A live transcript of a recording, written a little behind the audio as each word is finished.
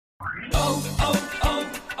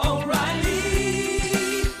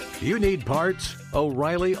O'Reilly. You need parts?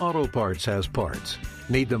 O'Reilly Auto Parts has parts.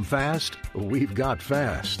 Need them fast? We've got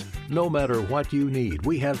fast. No matter what you need,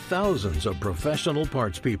 we have thousands of professional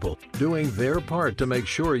parts people doing their part to make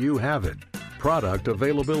sure you have it. Product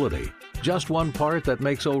availability. Just one part that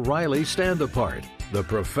makes O'Reilly stand apart. The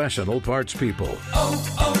professional parts people.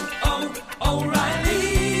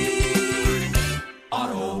 O'Reilly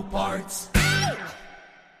Auto Parts.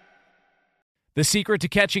 The secret to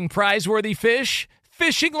catching prize-worthy fish?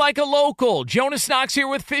 Fishing like a local. Jonas Knox here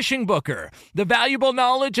with Fishing Booker. The valuable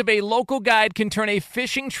knowledge of a local guide can turn a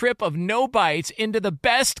fishing trip of no bites into the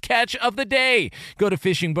best catch of the day. Go to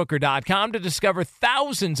fishingbooker.com to discover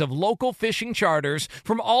thousands of local fishing charters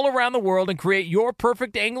from all around the world and create your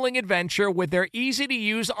perfect angling adventure with their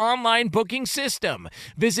easy-to-use online booking system.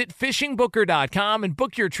 Visit fishingbooker.com and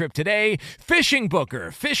book your trip today. Fishing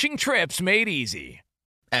Booker. Fishing trips made easy.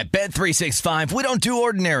 At Bet365, we don't do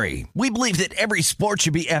ordinary. We believe that every sport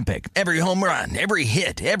should be epic. Every home run, every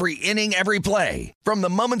hit, every inning, every play. From the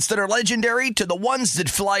moments that are legendary to the ones that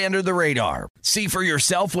fly under the radar. See for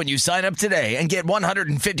yourself when you sign up today and get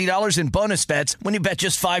 $150 in bonus bets when you bet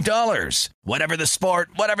just $5. Whatever the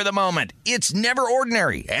sport, whatever the moment, it's never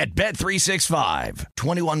ordinary at Bet365.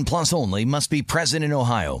 21 plus only. Must be present in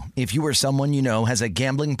Ohio. If you or someone you know has a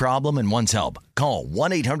gambling problem and wants help, call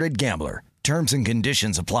 1-800-GAMBLER. Terms and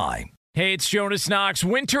conditions apply. Hey, it's Jonas Knox.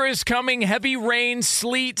 Winter is coming. Heavy rain,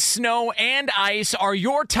 sleet, snow, and ice. Are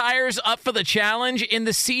your tires up for the challenge? In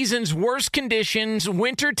the season's worst conditions,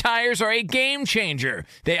 winter tires are a game changer.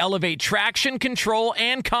 They elevate traction, control,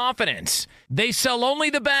 and confidence. They sell only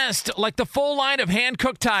the best, like the full line of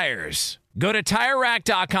hand-cooked tires. Go to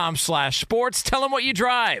TireRack.com/sports. Tell them what you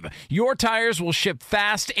drive. Your tires will ship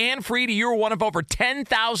fast and free to your one of over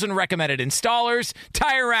 10,000 recommended installers.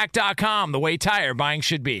 TireRack.com, the way tire buying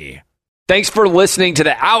should be. Thanks for listening to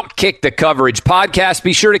the Outkick the Coverage podcast.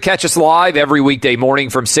 Be sure to catch us live every weekday morning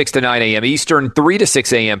from 6 to 9 a.m. Eastern, 3 to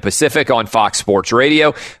 6 a.m. Pacific on Fox Sports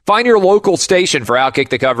Radio. Find your local station for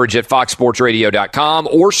Outkick the Coverage at foxsportsradio.com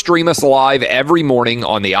or stream us live every morning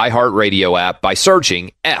on the iHeartRadio app by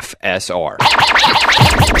searching FSR. Now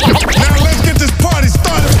let's get this party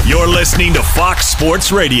started. You're listening to Fox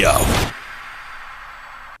Sports Radio.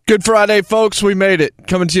 Good Friday, folks. We made it.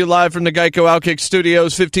 Coming to you live from the Geico Outkick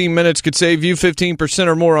Studios. 15 minutes could save you 15%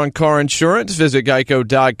 or more on car insurance. Visit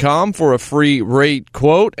geico.com for a free rate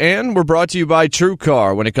quote. And we're brought to you by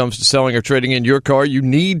TrueCar. When it comes to selling or trading in your car, you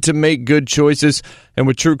need to make good choices. And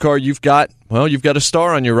with TrueCar, you've got a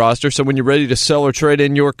star on your roster. So when you're ready to sell or trade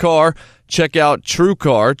in your car, check out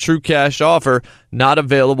TrueCar. True cash offer, not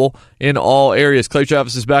available in all areas. Clay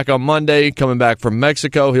Travis is back on Monday, coming back from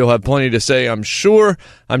Mexico. He'll have plenty to say, I'm sure.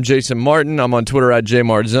 I'm Jason Martin. I'm on Twitter at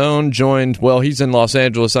JMartzone. Joined, he's in Los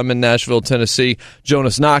Angeles. I'm in Nashville, Tennessee.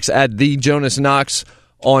 Jonas Knox at the Jonas Knox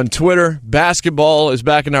on Twitter. Basketball is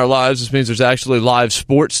back in our lives. This means there's actually live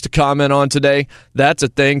sports to comment on today. That's a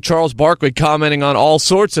thing. Charles Barkley commenting on all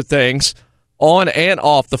sorts of things on and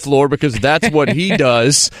off the floor because that's what he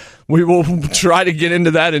does. We will try to get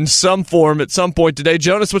into that in some form at some point today.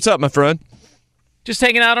 Jonas, what's up, my friend? Just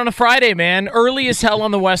hanging out on a Friday, man. Early as hell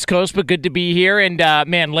on the West Coast, but good to be here. And,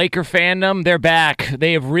 man, Laker fandom, they're back.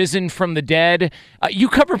 They have risen from the dead. You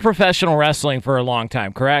covered professional wrestling for a long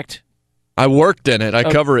time, correct? I worked in it. I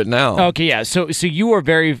cover it now. Okay, yeah. So you are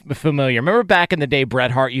very familiar. Remember back in the day,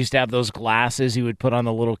 Bret Hart used to have those glasses he would put on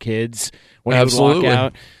the little kids when he would walk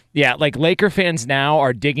out? Yeah, like Laker fans now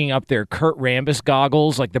are digging up their Kurt Rambis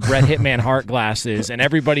goggles, like the Bret Hitman Hart glasses, and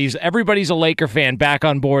everybody's a Laker fan back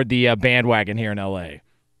on board the bandwagon here in L.A.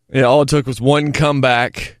 Yeah, all it took was one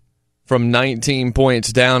comeback from 19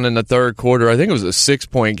 points down in the third quarter. I think it was a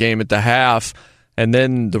 6-point game at the half, and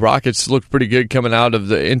then the Rockets looked pretty good coming out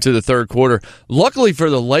of into the third quarter. Luckily for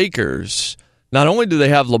the Lakers, not only do they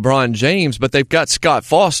have LeBron James, but they've got Scott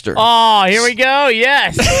Foster. Oh, here we go.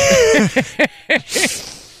 Yes.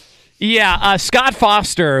 Yeah, Scott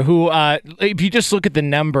Foster, who, if you just look at the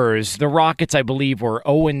numbers, the Rockets, I believe, were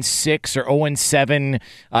 0-6 or 0-7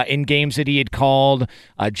 in games that he had called.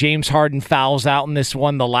 James Harden fouls out in this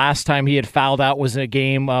one. The last time he had fouled out was in a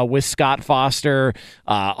game with Scott Foster.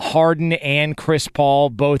 Harden and Chris Paul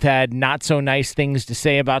both had not so nice things to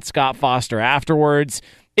say about Scott Foster afterwards.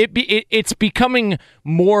 It's becoming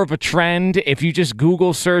more of a trend. If you just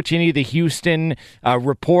Google search any of the Houston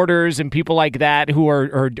reporters and people like that who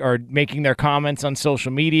are making their comments on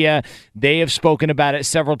social media, they have spoken about it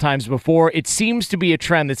several times before. It seems to be a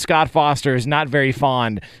trend that Scott Foster is not very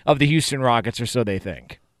fond of the Houston Rockets, or so they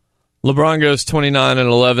think. LeBron goes 29 and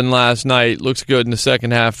 11 last night. Looks good in the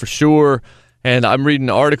second half for sure. And I'm reading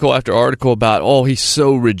article after article about, he's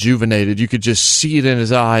so rejuvenated. You could just see it in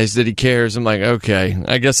his eyes that he cares. I'm like, okay,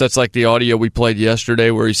 I guess that's like the audio we played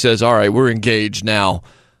yesterday where he says, all right, we're engaged now.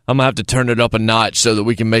 I'm going to have to turn it up a notch so that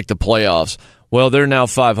we can make the playoffs. Well, they're now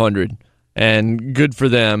 500, and good for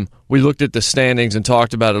them. We looked at the standings and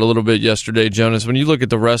talked about it a little bit yesterday, Jonas. When you look at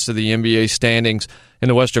the rest of the NBA standings in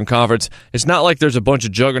the Western Conference, it's not like there's a bunch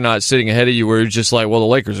of juggernauts sitting ahead of you where you're just like, well, the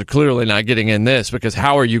Lakers are clearly not getting in this, because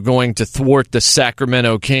how are you going to thwart the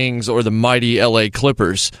Sacramento Kings or the mighty LA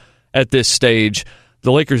Clippers at this stage?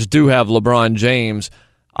 The Lakers do have LeBron James.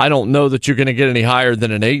 I don't know that you're going to get any higher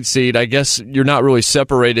than an 8 seed. I guess you're not really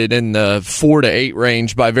separated in the 4 to 8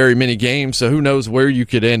 range by very many games, so who knows where you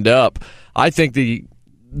could end up. I think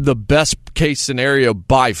the best case scenario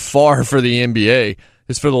by far for the NBA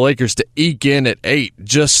is for the Lakers to eke in at 8,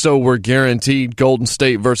 just so we're guaranteed Golden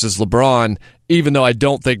State versus LeBron, even though I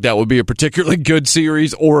don't think that would be a particularly good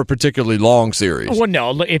series or a particularly long series. Well,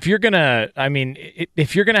 no, if you're going to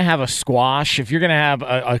have a squash, if you're going to have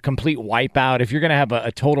a complete wipeout, if you're going to have a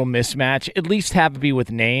total mismatch, at least have it be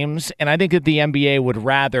with names. And I think that the NBA would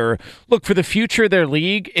rather, look, for the future of their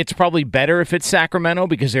league, it's probably better if it's Sacramento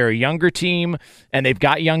because they're a younger team and they've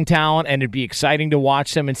got young talent, and it'd be exciting to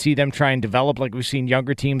watch them and see them try and develop like we've seen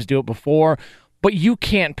younger teams do it before. But you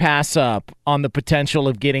can't pass up on the potential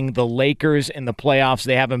of getting the Lakers in the playoffs.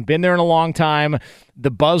 They haven't been there in a long time. The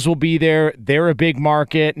buzz will be there. They're a big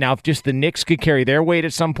market. Now, if just the Knicks could carry their weight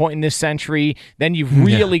at some point in this century, then you've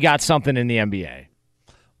really got something in the NBA.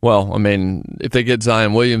 Well, I mean, if they get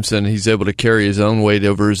Zion Williamson, he's able to carry his own weight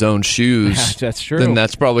over his own shoes. That's true. Then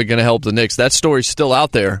that's probably going to help the Knicks. That story's still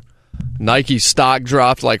out there. Nike's stock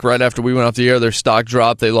dropped, like right after we went off the air, their stock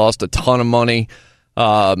dropped. They lost a ton of money.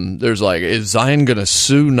 There's like, is Zion going to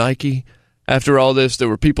sue Nike after all this? There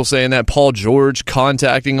were people saying that. Paul George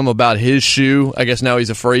contacting him about his shoe. I guess now he's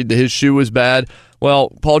afraid that his shoe was bad. Well,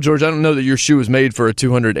 Paul George, I don't know that your shoe was made for a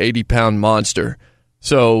 280-pound monster.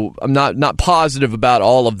 So I'm not positive about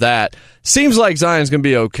all of that. Seems like Zion's going to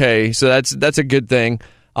be okay, so that's a good thing.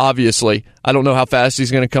 Obviously, I don't know how fast he's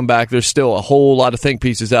going to come back. There's still a whole lot of think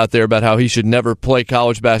pieces out there about how he should never play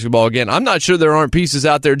college basketball again. I'm not sure there aren't pieces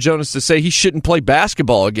out there, Jonas, to say he shouldn't play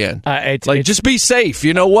basketball again. Just be safe.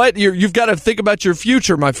 You know what? You've got to think about your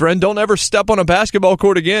future, my friend. Don't ever step on a basketball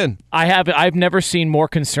court again. I've never seen more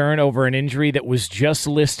concern over an injury that was just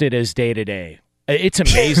listed as day-to-day. It's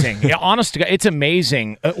amazing. Yeah, honest to God, it's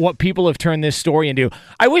amazing what people have turned this story into.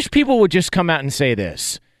 I wish people would just come out and say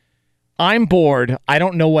this. I'm bored. I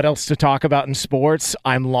don't know what else to talk about in sports.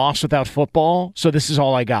 I'm lost without football, so this is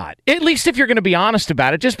all I got. At least if you're going to be honest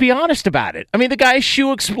about it, just be honest about it. I mean, the guy's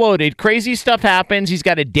shoe exploded. Crazy stuff happens. He's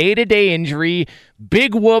got a day-to-day injury.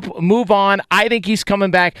 Big whoop, move on. I think he's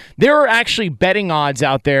coming back. There are actually betting odds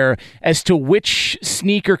out there as to which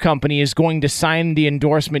sneaker company is going to sign the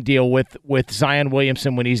endorsement deal with Zion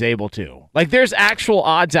Williamson when he's able to. Like, there's actual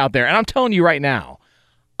odds out there, and I'm telling you right now,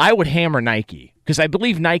 I would hammer Nike. Because I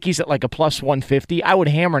believe Nike's at like a plus 150. I would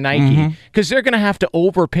hammer Nike because they're going to have to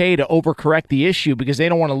overpay to overcorrect the issue because they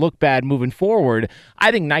don't want to look bad moving forward.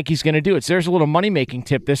 I think Nike's going to do it. So there's a little money-making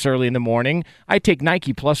tip this early in the morning. I take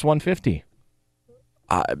Nike plus 150.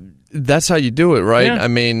 That's how you do it, right? Yeah. I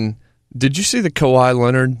mean, did you see the Kawhi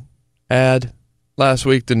Leonard ad last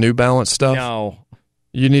week, the New Balance stuff? No.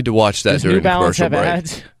 You need to watch that during New Balance the commercial have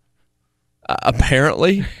break. ads?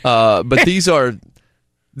 Apparently. But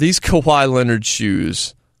these Kawhi Leonard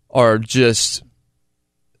shoes are just,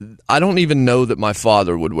 I don't even know that my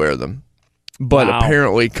father would wear them. But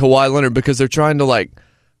apparently Kawhi Leonard, because they're trying to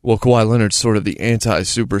Kawhi Leonard's sort of the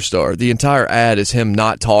anti-superstar. The entire ad is him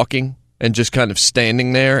not talking and just kind of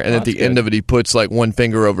standing there. And at the end of it, he puts like one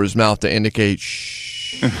finger over his mouth to indicate,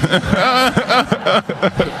 shh.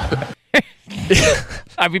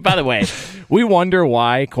 I mean, by the way, we wonder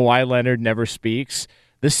why Kawhi Leonard never speaks.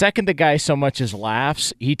 The second the guy so much as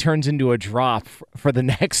laughs, he turns into a drop for the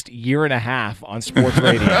next year and a half on sports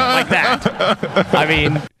radio. Like that. I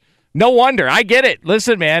mean, no wonder. I get it.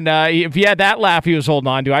 Listen, man, if he had that laugh he was holding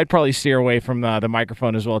on to, I'd probably steer away from the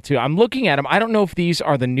microphone as well, too. I'm looking at him. I don't know if these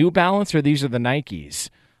are the New Balance or these are the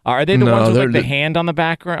Nikes. Are they the ones with like the hand on the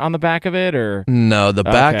back of it? Or no, the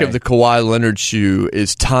back of the Kawhi Leonard shoe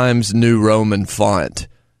is Times New Roman font.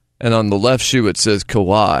 And on the left shoe it says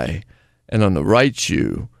Kawhi. And on the right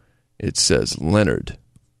shoe, it says Leonard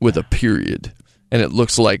with a period. And it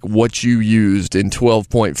looks like what you used in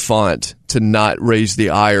 12-point font to not raise the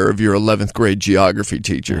ire of your 11th grade geography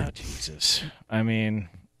teacher. Oh, Jesus. I mean,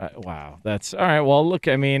 Wow, that's all right. Well, look,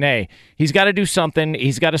 I mean, hey, he's got to do something.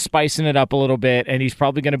 He's got to spicing it up a little bit, and he's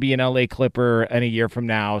probably going to be an LA Clipper in a year from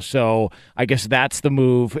now. So I guess that's the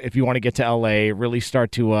move if you want to get to LA. Really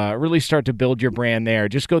start to build your brand there.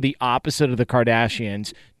 Just go the opposite of the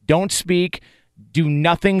Kardashians. Don't speak. Do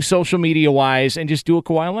nothing social media wise, and just do what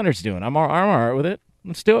Kawhi Leonard's doing. I'm all right with it.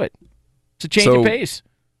 Let's do it. It's a change of pace.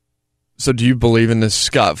 So do you believe in this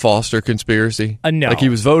Scott Foster conspiracy? No. Like he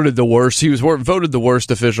was voted the worst. He was voted the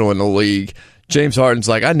worst official in the league. James Harden's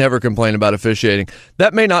like, I never complain about officiating.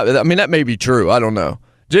 That may be true. I don't know.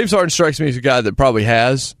 James Harden strikes me as a guy that probably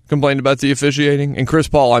has complained about the officiating, and Chris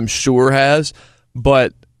Paul I'm sure has,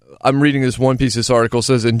 but I'm reading this one piece of this article. It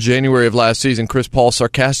says in January of last season, Chris Paul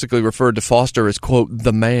sarcastically referred to Foster as, quote,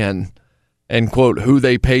 the man, and, quote, who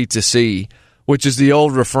they paid to see. Which is the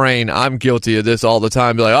old refrain. I'm guilty of this all the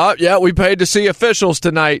time. Be like, oh, yeah, we paid to see officials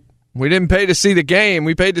tonight. We didn't pay to see the game.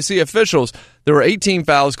 We paid to see officials. There were 18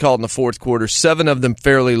 fouls called in the fourth quarter, 7 of them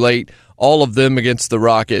fairly late, all of them against the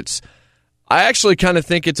Rockets. I actually kind of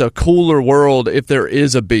think it's a cooler world if there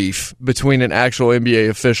is a beef between an actual NBA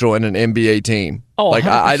official and an NBA team. Oh, like,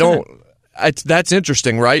 I don't. That's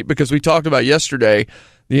interesting, right? Because we talked about yesterday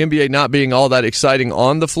the NBA not being all that exciting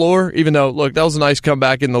on the floor, even though, look, that was a nice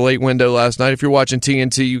comeback in the late window last night. If you're watching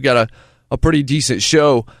TNT, you got a pretty decent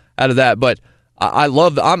show out of that. But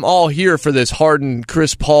I'm all here for this Harden,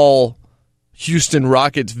 Chris Paul, Houston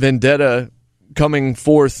Rockets vendetta coming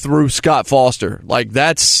forth through Scott Foster. Like,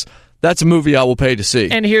 that's a movie I will pay to see.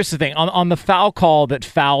 And here's the thing. On the foul call that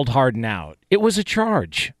fouled Harden out, it was a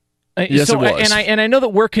charge. Yes, it was. And I know that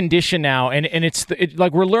we're conditioned now, and it's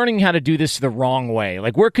like we're learning how to do this the wrong way.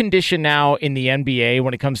 Like we're conditioned now in the NBA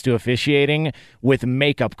when it comes to officiating with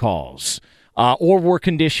makeup calls, or we're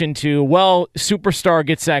conditioned to, well, superstar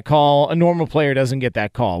gets that call, a normal player doesn't get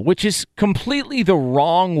that call, which is completely the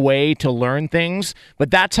wrong way to learn things. But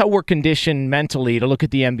that's how we're conditioned mentally to look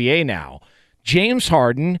at the NBA now. James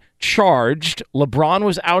Harden charged. LeBron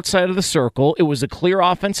was outside of the circle. It was a clear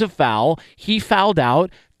offensive foul. He fouled out.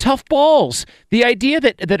 Tough balls. The idea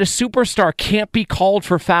that a superstar can't be called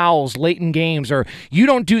for fouls late in games, or you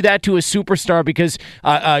don't do that to a superstar because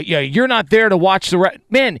you're not there to watch the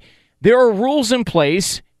man. There are rules in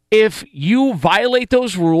place. If you violate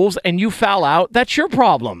those rules and you foul out, that's your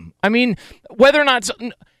problem. I mean, whether or not.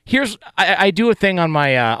 I do a thing on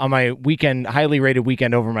my weekend, highly rated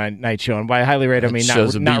weekend overnight show, and by highly rated I mean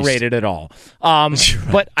not rated at all.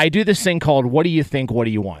 But I do this thing called "What do you think? What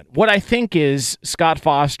do you want?" What I think is Scott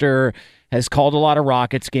Foster has called a lot of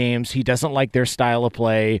Rockets games. He doesn't like their style of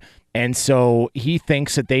play, and so he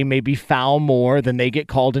thinks that they maybe foul more than they get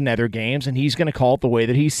called in other games, and he's going to call it the way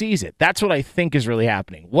that he sees it. That's what I think is really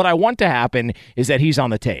happening. What I want to happen is that he's on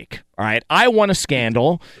the take. All right, I want a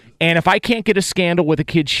scandal. And if I can't get a scandal with a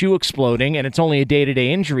kid's shoe exploding and it's only a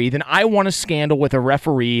day-to-day injury, then I want a scandal with a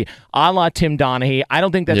referee a la Tim Donaghy. I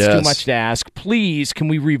don't think that's too much to ask. Please, can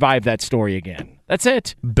we revive that story again? That's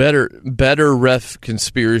it. Better ref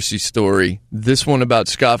conspiracy story. This one about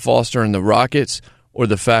Scott Foster and the Rockets, or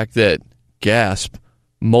the fact that, gasp,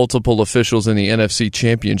 multiple officials in the NFC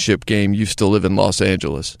Championship game used to live in Los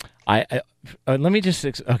Angeles. Let me just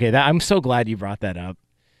I'm so glad you brought that up.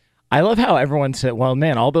 I love how everyone said, well,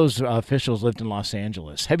 man, all those officials lived in Los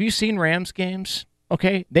Angeles. Have you seen Rams games?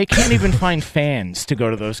 Okay, they can't even find fans to go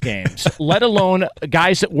to those games, let alone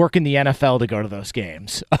guys that work in the NFL to go to those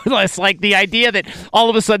games. It's like the idea that all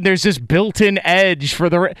of a sudden there's this built-in edge for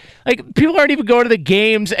the people aren't even going to the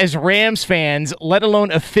games as Rams fans, let alone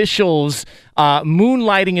officials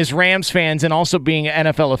moonlighting as Rams fans and also being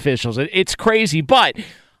NFL officials. It's crazy, but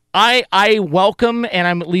I welcome and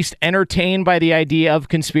I'm at least entertained by the idea of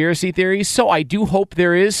conspiracy theories, so I do hope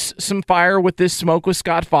there is some fire with this smoke with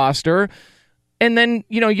Scott Foster. And then,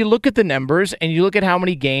 you look at the numbers and you look at how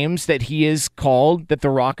many games that he is called that the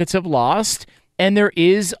Rockets have lost, and there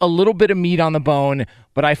is a little bit of meat on the bone,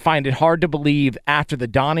 but I find it hard to believe after the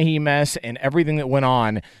Donaghy mess and everything that went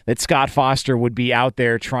on that Scott Foster would be out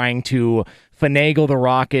there trying to finagle the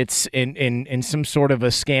Rockets in some sort of a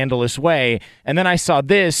scandalous way. And then I saw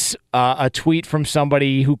this, a tweet from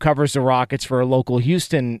somebody who covers the Rockets for a local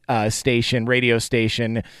Houston radio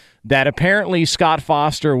station, that apparently Scott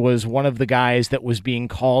Foster was one of the guys that was being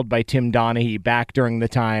called by Tim Donaghy back during the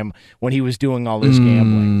time when he was doing all this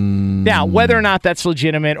gambling. Now, whether or not that's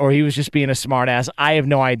legitimate or he was just being a smartass, I have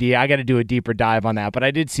no idea. I got to do a deeper dive on that, but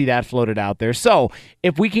I did see that floated out there. So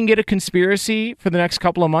if we can get a conspiracy for the next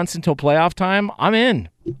couple of months until playoff time, I'm in.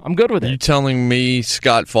 I'm good with it. Are you telling me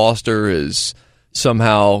Scott Foster is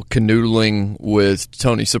somehow canoodling with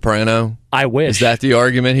Tony Soprano? I wish. Is that the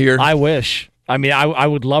argument here? I wish. I mean, I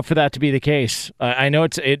would love for that to be the case. I know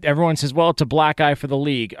everyone says, well, it's a black eye for the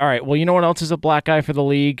league. All right, well, you know what else is a black eye for the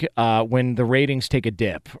league? When the ratings take a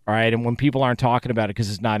dip, all right, and when people aren't talking about it because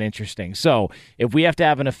it's not interesting. So if we have to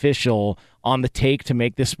have an official on the take to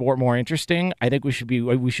make this sport more interesting, I think we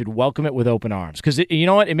should welcome it with open arms because you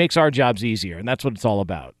know what? It makes our jobs easier, and that's what it's all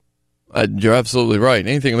about. You're absolutely right.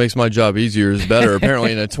 Anything that makes my job easier is better.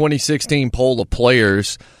 Apparently, in a 2016 poll of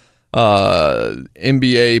players,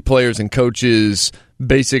 NBA players and coaches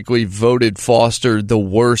basically voted Foster the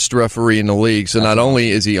worst referee in the league. So not only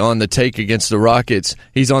is he on the take against the Rockets,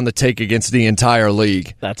 he's on the take against the entire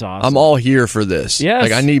league. That's awesome. I'm all here for this. Yes.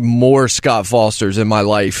 Like, I need more Scott Fosters in my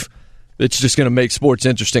life. It's just going to make sports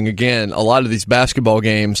interesting again. A lot of these basketball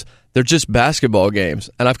games, they're just basketball games.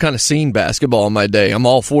 And I've kind of seen basketball in my day. I'm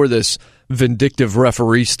all for this vindictive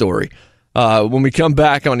referee story. When we come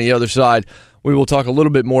back on the other side, we will talk a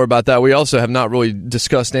little bit more about that. We also have not really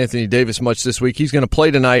discussed Anthony Davis much this week. He's going to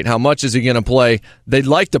play tonight. How much is he going to play? They'd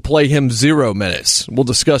like to play him 0 minutes. We'll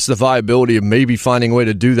discuss the viability of maybe finding a way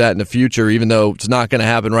to do that in the future, even though it's not going to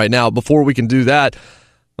happen right now. Before we can do that,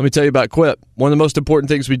 let me tell you about Quip. One of the most important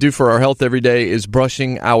things we do for our health every day is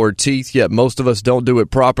brushing our teeth, yet most of us don't do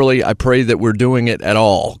it properly. I pray that we're doing it at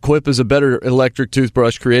all. Quip is a better electric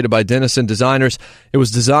toothbrush created by dentists and designers. It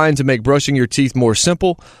was designed to make brushing your teeth more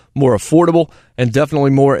simple, more affordable, and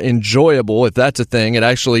definitely more enjoyable, if that's a thing. It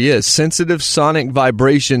actually is. Sensitive sonic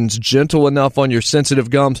vibrations, gentle enough on your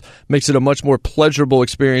sensitive gums, makes it a much more pleasurable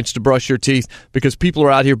experience to brush your teeth because people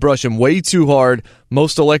are out here brushing way too hard.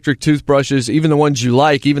 Most electric toothbrushes, even the ones you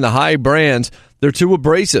like, even the high brands, they're too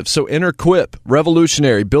abrasive. So enter Quip,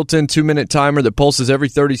 revolutionary, built-in 2-minute timer that pulses every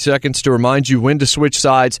 30 seconds to remind you when to switch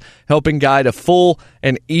sides, helping guide a full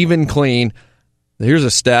and even clean. Here's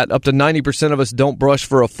a stat. Up to 90% of us don't brush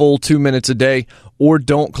for a full 2 minutes a day or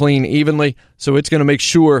don't clean evenly, so it's going to make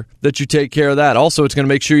sure that you take care of that. Also, it's going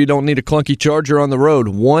to make sure you don't need a clunky charger on the road.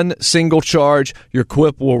 One single charge, your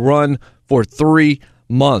Quip will run for 3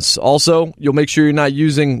 months. Also, you'll make sure you're not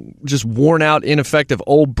using just worn-out, ineffective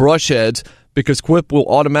old brush heads because Quip will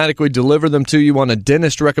automatically deliver them to you on a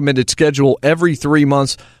dentist-recommended schedule every 3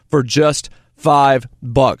 months for just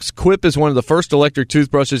 $5. Quip is one of the first electric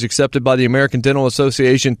toothbrushes accepted by the American Dental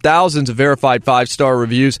Association. Thousands of verified 5-star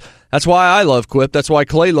reviews. That's why I love Quip. That's why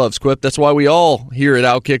Clay loves Quip. That's why we all here at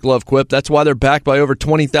Outkick love Quip. That's why they're backed by over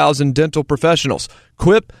 20,000 dental professionals.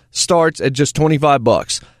 Quip starts at just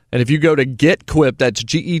 $25. And if you go to GetQuip, that's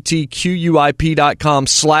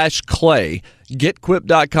GetQuip.com/Clay,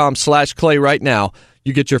 GetQuip.com/Clay right now,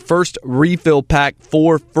 you get your first refill pack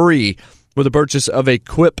for free with the purchase of a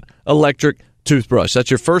Quip electric toothbrush.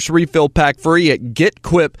 That's your first refill pack free at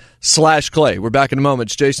GetQuip/Clay. We're back in a moment.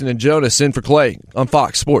 It's Jason and Jonas in for Clay on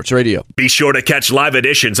Fox Sports Radio. Be sure to catch live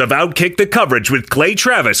editions of Outkick the Coverage with Clay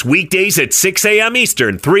Travis weekdays at 6 a.m.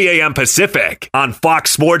 Eastern, 3 a.m. Pacific on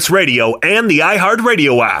Fox Sports Radio and the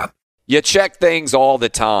iHeartRadio app. You check things all the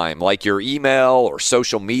time, like your email or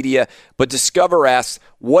social media, but Discover asks,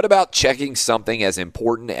 what about checking something as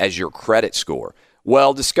important as your credit score?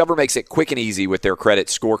 Well, Discover makes it quick and easy with their credit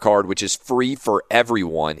scorecard, which is free for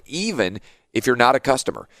everyone, even if you're not a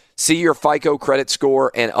customer. See your FICO credit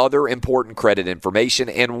score and other important credit information,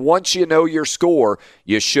 and once you know your score,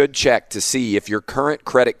 you should check to see if your current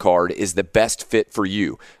credit card is the best fit for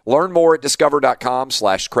you. Learn more at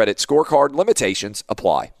discover.com/credit scorecard. Limitations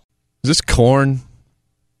apply. Is this corn?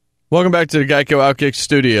 Welcome back to the Geico Outkick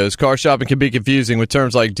Studios. Car shopping can be confusing with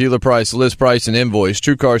terms like dealer price, list price, and invoice.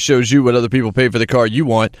 TrueCar shows you what other people pay for the car you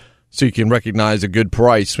want so you can recognize a good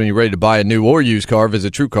price. When you're ready to buy a new or used car,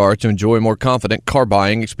 visit TrueCar to enjoy a more confident car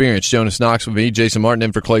buying experience. Jonas Knox with me, Jason Martin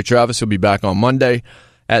in for Clay Travis. He'll be back on Monday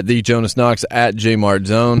at the Jonas Knox at Jmart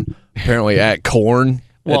Zone, apparently at Corn.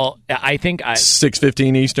 Well, I think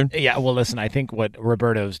 6:15 Eastern. Yeah, well, listen, I think what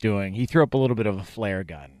Roberto's doing, he threw up a little bit of a flare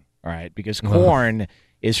gun, all right, because Corn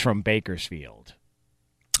is from Bakersfield,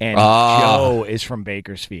 and Joe is from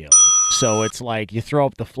Bakersfield. So it's like you throw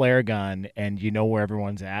up the flare gun and you know where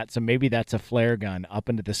everyone's at. So maybe that's a flare gun up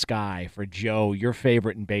into the sky for Joe, your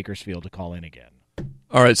favorite in Bakersfield, to call in again.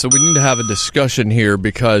 All right, so we need to have a discussion here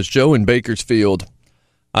because Joe in Bakersfield,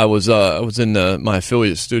 I was in my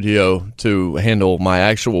affiliate studio to handle my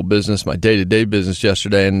actual business, my day-to-day business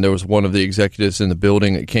yesterday, and there was one of the executives in the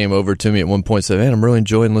building that came over to me at one point and said, man, I'm really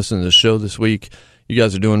enjoying listening to the show this week. You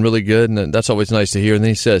guys are doing really good, and that's always nice to hear. And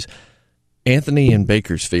then he says, Anthony in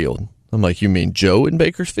Bakersfield. I'm like, you mean Joe in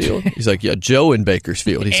Bakersfield? He's like, yeah, Joe in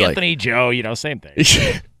Bakersfield. He's Anthony, Joe, same thing.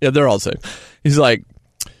 Yeah, they're all the same. He's like,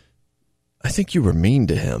 I think you were mean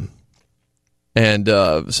to him. And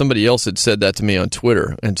somebody else had said that to me on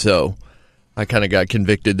Twitter. And so I kind of got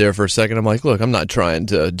convicted there for a second. I'm like, look, I'm not trying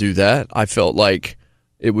to do that. I felt like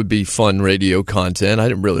it would be fun radio content. I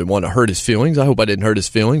didn't really want to hurt his feelings. I hope I didn't hurt his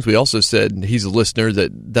feelings. We also said he's a listener,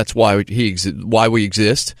 that's why why we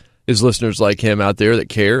exist, is listeners like him out there that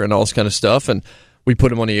care and all this kind of stuff. And we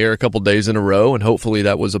put him on the air a couple days in a row, and hopefully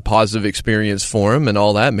that was a positive experience for him and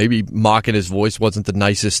all that. Maybe mocking his voice wasn't the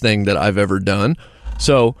nicest thing that I've ever done.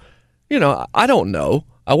 So, I don't know.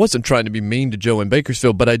 I wasn't trying to be mean to Joe in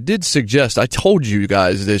Bakersfield, but I did suggest, I told you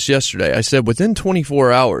guys this yesterday. I said within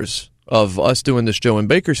 24 hours of us doing this Joe in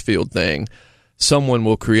Bakersfield thing, someone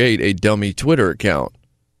will create a dummy Twitter account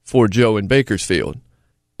for Joe in Bakersfield.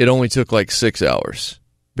 It only took like 6 hours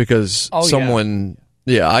because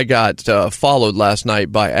I got followed last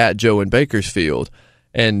night by @Joe in Bakersfield,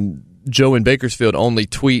 and Joe in Bakersfield only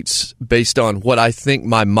tweets based on what I think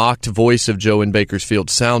my mocked voice of Joe in Bakersfield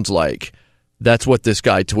sounds like. That's what this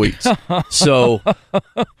guy tweets. So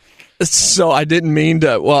I didn't mean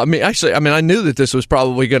to. Well, I knew that this was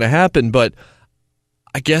probably going to happen, but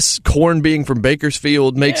I guess Corn being from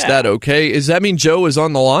Bakersfield makes that okay. Does that mean Joe is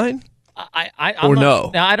on the line?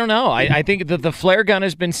 No? I don't know. I think that the flare gun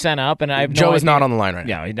has been sent up, and I have Joe is not on the line right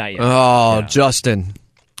now. Yeah, not yet. Oh, yeah. Justin,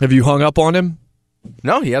 have you hung up on him?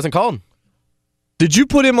 No, he hasn't called. Did you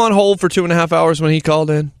put him on hold for 2.5 hours when he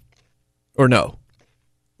called in, or no?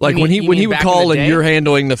 Like when he would call and you're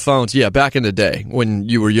handling the phones. Yeah, back in the day when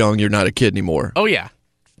you were young, you're not a kid anymore. Oh yeah.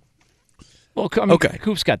 Well, okay.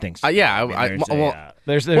 Coop's got things. I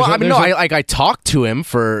talked to him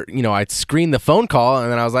for I screened the phone call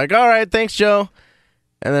and then I was like, all right, thanks, Joe.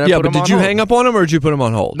 And then did you hang up on him or did you put him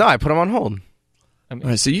on hold? No, I put him on hold. All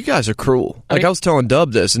right, so you guys are cruel. I was telling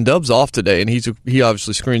Dub this, and Dub's off today, and he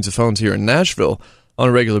obviously screens the phones here in Nashville on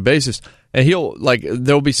a regular basis. And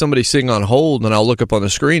there'll be somebody sitting on hold, and I'll look up on the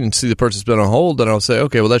screen and see the person's been on hold, and I'll say,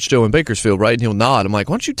 okay, well, that's Joe in Bakersfield, right? And he'll nod. I'm like,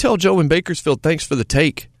 why don't you tell Joe in Bakersfield thanks for the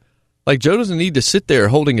take? Like, Joe doesn't need to sit there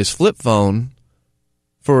holding his flip phone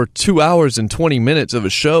for 2 hours and 20 minutes of a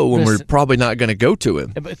show when we're probably not going to go to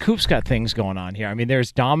him. But Coop's got things going on here. I mean,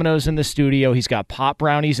 there's Domino's in the studio. He's got pop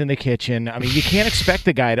brownies in the kitchen. I mean, you can't expect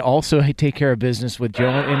the guy to also take care of business with Joe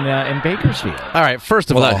in Bakersfield. All right,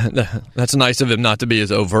 first of all, that's nice of him not to be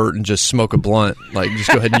as overt and just smoke a blunt. Like,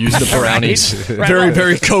 just go ahead and use the brownies. Right. Very,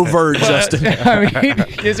 very covert, Justin. I mean,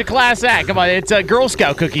 it's a class act. Come on, it's Girl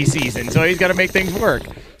Scout cookie season, so he's got to make things work.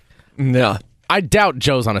 Yeah. I doubt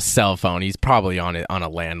Joe's on a cell phone. He's probably on a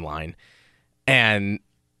landline. And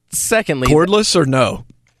secondly, cordless or no?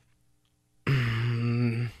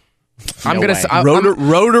 I'm gonna say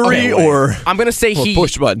rotary or I'm gonna say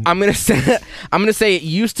push button. I'm gonna say it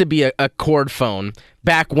used to be a cord phone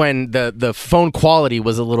back when the phone quality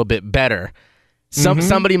was a little bit better.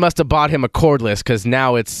 Somebody must have bought him a cordless because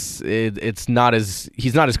now he's not as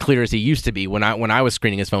clear as he used to be when I was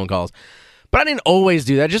screening his phone calls. But I didn't always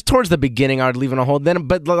do that. Just towards the beginning, I would leave it on hold.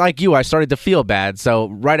 But like you, I started to feel bad. So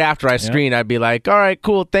right after I screened, I'd be like, all right,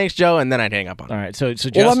 cool, thanks, Joe. And then I'd hang up on him. All right, so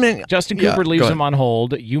Justin Cooper leaves him on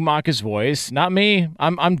hold. You mock his voice. Not me.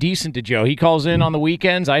 I'm decent to Joe. He calls in on the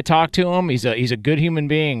weekends. I talk to him. He's a good human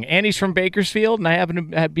being. And he's from Bakersfield, and I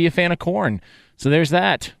happen to be a fan of Corn. So there's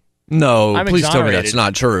that. No, please tell me that's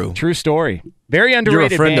not true. True story. Very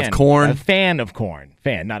underrated. You're a friend of Corn? A fan of Corn.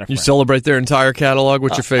 Fan, not a friend. You celebrate their entire catalog?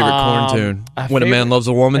 What's your favorite Corn tune? When a Man Loves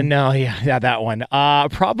a Woman? No, yeah, that one.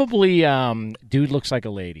 Probably Dude Looks Like a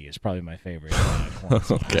Lady is probably my favorite.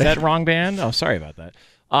 Okay. Is that wrong band? Oh, sorry about that.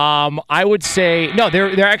 I would say no.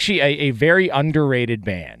 They're actually a very underrated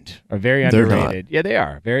band. Or very underrated. Yeah, they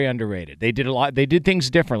are very underrated. They did a lot. They did things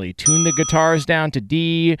differently. Tuned the guitars down to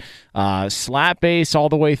D, slap bass all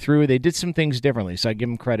the way through. They did some things differently. So I give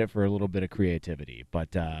them credit for a little bit of creativity.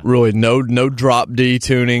 But really, no drop D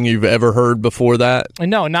tuning you've ever heard before that.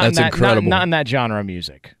 No, not That's in that. Incredible. Not in that genre of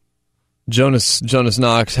music. Jonas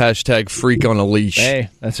Knox #freak on a leash. Hey,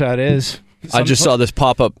 that's how it is. I just saw this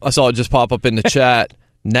pop up. I saw it just pop up in the chat.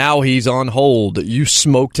 Now he's on hold. You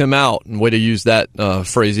smoked him out. And way to use that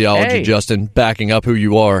phraseology, Justin, backing up who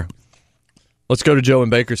you are. Let's go to Joe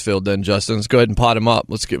in Bakersfield then, Justin. Let's go ahead and pot him up.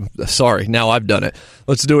 Sorry, now I've done it.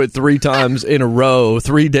 Let's do it 3 times in a row,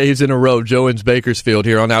 3 days in a row. Joe in Bakersfield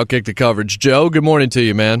here on Outkick the Coverage. Joe, good morning to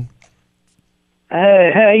you, man.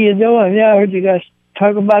 Hey, how you doing? Yeah, I heard you guys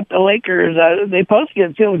talk about the Lakers. They supposed to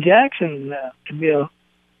get Phil Jackson to be a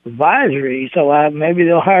advisory, so maybe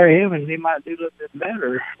they'll hire him and he might do a little bit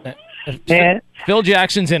better. Phil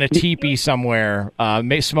Jackson's in a teepee somewhere,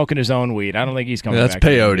 smoking his own weed. I don't think he's coming back. That's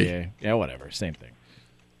peyote. Yeah, whatever. Same thing.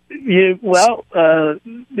 Yeah, well,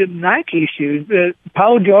 the Nike shoes.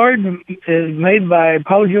 Paul George is made by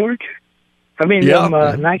Paul George. I mean,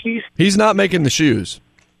 Nikes. He's not making the shoes.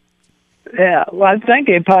 Yeah, well, I think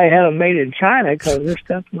they probably had them made in China because this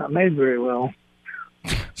stuff's not made very well.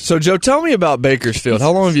 So, Joe, tell me about Bakersfield.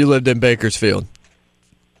 How long have you lived in Bakersfield?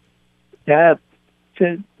 Yeah,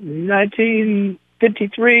 since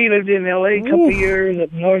 1953, lived in L.A. a couple of years,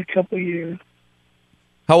 up north a couple of years.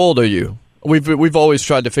 How old are you? We've always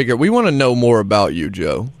tried to figure. We want to know more about you,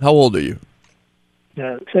 Joe. How old are you?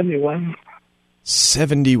 71.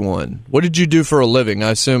 71. What did you do for a living?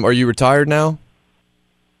 I assume. Are you retired now?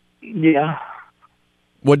 Yeah.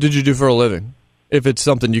 What did you do for a living? If it's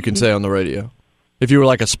something you can say on the radio. If you were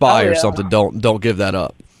like a spy or something, don't give that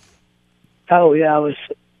up. Oh yeah, I was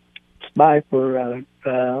spy for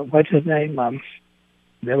what's his name?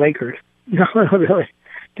 The Lakers. No, really.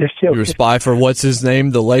 Just you were a spy for what's his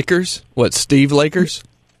name? The Lakers? What? Steve Lakers?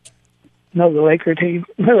 No, the Laker team.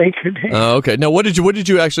 The Laker team. Oh, okay. No, what did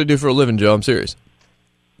you actually do for a living, Joe? I'm serious.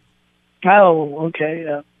 Oh,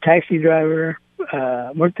 okay. Taxi driver.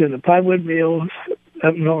 Worked in the plywood mills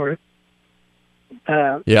up north.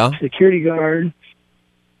 Security guard.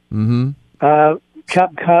 Mm-hmm.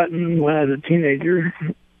 Chopped cotton when I was a teenager.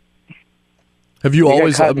 Have you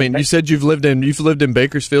always? I mean, you said you've lived in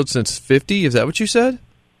Bakersfield since 50. Is that what you said?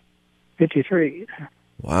 53.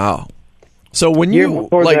 Wow. So when you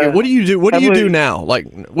what do you do? What do you do now? Like,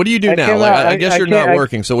 what do you do now? Like, I guess you're not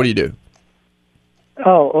working. So what do you do?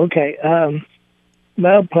 Oh, okay.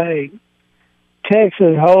 I'll play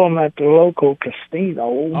Texas Hold'em at the local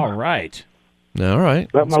casino. All right. All right.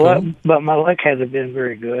 But my luck hasn't been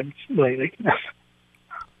very good lately.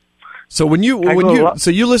 So when you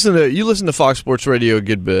listen to Fox Sports Radio a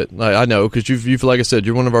good bit. I know because you've like I said,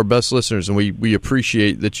 you're one of our best listeners, and we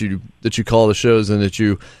appreciate that you call the shows and that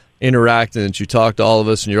you interact and that you talk to all of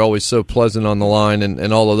us, and you're always so pleasant on the line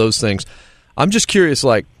and all of those things. I'm just curious,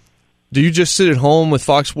 like, do you just sit at home with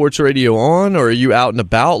Fox Sports Radio on, or are you out and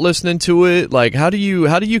about listening to it? Like, how do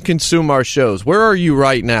you consume our shows? Where are you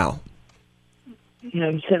right now?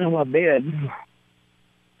 I'm sitting on my bed.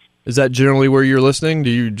 Is that generally where you're listening?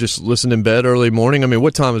 Do you just listen in bed early morning? I mean,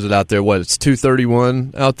 what time is it out there? What, it's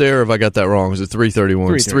 2:31 out there? Or have I got that wrong? Is it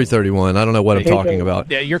 3:31? It's 3:31. I don't know what I'm talking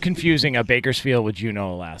about. Yeah, you're confusing Bakersfield with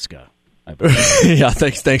Juneau, Alaska. Yeah,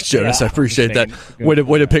 thanks, Jonas. Yeah, I appreciate that.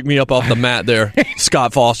 Way to pick me up off the mat there,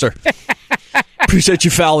 Scott Foster. Appreciate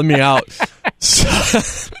you fouling me out.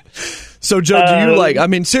 So, Joe, do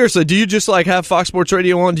you seriously, do you just have Fox Sports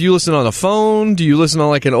Radio on? Do you listen on a phone? Do you listen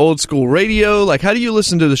on an old school radio? Like, how do you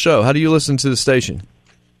listen to the show? How do you listen to the station?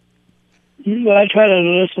 Well, I try to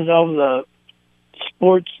listen to all the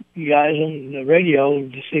sports guys on the radio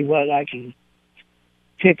to see what I can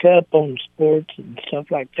pick up on sports and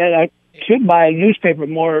stuff like that. I should buy a newspaper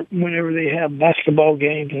more whenever they have basketball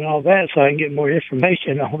games and all that so I can get more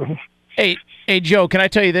information on them. Hey, Joe, can I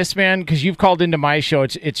tell you this, man? Because you've called into my show.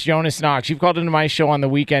 It's Jonas Knox. You've called into my show on the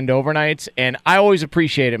weekend overnights, and I always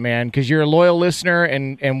appreciate it, man, because you're a loyal listener,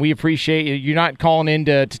 and we appreciate you. You're not calling in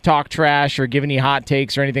to talk trash or give any hot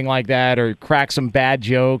takes or anything like that or crack some bad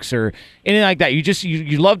jokes or anything like that.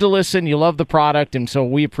 You love to listen. You love the product, and so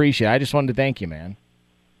we appreciate it. I just wanted to thank you, man.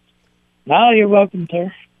 No, you're welcome,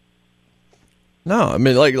 sir. No, I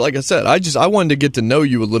mean, like I said, I wanted to get to know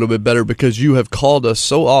you a little bit better because you have called us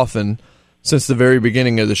so often since the very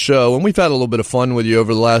beginning of the show, and we've had a little bit of fun with you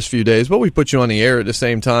over the last few days, but we put you on the air at the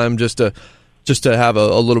same time just to have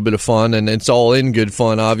a little bit of fun, and it's all in good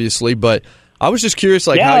fun, obviously, but I was just curious,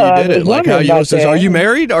 how you did it, how you listen. Are you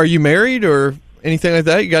married? Are you married or anything like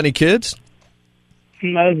that? You got any kids?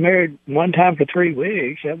 I was married one time for 3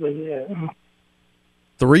 weeks. That was it.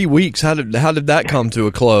 3 weeks? How did that come to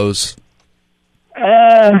a close?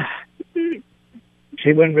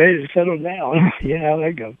 She wasn't ready to settle down. How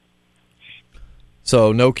that goes.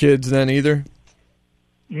 So no kids then either?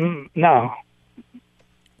 No.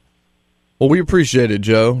 Well, we appreciate it,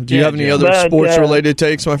 Joe. Do you have any other sports-related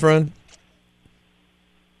takes, my friend?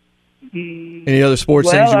 Any other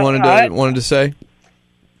sports things you wanted to say?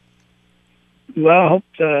 Well, I hope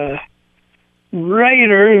the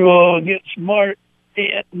Raiders will get smart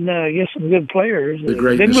and get some good players.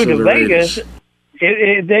 They move to Vegas.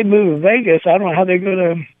 If they move to Vegas, I don't know how they're going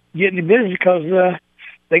to get into business because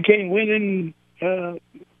they can't win in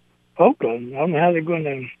Oakland. I don't know how they're going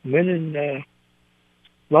to win in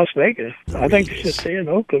Las Vegas. I think they should stay in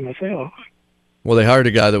Oakland myself. Well, they hired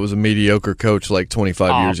a guy that was a mediocre coach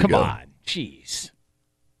 25 years ago. Come on. Jeez.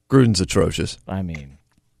 Gruden's atrocious. I mean,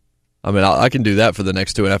 I can do that for the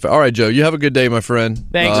next 2.5 hours. All right, Joe, you have a good day, my friend.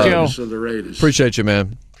 Thanks, Joe. Appreciate you,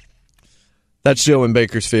 man. That's Joe in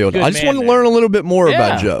Bakersfield. I just want to man. learn a little bit more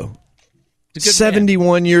about Joe.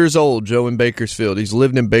 71 years old, Joe in Bakersfield. He's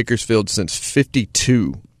lived in Bakersfield since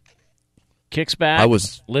 52. Kicks back,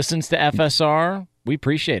 listens to FSR. We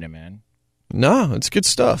appreciate it, man. No, it's good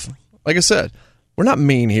stuff. Like I said, we're not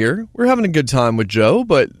mean here. We're having a good time with Joe,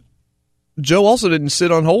 but Joe also didn't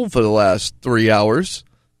sit on hold for the last 3 hours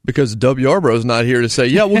because W. Arbro's not here to say,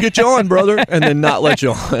 yeah, we'll get you on, brother, and then not let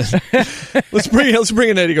you on. Let's bring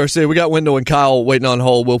in Eddie Garcia. We got Wendell and Kyle waiting on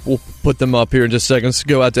hold. We'll put them up here in just a second. Let's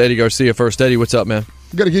go out to Eddie Garcia first. Eddie, what's up, man?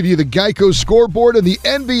 I'm going to give you the Geico scoreboard, and the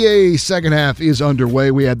NBA second half is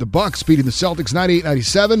underway. We had the Bucks beating the Celtics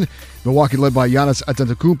 98-97. Milwaukee led by Giannis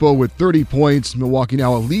Antetokounmpo with 30 points. Milwaukee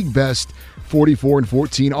now a league best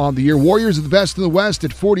 44-14 on the year. Warriors are the best in the West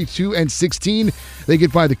at 42-16. They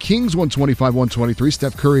get by the Kings 125-123.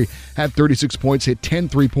 Steph Curry had 36 points, hit 10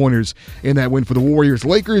 3-pointers in that win for the Warriors.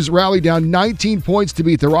 Lakers rallied down 19 points to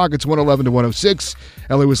beat the Rockets 111-106.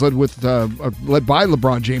 LA was led by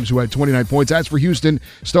LeBron James, who had 29 points. As for Houston,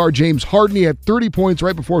 star James Harden, he had 30 points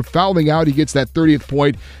right before fouling out. He gets that 30th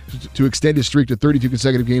point to extend his streak to 32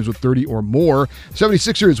 consecutive games with 30 or more.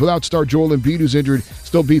 76ers, without star Joel Embiid, who's injured,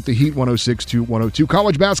 still beat the Heat 106-102.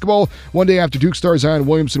 College basketball, one day after Duke star Zion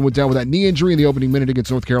Williamson went down with that knee injury in the opening minute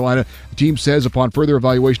against North Carolina. The team says upon further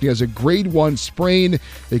evaluation he has a grade 1 sprain.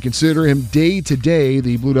 They consider him day to day.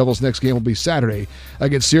 The Blue Devils' next game will be Saturday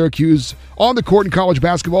against Syracuse. On the court in college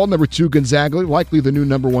basketball, number 2 Gonzaga, likely the new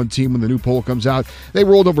number 1 team when the new poll comes out. They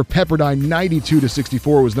rolled over Pepperdine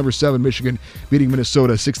 92-64. It was number 7 Michigan beating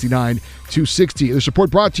Minnesota 69-60. This report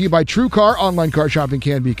brought to you by TrueCar. Online car shopping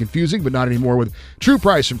can be confusing, but not anymore with True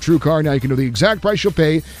Price from TrueCar. Now you can know the exact price you'll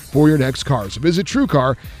pay for your next car. So visit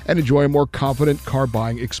TrueCar and enjoy a more confident car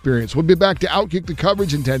buying experience. We'll be back to Outkick the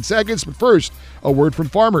coverage in 10 seconds, but first, a word from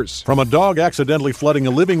farmers. From a dog accidentally flooding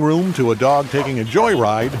a living room to a dog taking a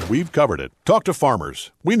joyride, we've covered it. Talk to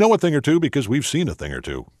farmers. We know a thing or two because we've seen a thing or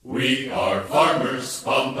two. We are farmers.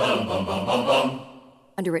 Bum, bum, bum, bum, bum, bum.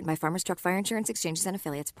 Underwritten by Farmers Truck Fire Insurance Exchanges and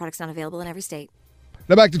Affiliates. Products not available in every state.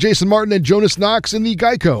 Now back to Jason Martin and Jonas Knox in the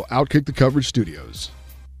Geico Outkick the Coverage studios.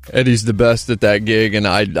 Eddie's the best at that gig, and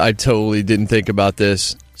I totally didn't think about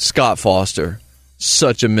this. Scott Foster,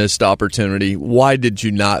 such a missed opportunity. Why did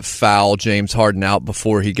you not foul James Harden out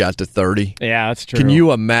before he got to 30? Yeah, that's true. Can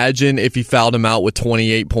you imagine if he fouled him out with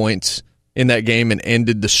 28 points in that game and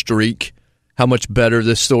ended the streak? How much better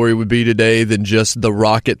this story would be today than just the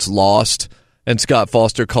Rockets lost and Scott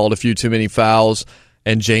Foster called a few too many fouls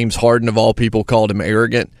and James Harden, of all people, called him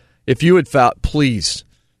arrogant. If you had fouled, please,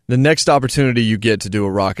 the next opportunity you get to do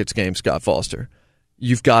a Rockets game, Scott Foster,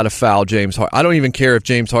 you've got to foul James Harden. I don't even care if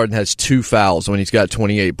James Harden has 2 fouls when he's got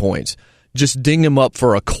 28 points. Just ding him up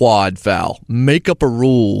for a quad foul. Make up a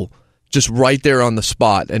rule just right there on the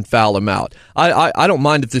spot and foul him out. I don't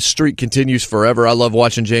mind if this streak continues forever. I love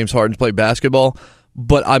watching James Harden play basketball,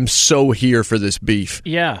 but I'm so here for this beef.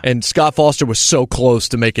 Yeah. And Scott Foster was so close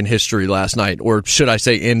to making history last night, or should I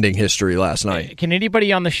say ending history last night. Can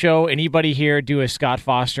anybody on the show, anybody here, do a Scott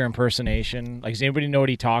Foster impersonation? Like, does anybody know what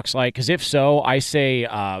he talks like? Because if so, I say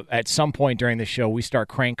at some point during the show, we start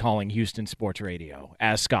crank calling Houston Sports Radio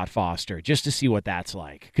as Scott Foster, just to see what that's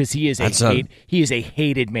like. Because he is a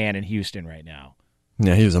hated man in Houston right now.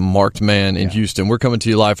 Yeah, he was a marked man in Houston. We're coming to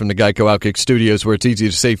you live from the Geico Outkick Studios, where it's easy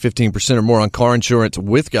to save 15% or more on car insurance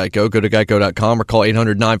with Geico. Go to geico.com or call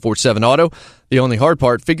 800-947-AUTO. The only hard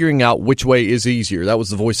part, figuring out which way is easier. That was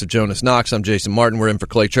the voice of Jonas Knox. I'm Jason Martin. We're in for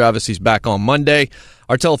Clay Travis. He's back on Monday.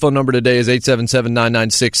 Our telephone number today is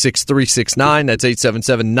 877-996-6369. That's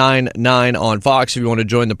 877-99 on Fox. If you want to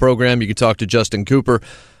join the program, you can talk to Justin Cooper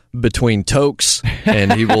between tokes,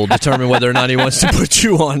 and he will determine whether or not he wants to put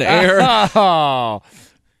you on air. Oh.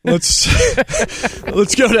 Let's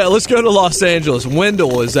go to Los Angeles.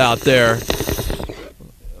 Wendell is out there.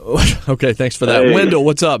 Okay, thanks for that. Hey. Wendell,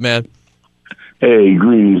 what's up, man? Hey,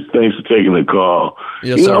 greetings. Thanks for taking the call.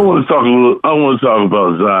 Yes, sir. I want to talk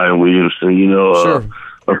about Zion Williamson. Sure.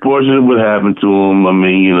 Unfortunately, what happened to him. I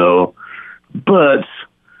mean, but.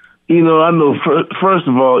 I know, first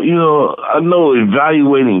of all, I know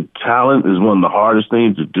evaluating talent is one of the hardest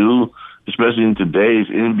things to do, especially in today's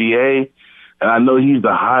NBA. And I know he's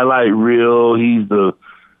the highlight reel. He's the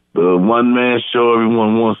one-man show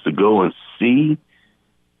everyone wants to go and see.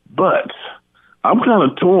 But I'm kind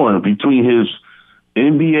of torn between his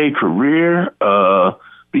NBA career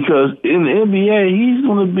because in the NBA, he's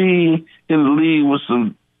going to be in the league with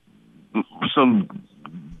some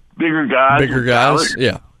bigger guys. Bigger guys,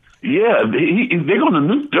 yeah. Yeah,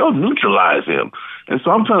 they'll neutralize him. And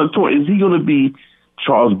so I'm kind of torn. Is he going to be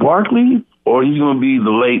Charles Barkley or he's going to be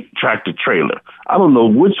the late tractor trailer? I don't know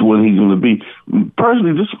which one he's going to be.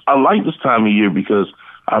 Personally, I like this time of year because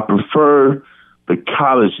I prefer the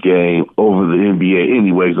college game over the NBA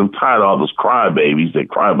anyways. I'm tired of all those crybabies that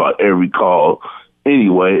cry about every call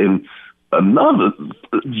anyway. And another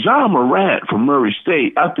John Morant from Murray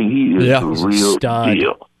State. I think he is the real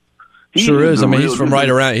deal. Sure is. I mean, he's from right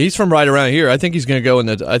around. He's from right around here. I think he's going to go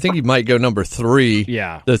I think he might go number 3.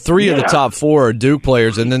 Yeah. The 3 of the top 4 are Duke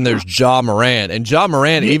players, and then there's Ja Morant. And Ja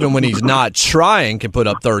Morant, even when he's not trying, can put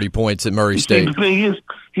up 30 points at Murray State. The thing is,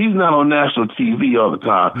 he's not on national TV all the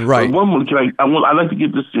time. Right. But I'd like to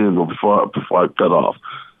get this in before I cut off.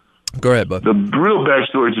 Go ahead, bud. The real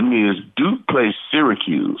backstory to me is Duke plays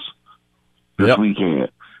Syracuse this weekend,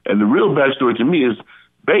 and the real backstory to me is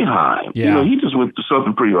Boeheim. Yeah. He just went through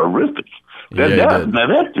something pretty horrific.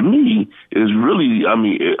 That to me is really, I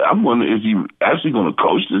mean, I'm wondering, is he actually going to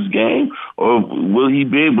coach this game, or will he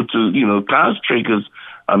be able to, concentrate? Because,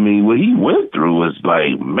 I mean, what he went through was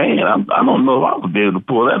like, man, I don't know if I would be able to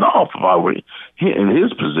pull that off if I were in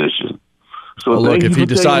his position. So look, if he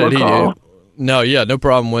decided no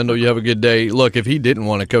problem, Wendell. You have a good day. Look, if he didn't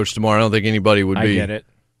want to coach tomorrow, I don't think anybody would be. I get it.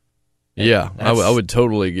 Yeah, I would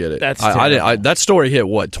totally get it. That's that story hit,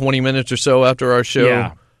 20 minutes or so after our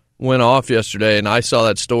show went off yesterday, and I saw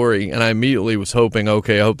that story, and I immediately was hoping,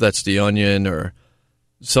 okay, I hope that's the Onion or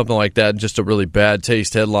something like that, just a really bad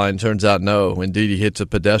taste headline. Turns out, no. Indeed, he hits a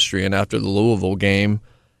pedestrian after the Louisville game,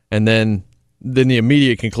 and then the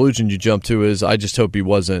immediate conclusion you jump to is, I just hope he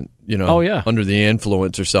wasn't, under the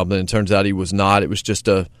influence or something. And it turns out he was not. It was just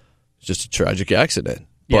a tragic accident.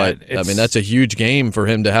 But, I mean, that's a huge game for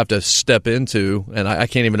him to have to step into, and I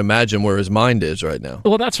can't even imagine where his mind is right now.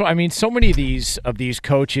 Well, that's what I mean. So many of these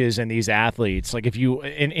coaches and these athletes, like if you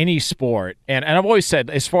in any sport, and I've always said,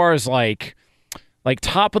 as far as like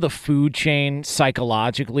top of the food chain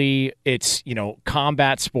psychologically, it's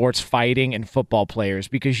combat sports, fighting, and football players,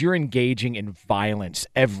 because you're engaging in violence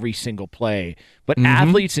every single play. But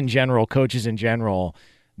athletes in general, coaches in general,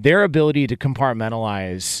 their ability to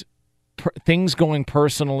compartmentalize things going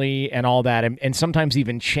personally and all that, and sometimes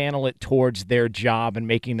even channel it towards their job and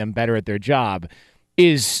making them better at their job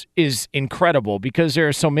is incredible, because there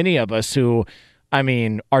are so many of us who, I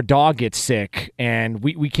mean, our dog gets sick and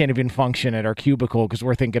we can't even function at our cubicle because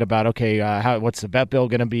we're thinking about, okay, what's the vet bill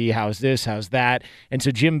going to be? How's this? How's that? And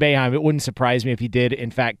so Jim Boeheim, it wouldn't surprise me if he did,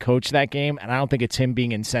 in fact, coach that game. And I don't think it's him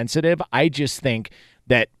being insensitive. I just think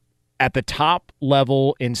that at the top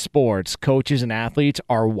level in sports, coaches and athletes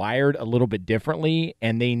are wired a little bit differently,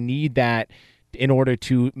 and they need that in order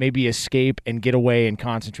to maybe escape and get away and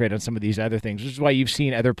concentrate on some of these other things, which is why you've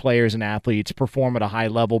seen other players and athletes perform at a high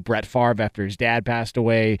level. Brett Favre, after his dad passed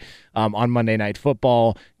away on Monday Night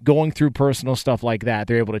Football, going through personal stuff like that,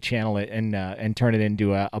 they're able to channel it and turn it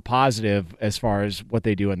into a positive as far as what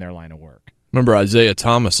they do in their line of work. Remember, Isaiah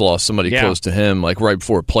Thomas lost somebody close to him, like right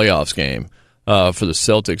before a playoffs game. For the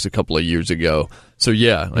Celtics a couple of years ago. So,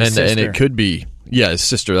 and it could be, his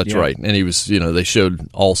sister, that's right. And he was, they showed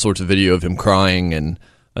all sorts of video of him crying, and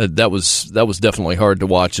that was definitely hard to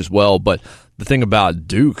watch as well. But the thing about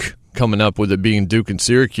Duke coming up with it being Duke and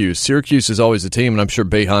Syracuse is always a team, and I'm sure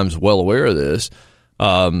Boeheim's well aware of this.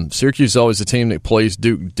 Syracuse is always a team that plays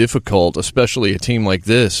Duke difficult, especially a team like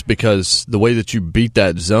this, because the way that you beat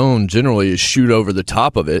that zone generally is shoot over the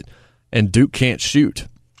top of it, and Duke can't shoot.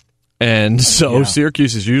 And so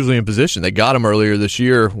Syracuse is usually in position. They got him earlier this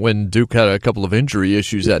year when Duke had a couple of injury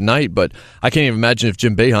issues that night, but I can't even imagine if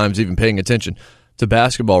Jim Boeheim's even paying attention to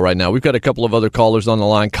basketball right now. We've got a couple of other callers on the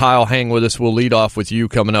line. Kyle, hang with us. We'll lead off with you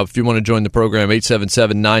coming up. If you want to join the program,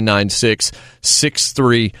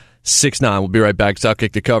 877-996-6369. We'll be right back. It's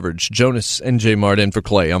Outkick the Coverage. Jonas and J. Martin for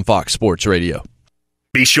Clay on Fox Sports Radio.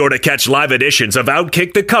 Be sure to catch live editions of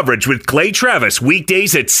Outkick the Coverage with Clay Travis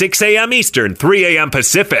weekdays at 6 a.m. Eastern, 3 a.m.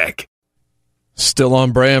 Pacific. Still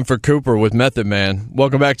on brand for Cooper with Method Man.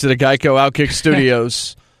 Welcome back to the Geico Outkick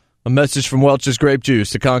Studios. A message from Welch's Grape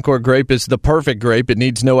Juice. The Concord grape is the perfect grape. It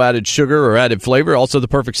needs no added sugar or added flavor. Also the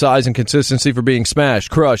perfect size and consistency for being smashed,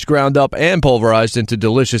 crushed, ground up, and pulverized into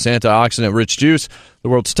delicious antioxidant-rich juice. The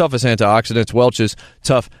world's toughest antioxidants, Welch's,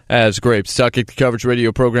 tough as grapes. Outkick the Coverage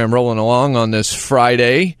radio program rolling along on this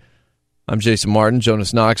Friday. I'm Jason Martin.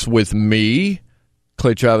 Jonas Knox with me.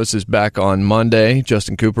 Clay Travis is back on Monday.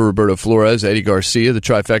 Justin Cooper, Roberto Flores, Eddie Garcia, the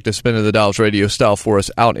trifecta spin of the Dallas radio style for us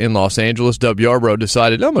out in Los Angeles. Dub Yarbrough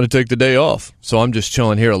decided, I'm going to take the day off. So I'm just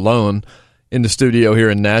chilling here alone in the studio here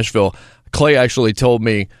in Nashville. Clay actually told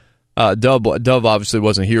me, Dub obviously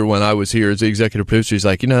wasn't here when I was here as the executive producer. He's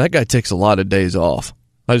like, that guy takes a lot of days off.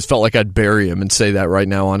 I just felt like I'd bury him and say that right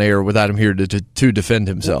now on air without him here to defend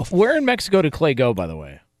himself. Where in Mexico did Clay go, by the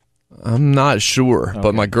way? I'm not sure,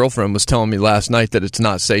 but my girlfriend was telling me last night that it's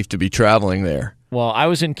not safe to be traveling there. Well, I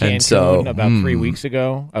was in Cancun about 3 weeks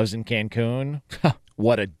ago. I was in Cancun.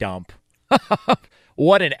 What a dump.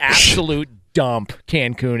 What an absolute dump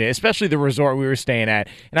Cancun is, especially the resort we were staying at.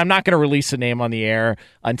 And I'm not going to release the name on the air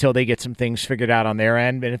until they get some things figured out on their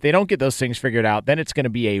end. And if they don't get those things figured out, then it's going to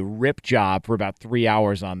be a rip job for about 3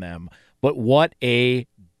 hours on them. But what a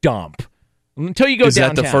dump. Until you go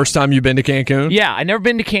downtown. Is that the first time you've been to Cancun? Yeah, I've never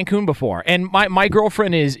been to Cancun before. And my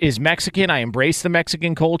girlfriend is Mexican. I embrace the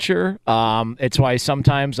Mexican culture. It's why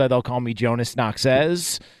sometimes they'll call me Jonas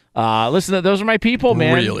Knoxes. Listen, those are my people,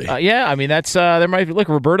 man. Really? Yeah, I mean, that's there might be. Look,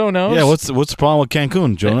 Roberto knows. Yeah, what's the problem with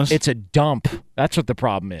Cancun, Jonas? It's a dump. That's what the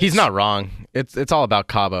problem is. He's not wrong. It's all about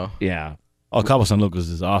Cabo. Yeah. Oh, Cabo San Lucas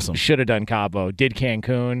is awesome. Should have done Cabo. Did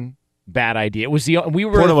Cancun. Bad idea. It was we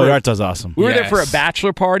were Puerto Vallarta is awesome. We were there for a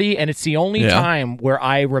bachelor party, and it's the only time where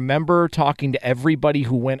I remember talking to everybody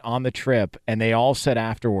who went on the trip, and they all said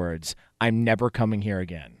afterwards, "I'm never coming here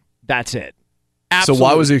again." That's it. Absolutely. So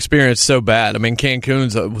why was the experience so bad? I mean,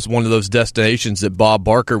 Cancun was one of those destinations that Bob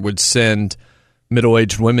Barker would send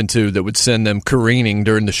middle-aged women to, that would send them careening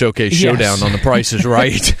during the Showcase Showdown on The Price is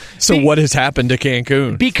Right. So what has happened to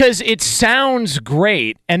Cancun? Because it sounds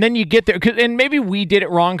great, and then you get there, and maybe we did it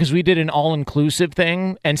wrong because we did an all-inclusive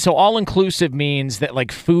thing, and so all-inclusive means that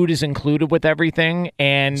like food is included with everything,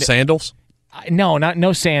 and sandals.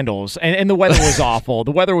 No sandals, and the weather was awful.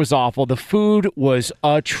 The weather was awful. The food was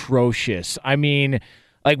atrocious. I mean,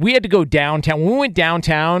 like we had to go downtown. When we went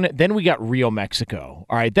downtown, then we got real Mexico.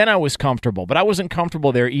 All right, then I was comfortable, but I wasn't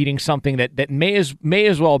comfortable there eating something that may as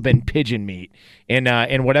well have been pigeon meat in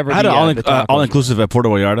whatever. I had all inclusive at Puerto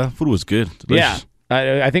Vallarta. Food was good. Delicious.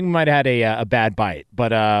 Yeah, I think we might have had a bad bite,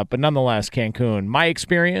 but nonetheless, Cancun. My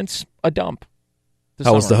experience, a dump.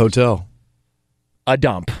 How was the hotel? A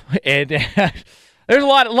dump. And there's a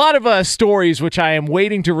lot of stories which I am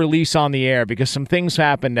waiting to release on the air because some things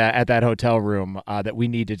happened at that hotel room that we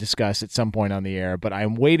need to discuss at some point on the air. But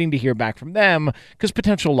I'm waiting to hear back from them because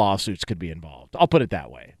potential lawsuits could be involved. I'll put it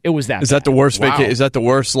that way. It was that. Is that the worst? Is that the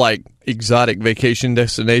worst like exotic vacation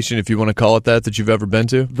destination, if you want to call it that you've ever been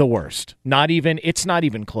to? The worst. It's not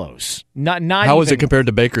even close. Not. How is it compared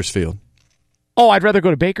to Bakersfield? Oh, I'd rather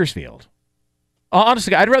go to Bakersfield.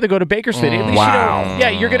 Honestly, I'd rather go to Bakersfield. At least, wow.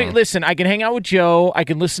 You're going to listen. I can hang out with Joe. I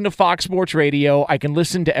can listen to Fox Sports Radio. I can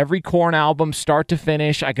listen to every Korn album start to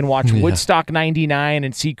finish. I can watch Woodstock 99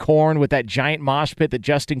 and see Korn with that giant mosh pit that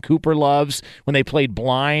Justin Cooper loves when they played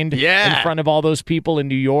Blind in front of all those people in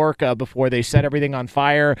New York before they set everything on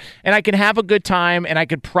fire. And I can have a good time, and I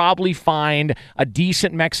could probably find a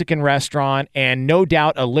decent Mexican restaurant and no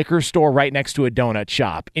doubt a liquor store right next to a donut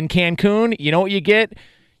shop. In Cancun, you know what you get?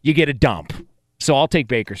 You get a dump. So I'll take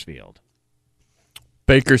Bakersfield.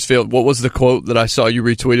 Bakersfield. What was the quote that I saw you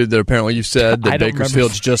retweeted that apparently you said that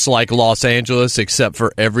Bakersfield's just like Los Angeles except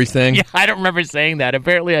for everything? Yeah, I don't remember saying that.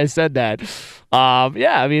 Apparently I said that.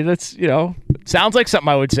 I mean, that's, sounds like something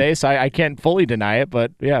I would say, so I can't fully deny it,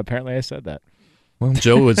 but yeah, apparently I said that. Well,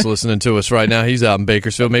 Joe is listening to us right now. He's out in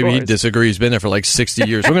Bakersfield. Maybe he disagrees. He's been there for like 60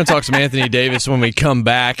 years. We're going to talk some Anthony Davis when we come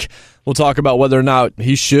back. We'll talk about whether or not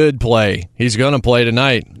he should play. He's going to play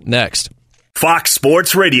tonight. Next. Fox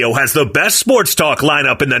Sports Radio has the best sports talk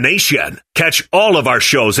lineup in the nation. Catch all of our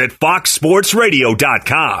shows at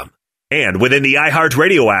foxsportsradio.com. And within the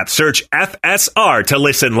iHeartRadio app, search FSR to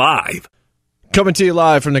listen live. Coming to you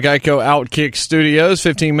live from the Geico Outkick Studios.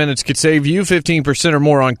 15 minutes could save you 15% or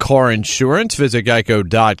more on car insurance. Visit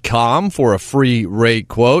geico.com for a free rate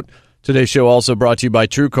quote. Today's show also brought to you by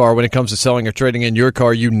TrueCar. When it comes to selling or trading in your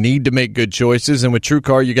car, you need to make good choices. And with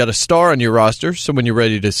TrueCar, you got a star on your roster. So when you're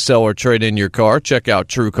ready to sell or trade in your car, check out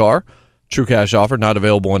TrueCar. True cash offer, not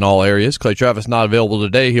available in all areas. Clay Travis not available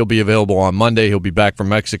today. He'll be available on Monday. He'll be back from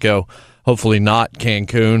Mexico. Hopefully not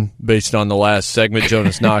Cancun, based on the last segment.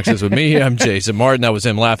 Jonas Knox is with me. I'm Jason Martin. That was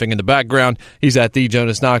him laughing in the background. He's at the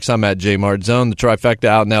Jonas Knox. I'm at J Mart Zone. The trifecta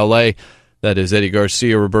out in L.A. That is Eddie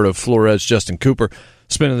Garcia, Roberto Flores, Justin Cooper.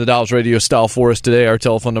 Spinning the Dollars radio style for us today. Our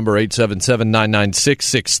telephone number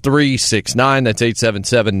 877-996-6369. That's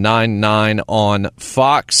 877-99 on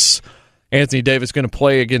Fox. Anthony Davis going to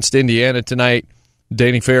play against Indiana tonight.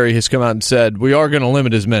 Danny Ferry has come out and said, we are going to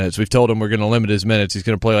limit his minutes. We've told him we're going to limit his minutes. He's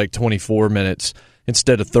going to play like 24 minutes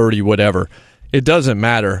instead of 30, whatever. It doesn't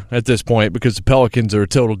matter at this point because the Pelicans are a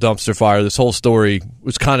total dumpster fire. This whole story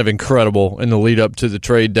was kind of incredible in the lead up to the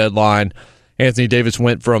trade deadline. Anthony Davis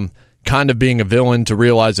went from kind of being a villain to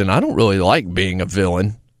realizing I don't really like being a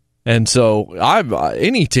villain. And so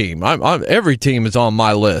every team is on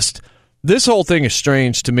my list. This whole thing is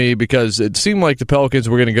strange to me because it seemed like the Pelicans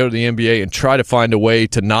were going to go to the NBA and try to find a way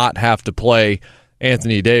to not have to play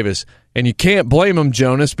Anthony Davis. And you can't blame him,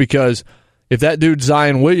 Jonas, because if that dude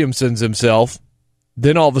Zion Williamson's himself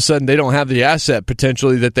then all of a sudden they don't have the asset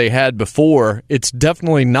potentially that they had before. It's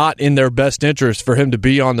definitely not in their best interest for him to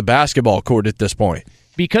be on the basketball court at this point.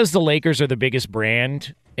 Because the Lakers are the biggest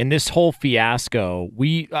brand, in this whole fiasco,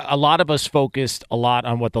 a lot of us focused a lot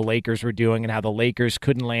on what the Lakers were doing and how the Lakers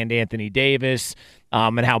couldn't land Anthony Davis,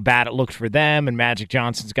 and how bad it looked for them, and Magic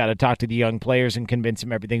Johnson's got to talk to the young players and convince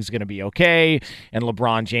them everything's going to be okay, and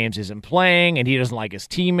LeBron James isn't playing, and he doesn't like his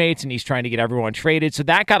teammates, and he's trying to get everyone traded. So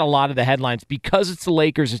that got a lot of the headlines. Because it's the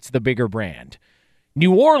Lakers, it's the bigger brand.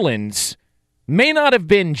 New Orleans may not have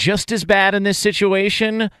been just as bad in this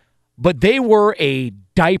situation, but they were a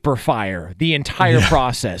diaper fire the entire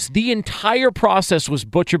process. The entire process was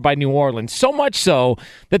butchered by New Orleans, so much so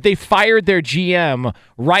that they fired their GM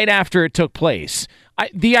right after it took place.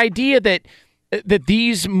 The idea that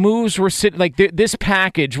these moves were this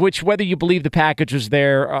package, which whether you believe the package was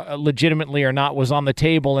there legitimately or not, was on the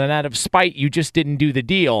table, and out of spite, you just didn't do the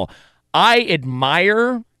deal. I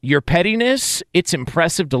admire your pettiness. It's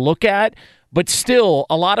impressive to look at. But still,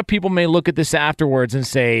 a lot of people may look at this afterwards and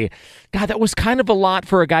say, God, that was kind of a lot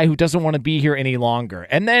for a guy who doesn't want to be here any longer.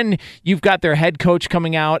 And then you've got their head coach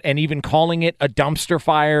coming out and even calling it a dumpster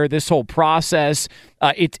fire, this whole process.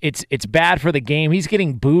 It's bad for the game. He's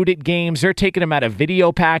getting booed at games. They're taking him out of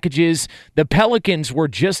video packages. The Pelicans were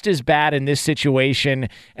just as bad in this situation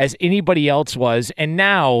as anybody else was. And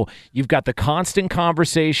now you've got the constant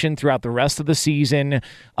conversation throughout the rest of the season.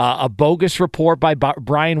 A bogus report by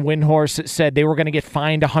Brian Windhorst that said they were going to get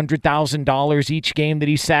fined $100,000 each game that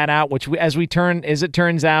he sat out, which as it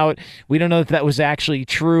turns out, we don't know if that was actually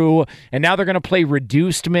true. And now they're going to play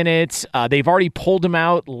reduced minutes. They've already pulled him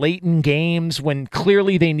out late in games when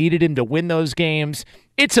clearly they needed him to win those games.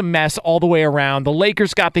 It's a mess all the way around. The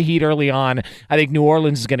Lakers got the heat early on. I think New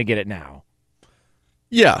Orleans is going to get it now.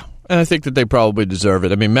 Yeah, and I think that they probably deserve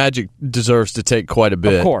it. I mean, Magic deserves to take quite a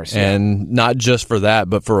bit. Of course. Yeah. And not just for that,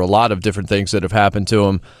 but for a lot of different things that have happened to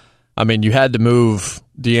him. I mean, you had to move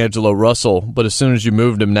D'Angelo Russell, but as soon as you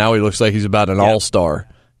moved him, now he looks like he's about an all-star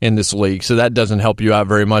in this league. So that doesn't help you out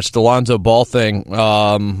very much. The Lonzo Ball thing,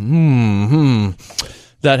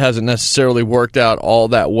 that hasn't necessarily worked out all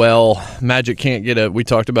that well. Magic can't get we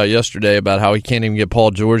talked about yesterday about how he can't even get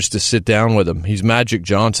Paul George to sit down with him. He's Magic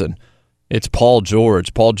Johnson. It's Paul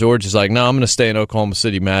George. Paul George is like, no, I'm going to stay in Oklahoma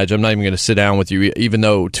City, Madge. I'm not even going to sit down with you, even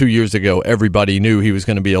though 2 years ago everybody knew he was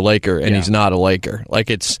going to be a Laker, and he's not a Laker. Like,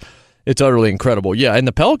 it's utterly incredible. Yeah, and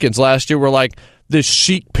the Pelicans last year were like this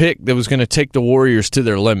chic pick that was going to take the Warriors to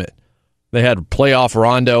their limit. They had playoff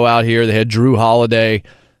Rondo out here. They had Drew Holiday.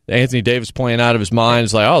 Anthony Davis playing out of his mind.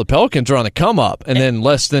 It's like, oh, the Pelicans are on the come up. And then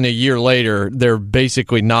less than a year later, they're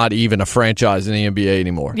basically not even a franchise in the NBA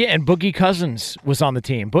anymore. Yeah, and Boogie Cousins was on the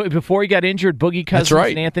team. But before he got injured, Boogie Cousins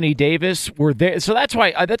and Anthony Davis were there. So that's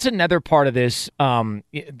why that's another part of this,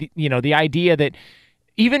 the idea that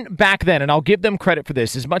even back then, and I'll give them credit for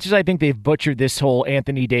this, as much as I think they've butchered this whole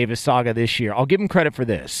Anthony Davis saga this year, I'll give them credit for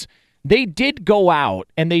this. They did go out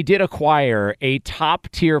and they did acquire a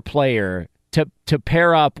top-tier player to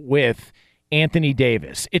pair up with Anthony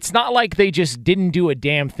Davis. It's not like they just didn't do a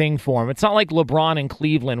damn thing for him. It's not like LeBron in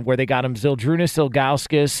Cleveland where they got him Zydrunas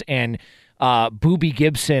Ilgauskas and Boobie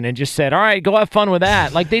Gibson and just said, all right, go have fun with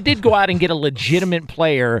that. Like, they did go out and get a legitimate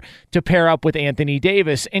player to pair up with Anthony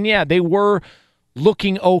Davis. And yeah, they were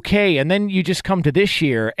looking okay. And then you just come to this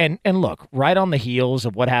year and look, right on the heels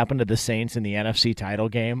of what happened to the Saints in the NFC title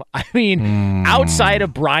game. I mean, outside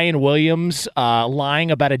of Brian Williams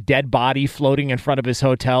lying about a dead body floating in front of his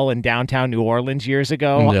hotel in downtown New Orleans years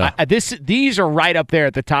ago, these are right up there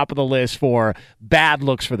at the top of the list for bad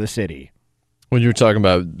looks for the city. When you were talking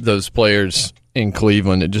about those players in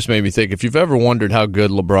Cleveland, it just made me think, if you've ever wondered how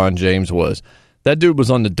good LeBron James was, that dude was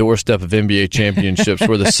on the doorstep of NBA championships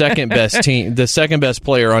where the second best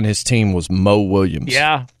player on his team was Mo Williams.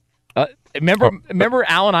 Yeah. Remember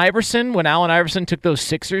Allen Iverson when Allen Iverson took those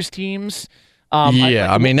Sixers teams?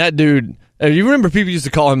 I mean, that dude, you remember people used to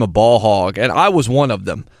call him a ball hog, and I was one of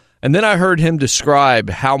them. And then I heard him describe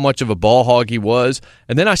how much of a ball hog he was,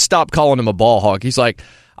 and then I stopped calling him a ball hog. He's like,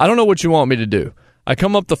 I don't know what you want me to do. I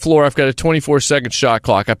come up the floor. I've got a 24-second shot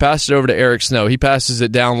clock. I pass it over to Eric Snow. He passes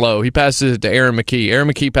it down low. He passes it to Aaron McKee. Aaron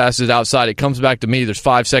McKee passes it outside. It comes back to me. There's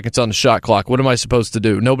 5 seconds on the shot clock. What am I supposed to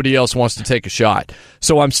do? Nobody else wants to take a shot.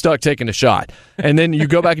 So I'm stuck taking a shot. And then you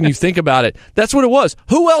go back and you think about it. That's what it was.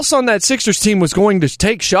 Who else on that Sixers team was going to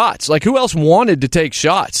take shots? Like, who else wanted to take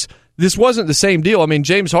shots? This wasn't the same deal. I mean,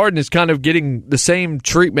 James Harden is kind of getting the same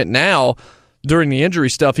treatment now. During the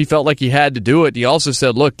injury stuff, he felt like he had to do it. He also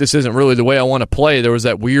said, look, this isn't really the way I want to play. There was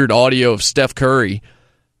that weird audio of Steph Curry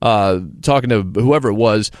talking to whoever it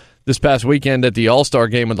was this past weekend at the All-Star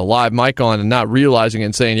game with a live mic on and not realizing it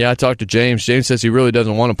and saying, I talked to James. James says he really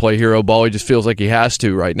doesn't want to play hero ball. He just feels like he has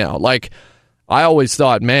to right now. Like, I always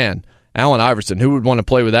thought, man, Allen Iverson, who would want to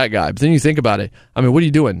play with that guy? But then you think about it. I mean, what are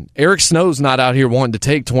you doing? Eric Snow's not out here wanting to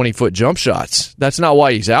take 20-foot jump shots. That's not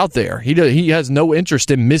why he's out there. He has no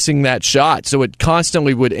interest in missing that shot, so it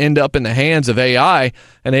constantly would end up in the hands of AI,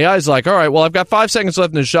 and AI's like, all right, well, I've got 5 seconds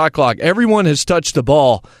left in the shot clock. Everyone has touched the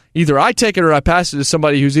ball. Either I take it or I pass it to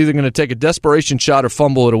somebody who's either going to take a desperation shot or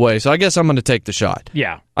fumble it away, so I guess I'm going to take the shot.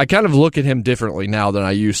 Yeah. I kind of look at him differently now than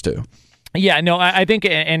I used to. Yeah, no, I think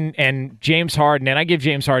and James Harden, and I give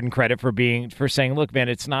James Harden credit for saying, look, man,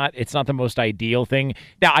 it's not the most ideal thing.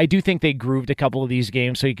 Now, I do think they grooved a couple of these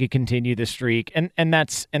games so you could continue the streak, and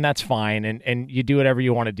that's fine, and you do whatever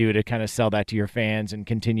you want to do to kind of sell that to your fans and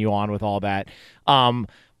continue on with all that.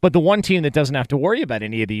 But the one team that doesn't have to worry about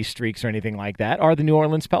any of these streaks or anything like that are the New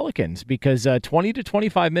Orleans Pelicans, because 20 to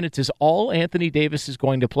 25 minutes is all Anthony Davis is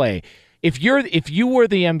going to play. If you were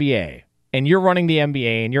the NBA and you're running the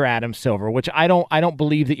NBA and you're Adam Silver, which I don't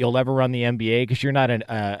believe that you'll ever run the NBA because you're not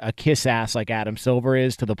a kiss ass like Adam Silver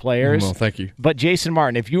is to the players. Well, thank you. But Jason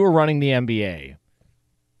Martin, if you were running the NBA,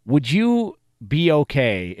 would you be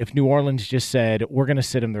okay if New Orleans just said, we're going to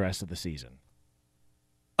sit him the rest of the season?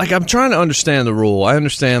 Like, I'm trying to understand the rule. I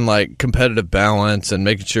understand, like, competitive balance and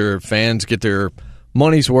making sure fans get their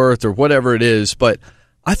money's worth or whatever it is, but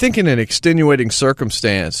I think in an extenuating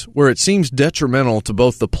circumstance where it seems detrimental to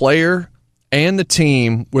both the player and the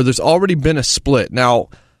team, where there's already been a split. Now,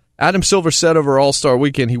 Adam Silver said over All-Star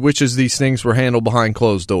Weekend he wishes these things were handled behind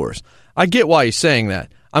closed doors. I get why he's saying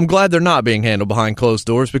that. I'm glad they're not being handled behind closed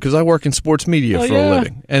doors because I work in sports media for a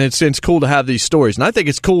living. And it's cool to have these stories. And I think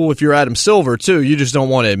it's cool if you're Adam Silver, too. You just don't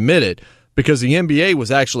want to admit it because the NBA was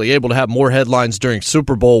actually able to have more headlines during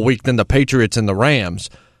Super Bowl week than the Patriots and the Rams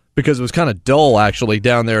because it was kind of dull, actually,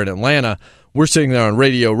 down there in Atlanta. We're sitting there on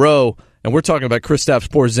Radio Row, and we're talking about Kristaps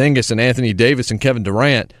Porzingis and Anthony Davis and Kevin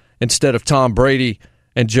Durant instead of Tom Brady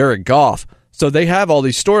and Jared Goff. So they have all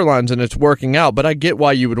these storylines, and it's working out. But I get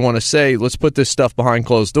why you would want to say, let's put this stuff behind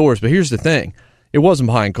closed doors. But here's the thing. It wasn't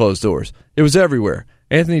behind closed doors. It was everywhere.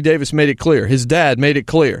 Anthony Davis made it clear. His dad made it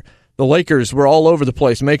clear. The Lakers were all over the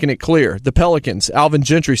place making it clear. The Pelicans, Alvin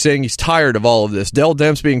Gentry saying he's tired of all of this. Dell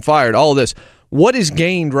Demps being fired, all of this. What is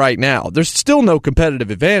gained right now? There's still no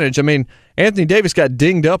competitive advantage. I mean, Anthony Davis got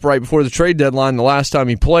dinged up right before the trade deadline the last time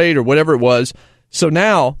he played or whatever it was. So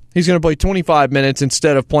now he's going to play 25 minutes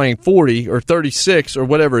instead of playing 40 or 36 or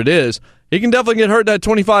whatever it is. He can definitely get hurt in that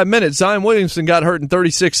 25 minutes. Zion Williamson got hurt in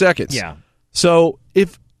 36 seconds. Yeah. So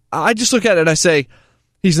if I just look at it and I say,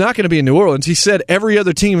 he's not going to be in New Orleans. He said every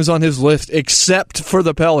other team is on his list except for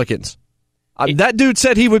the Pelicans. That dude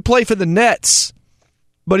said he would play for the Nets,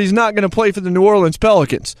 but he's not going to play for the New Orleans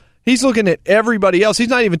Pelicans. He's looking at everybody else. He's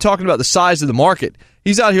not even talking about the size of the market.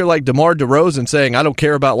 He's out here like DeMar DeRozan saying, I don't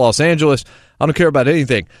care about Los Angeles. I don't care about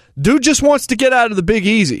anything. Dude just wants to get out of the Big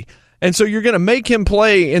Easy. And so you're going to make him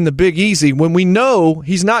play in the Big Easy when we know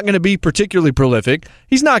he's not going to be particularly prolific.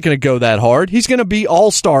 He's not going to go that hard. He's going to be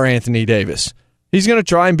all-star Anthony Davis. He's going to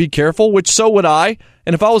try and be careful, which so would I.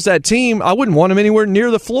 And if I was that team, I wouldn't want him anywhere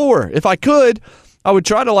near the floor. If I could, I would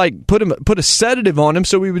try to like put a sedative on him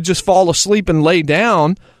so he would just fall asleep and lay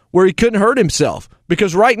down where he couldn't hurt himself.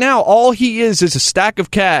 Because right now, all he is a stack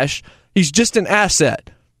of cash. He's just an asset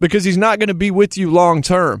because he's not going to be with you long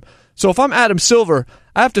term. So if I'm Adam Silver,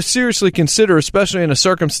 I have to seriously consider, especially in a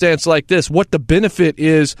circumstance like this, what the benefit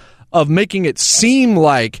is of making it seem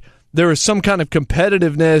like there is some kind of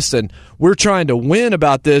competitiveness and we're trying to win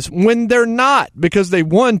about this when they're not, because they,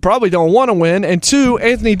 one, probably don't want to win, and two,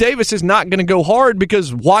 Anthony Davis is not going to go hard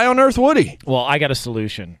because why on earth would he? Well, I got a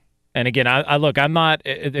solution. And again, I look, I'm not,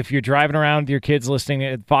 if you're driving around with your kids listening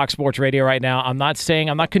at Fox Sports Radio right now, I'm not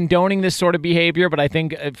condoning this sort of behavior, but I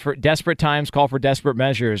think for desperate times call for desperate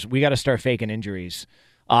measures. We got to start faking injuries.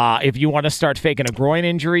 If you want to start faking a groin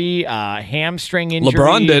injury, hamstring injury.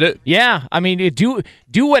 LeBron did it. Yeah. I mean,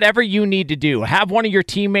 do whatever you need to do. Have one of your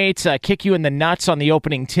teammates kick you in the nuts on the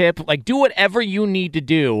opening tip. Like, do whatever you need to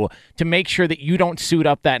do to make sure that you don't suit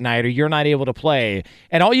up that night or you're not able to play.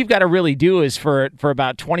 And all you've got to really do is for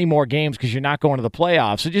about 20 more games because you're not going to the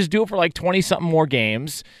playoffs. So just do it for like 20-something more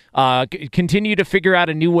games. Continue to figure out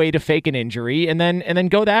a new way to fake an injury and then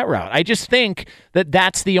go that route. I just think that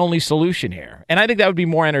that's the only solution here. And I think that would be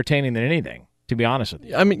more entertaining than anything, to be honest with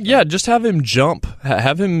you. I mean, yeah, just have him jump.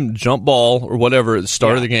 Have him jump ball or whatever at the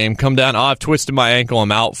start of the game. Come down. Oh, I've twisted my ankle.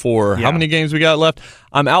 I'm out for how many games we got left?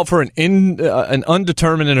 I'm out for an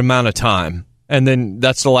undetermined amount of time. and then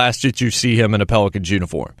that's the last that you see him in a Pelicans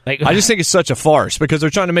uniform. I just think it's such a farce because they're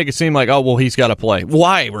trying to make it seem like, oh, well, he's got to play.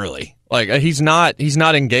 Why, really? Like, he's not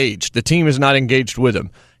engaged. The team is not engaged with him.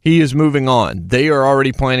 He is moving on. They are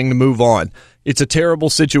already planning to move on. It's a terrible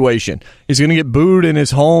situation. He's going to get booed in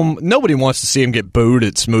his home. Nobody wants to see him get booed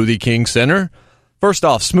at Smoothie King Center. First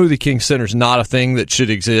off, Smoothie King Center is not a thing that should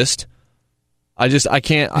exist. I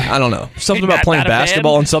don't know. Something about playing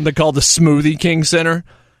basketball in something called the Smoothie King Center.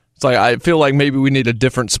 It's like, I feel like maybe we need a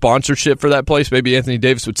different sponsorship for that place. Maybe Anthony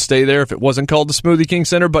Davis would stay there if it wasn't called the Smoothie King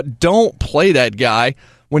Center, but don't play that guy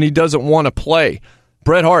when he doesn't want to play.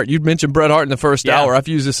 Bret Hart, you'd mentioned Bret Hart in the first hour. I've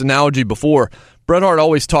used this analogy before. Bret Hart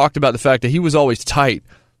always talked about the fact that he was always tight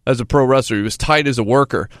as a pro wrestler. He was tight as a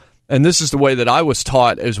worker. And this is the way that I was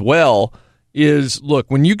taught as well, is, look,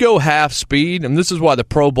 when you go half speed, and this is why the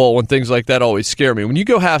Pro Bowl and things like that always scare me, when you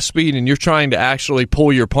go half speed and you're trying to actually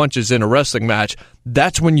pull your punches in a wrestling match,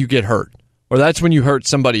 that's when you get hurt, or that's when you hurt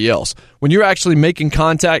somebody else. When you're actually making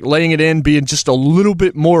contact, laying it in, being just a little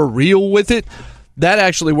bit more real with it, that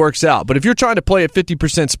actually works out. But if you're trying to play at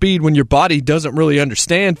 50% speed when your body doesn't really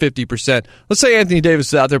understand 50%, let's say Anthony Davis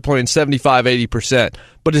is out there playing 75, 80%,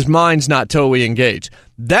 but his mind's not totally engaged.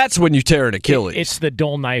 That's when you tear an Achilles. It's the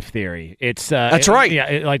dull knife theory. That's right.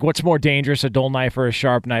 Yeah, like what's more dangerous, a dull knife or a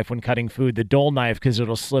sharp knife when cutting food? The dull knife, because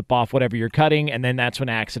it'll slip off whatever you're cutting, and then that's when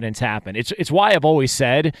accidents happen. It's why I've always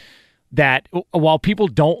said that while people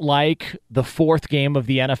don't like the fourth game of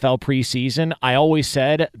the NFL preseason, I always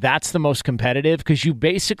said that's the most competitive, because you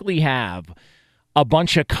basically have a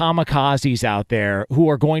bunch of kamikazes out there who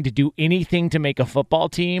are going to do anything to make a football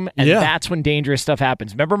team, and that's when dangerous stuff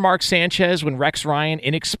happens. Remember Mark Sanchez when Rex Ryan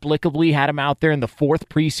inexplicably had him out there in the fourth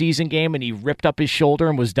preseason game and he ripped up his shoulder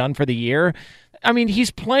and was done for the year? I mean, he's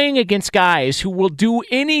playing against guys who will do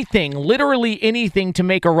anything, literally anything, to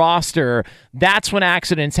make a roster. That's when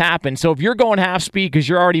accidents happen. So if you're going half speed because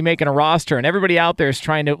you're already making a roster and everybody out there is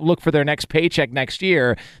trying to look for their next paycheck next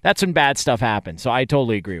year, that's when bad stuff happens. So I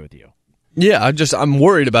totally agree with you. Yeah, I'm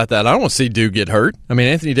worried about that. I don't want to see Duke get hurt. I mean,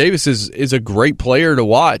 Anthony Davis is a great player to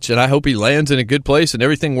watch, and I hope he lands in a good place and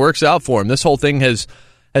everything works out for him. This whole thing has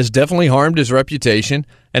definitely harmed his reputation,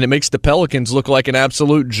 and it makes the Pelicans look like an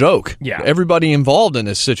absolute joke. Yeah. Everybody involved in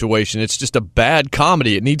this situation, it's just a bad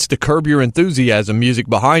comedy. It needs to Curb Your Enthusiasm music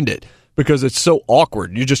behind it because it's so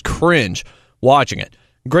awkward. You just cringe watching it.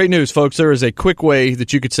 Great news, folks. There is a quick way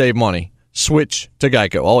that you could save money. Switch to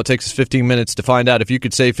Geico. All it takes is 15 minutes to find out if you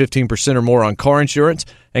could save 15% or more on car insurance,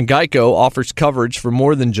 and Geico offers coverage for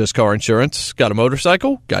more than just car insurance. Got a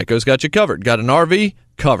motorcycle? Geico's got you covered. Got an RV?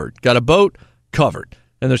 Covered. Got a boat? Covered.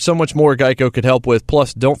 And there's so much more Geico could help with.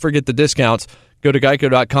 Plus, don't forget the discounts. Go to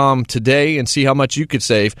geico.com today and see how much you could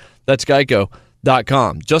save. That's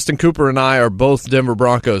geico.com. Justin Cooper and I are both Denver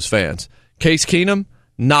Broncos fans. Case Keenum,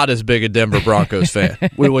 not as big a Denver Broncos fan.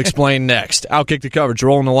 We will explain next. Outkick the coverage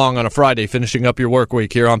rolling along on a Friday, finishing up your work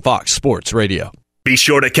week here on Fox Sports Radio. Be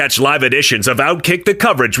sure to catch live editions of Outkick the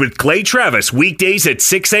Coverage with Clay Travis weekdays at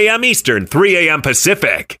 6 a.m. Eastern, 3 a.m.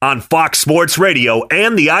 Pacific on Fox Sports Radio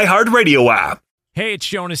and the iHeartRadio app. Hey, it's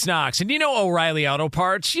Jonas Knox, and you know O'Reilly Auto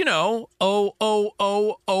Parts, you know,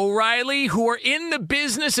 O'Reilly, who are in the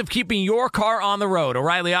business of keeping your car on the road.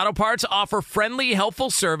 O'Reilly Auto Parts offer friendly, helpful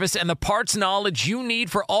service and the parts knowledge you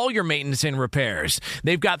need for all your maintenance and repairs.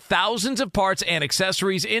 They've got thousands of parts and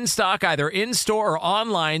accessories in stock, either in-store or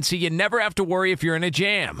online, so you never have to worry if you're in a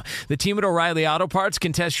jam. The team at O'Reilly Auto Parts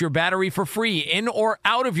can test your battery for free in or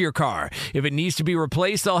out of your car. If it needs to be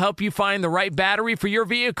replaced, they'll help you find the right battery for your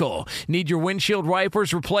vehicle. Need your windshield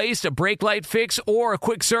wipers replaced, a brake light fix, or a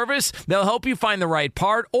quick service? They'll help you find the right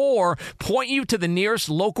part or point you to the nearest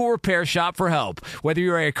local repair shop for help. Whether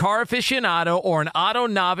you're a car aficionado or an auto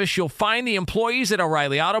novice, you'll find the employees at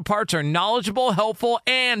O'Reilly Auto Parts are knowledgeable, helpful,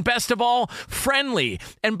 and best of all, friendly.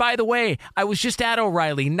 And by the way, I was just at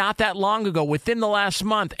O'Reilly not that long ago, within the last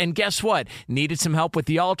month, and guess what? Needed some help with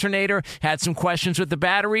the alternator, had some questions with the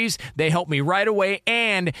batteries. They helped me right away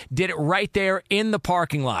and did it right there in the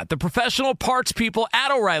parking lot. The professional parts people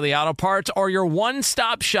at O'Reilly Auto Parts are your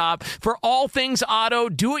one-stop shop for all things auto,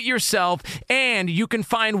 do-it-yourself, and you can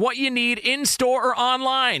find what you need in-store or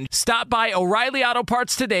online. Stop by O'Reilly Auto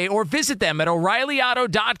Parts today or visit them at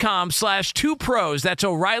O'ReillyAuto.com/2pros. That's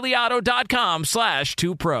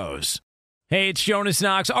O'ReillyAuto.com/2pros. Hey, it's Jonas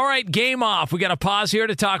Knox. All right, game off. We got to pause here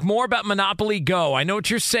to talk more about Monopoly Go. I know what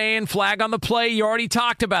you're saying, flag on the play. You already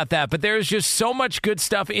talked about that, but there's just so much good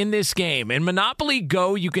stuff in this game. In Monopoly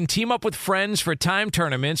Go, you can team up with friends for time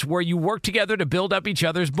tournaments where you work together to build up each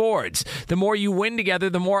other's boards. The more you win together,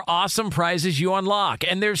 the more awesome prizes you unlock.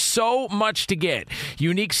 And there's so much to get.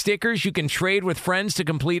 Unique stickers you can trade with friends to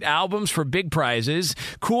complete albums for big prizes.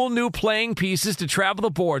 Cool new playing pieces to travel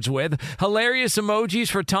the boards with. Hilarious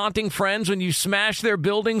emojis for taunting friends when you smash their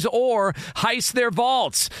buildings or heist their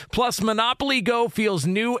vaults. Plus, Monopoly Go feels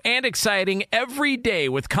new and exciting every day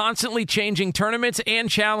with constantly changing tournaments and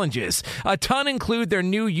challenges. A ton include their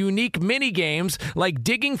new unique mini games like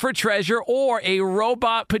digging for treasure or a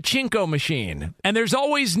robot pachinko machine. And there's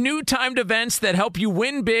always new timed events that help you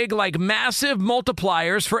win big, like massive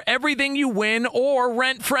multipliers for everything you win or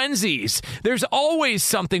rent frenzies. There's always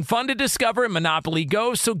something fun to discover in Monopoly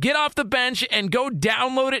Go, so get off the bench and go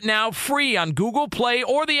download it now free on Google Play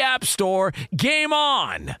or the App Store. Game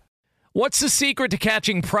on! What's the secret to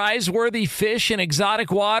catching prize-worthy fish in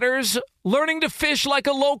exotic waters? Learning to fish like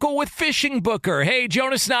a local with Fishing Booker. Hey,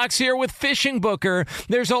 Jonas Knox here with Fishing Booker.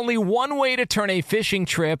 There's only one way to turn a fishing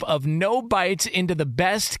trip of no bites into the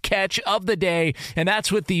best catch of the day, and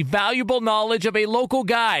that's with the valuable knowledge of a local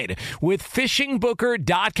guide. With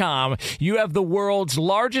FishingBooker.com, you have the world's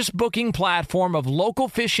largest booking platform of local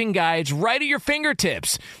fishing guides right at your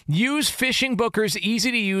fingertips. Use Fishing Booker's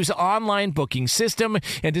easy-to-use online booking system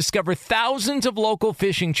and discover thousands of local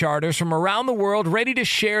fishing charters from around the world ready to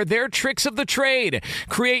share their tricks of the trade.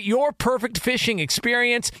 Create your perfect fishing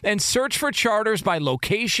experience and search for charters by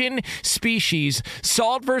location, species,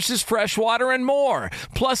 salt versus freshwater, and more.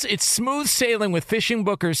 Plus, it's smooth sailing with Fishing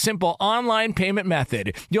Booker's simple online payment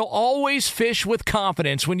method. You'll always fish with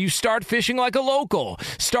confidence when you start fishing like a local.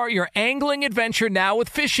 Start your angling adventure now with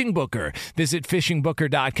Fishing Booker. Visit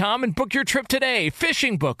FishingBooker.com and book your trip today.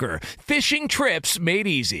 Fishing Booker. Fishing trips made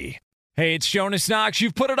easy. Hey, it's Jonas Knox.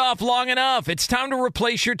 You've put it off long enough. It's time to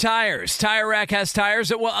replace your tires. Tire Rack has tires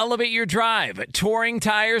that will elevate your drive. Touring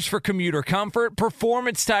tires for commuter comfort,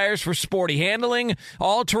 performance tires for sporty handling,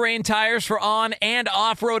 all-terrain tires for on- and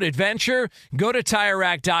off-road adventure. Go to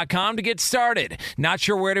TireRack.com to get started. Not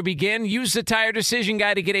sure where to begin? Use the Tire Decision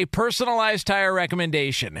Guide to get a personalized tire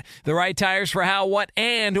recommendation. The right tires for how, what,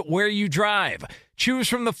 and where you drive. Choose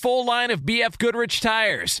from the full line of BF Goodrich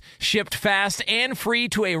tires, shipped fast and free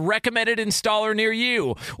to a recommended installer near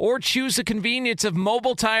you, or choose the convenience of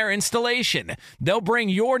mobile tire installation. They'll bring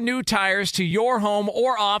your new tires to your home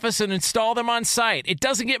or office and install them on site. It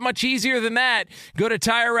doesn't get much easier than that. Go to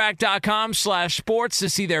TireRack.com/sports to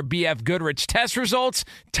see their BF Goodrich test results,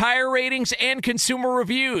 tire ratings, and consumer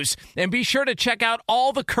reviews. And be sure to check out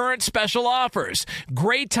all the current special offers.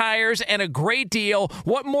 Great tires and a great deal.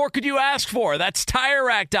 What more could you ask for? That's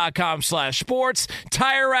TireRack.com/sports.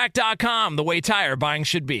 TireRack.com, the way tire buying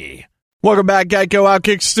should be. Welcome back, Geico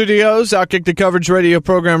Outkick Studios. Outkick the Coverage radio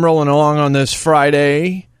program rolling along on this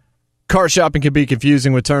Friday. Car shopping can be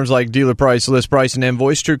confusing with terms like dealer price, list price, and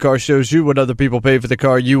invoice. TrueCar shows you what other people pay for the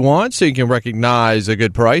car you want, so you can recognize a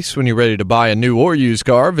good price when you're ready to buy a new or used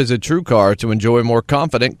car. Visit TrueCar to enjoy a more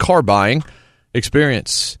confident car buying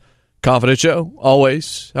experience. Confident show,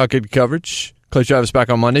 always. Outkick the Coverage. Clay Travis back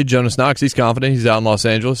on Monday. Jonas Knox, he's confident. He's out in Los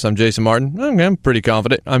Angeles. I'm Jason Martin. I'm pretty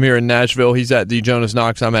confident. I'm here in Nashville. He's at the Jonas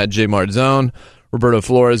Knox. I'm at J Mart Zone. Roberto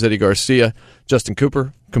Flores, Eddie Garcia, Justin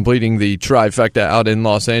Cooper completing the trifecta out in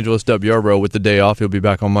Los Angeles. W. Yarbrough with the day off. He'll be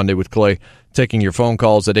back on Monday with Clay, taking your phone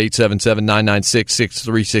calls at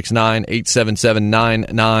 877-996-6369,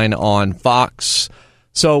 877-99 on Fox.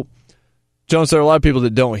 So, Jones, there are a lot of people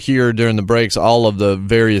that don't hear during the breaks all of the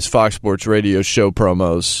various Fox Sports Radio show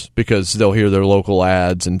promos because they'll hear their local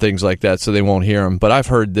ads and things like that, so they won't hear them. But I've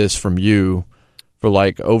heard this from you for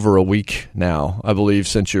like over a week now, I believe,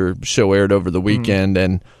 since your show aired over the weekend,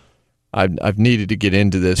 and I've needed to get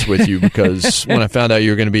into this with you because when I found out you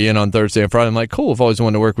were going to be in on Thursday and Friday, I'm like, cool, I've always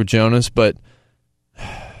wanted to work with Jonas, but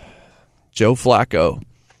Joe Flacco,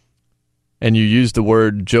 and you used the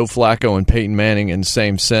word Joe Flacco and Peyton Manning in the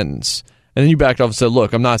same sentence. And then you backed off and said,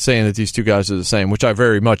 look, I'm not saying that these two guys are the same, which I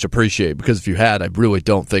very much appreciate, because if you had, I really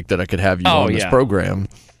don't think that I could have you on this program.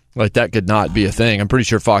 Like, that could not be a thing. I'm pretty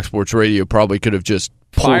sure Fox Sports Radio probably could have just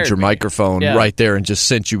pulled your microphone right there and just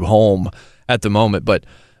sent you home at the moment. But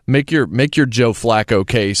make your Joe Flacco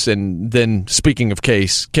case. And then, speaking of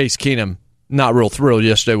Case Keenum, not real thrilled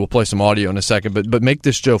yesterday. We'll play some audio in a second. But make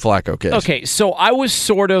this Joe Flacco case. Okay, so I was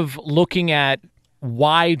sort of looking at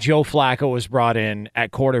why Joe Flacco was brought in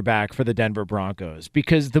at quarterback for the Denver Broncos,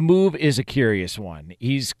 because the move is a curious one.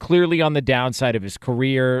 He's clearly on the downside of his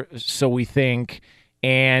career, so we think,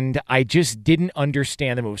 and I just didn't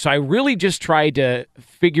understand the move. So I really just tried to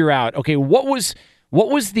figure out, okay, what was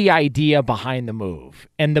the idea behind the move?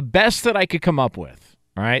 And the best that I could come up with,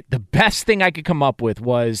 all right, the best thing I could come up with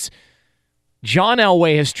was John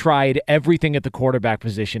Elway has tried everything at the quarterback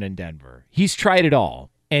position in Denver. He's tried it all,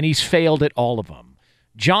 and he's failed at all of them.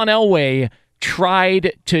 John Elway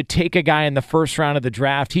tried to take a guy in the first round of the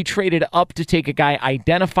draft. He traded up to take a guy,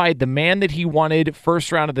 identified the man that he wanted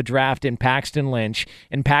first round of the draft in Paxton Lynch,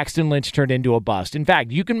 and Paxton Lynch turned into a bust. In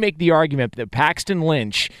fact, you can make the argument that Paxton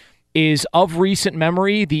Lynch is, of recent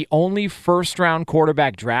memory, the only first-round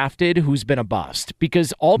quarterback drafted who's been a bust,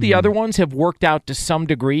 because all the other ones have worked out to some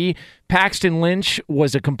degree. Paxton Lynch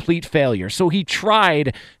was a complete failure. So he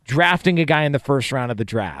tried drafting a guy in the first round of the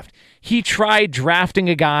draft. He tried drafting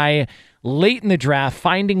a guy late in the draft,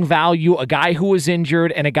 finding value, a guy who was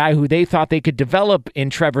injured and a guy who they thought they could develop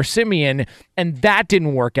in Trevor Siemian, and that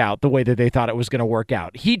didn't work out the way that they thought it was going to work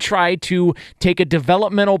out. He tried to take a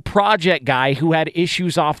developmental project guy who had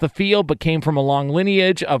issues off the field but came from a long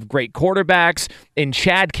lineage of great quarterbacks in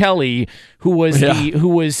Chad Kelly,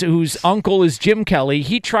 whose uncle is Jim Kelly.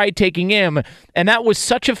 He tried taking him, and that was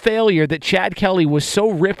such a failure that Chad Kelly was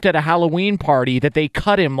so ripped at a Halloween party that they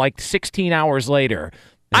cut him like 16 hours later.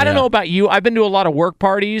 I don't know about you. I've been to a lot of work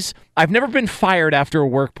parties. I've never been fired after a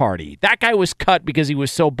work party. That guy was cut because he was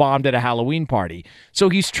so bombed at a Halloween party. So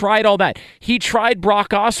he's tried all that. He tried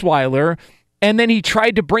Brock Osweiler, and then he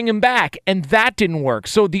tried to bring him back, and that didn't work.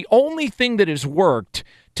 So the only thing that has worked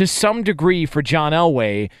to some degree for John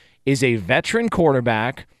Elway is a veteran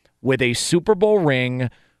quarterback with a Super Bowl ring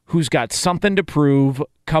who's got something to prove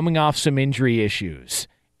coming off some injury issues.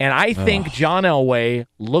 And I think John Elway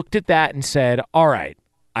looked at that and said, all right,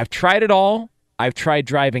 I've tried it all. I've tried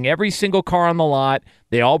driving every single car on the lot.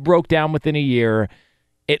 They all broke down within a year.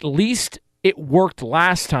 At least it worked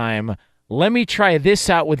last time. Let me try this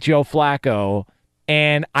out with Joe Flacco.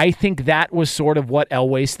 And I think that was sort of what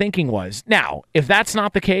Elway's thinking was. Now, if that's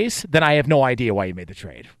not the case, then I have no idea why he made the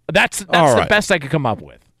trade. That's the best I could come up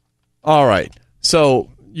with. All right. So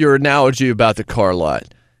your analogy about the car lot.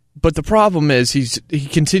 But the problem is he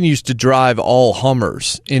continues to drive all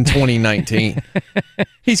Hummers in 2019.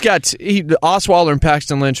 Osweiler and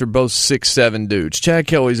Paxton Lynch are both 6'7" dudes. Chad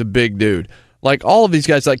Kelly's a big dude. Like all of these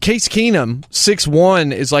guys, like Case Keenum,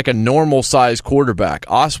 6'1", is like a normal size quarterback.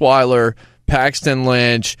 Osweiler, Paxton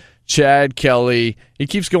Lynch, Chad Kelly, he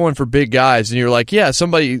keeps going for big guys, and you're like, yeah,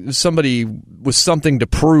 somebody with something to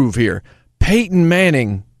prove here. Peyton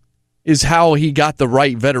Manning is how he got the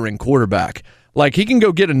right veteran quarterback. Like, he can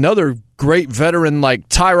go get another great veteran like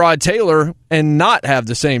Tyrod Taylor and not have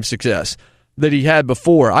the same success that he had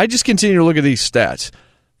before. I just continue to look at these stats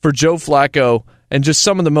for Joe Flacco and just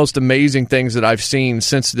some of the most amazing things that I've seen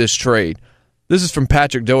since this trade. This is from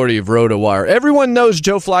Patrick Doherty of RotoWire. Everyone knows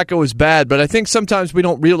Joe Flacco is bad, but I think sometimes we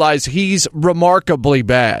don't realize he's remarkably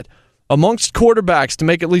bad. Amongst quarterbacks to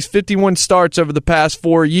make at least 51 starts over the past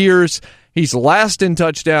 4 years, he's last in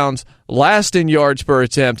touchdowns, last in yards per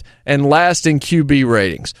attempt, and last in QB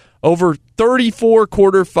ratings. Over 34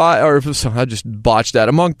 I just botched that.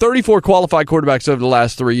 Among 34 qualified quarterbacks over the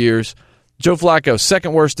last 3 years, Joe Flacco,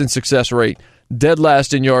 second worst in success rate, dead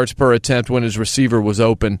last in yards per attempt when his receiver was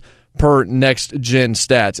open, per next-gen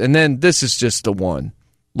stats. And then this is just the one.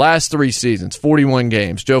 Last 3 seasons, 41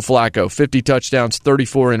 games, Joe Flacco, 50 touchdowns,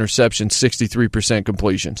 34 interceptions, 63%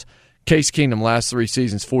 completions. Case Keenum, last 3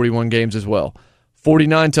 seasons, 41 games as well.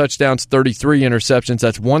 49 touchdowns, 33 interceptions.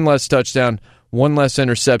 That's one less touchdown, one less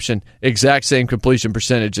interception. Exact same completion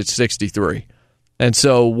percentage at 63. And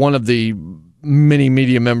so one of the many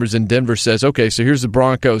media members in Denver says, okay, so here's the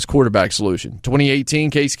Broncos quarterback solution.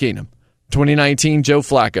 2018, Case Keenum. 2019, Joe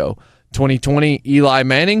Flacco. 2020, Eli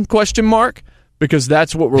Manning, ? Because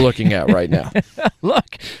that's what we're looking at right now.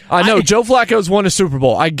 Look. I know Joe Flacco's won a Super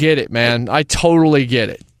Bowl. I get it, man. I totally get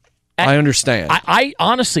it. I understand. I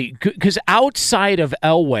honestly, because outside of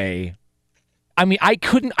Elway, I mean, I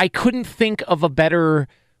couldn't think of a better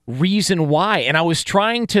reason why. And I was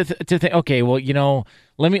trying to think, okay, well,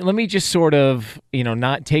 let me just sort of,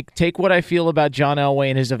 not take what I feel about John Elway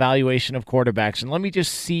and his evaluation of quarterbacks, and let me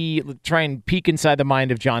just try and peek inside the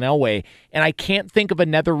mind of John Elway. And I can't think of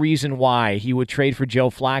another reason why he would trade for Joe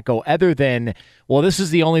Flacco other than, well, this is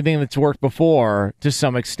the only thing that's worked before to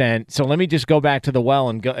some extent, so let me just go back to the well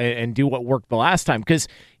and go and do what worked the last time, because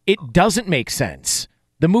it doesn't make sense.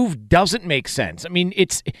 The move doesn't make sense. I mean,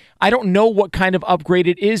 I don't know what kind of upgrade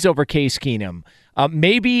it is over Case Keenum.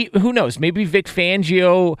 Maybe, who knows, maybe Vic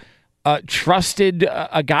Fangio trusted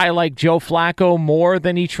a guy like Joe Flacco more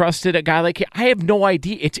than he trusted a guy like I have no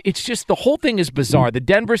idea. It's just the whole thing is bizarre. The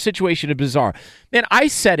Denver situation is bizarre. Man, I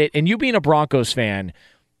said it, and you being a Broncos fan,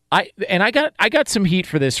 I got some heat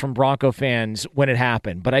for this from Bronco fans when it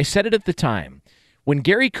happened, but I said it at the time. When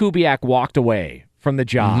Gary Kubiak walked away from the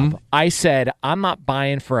job, I said, I'm not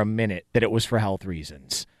buying for a minute that it was for health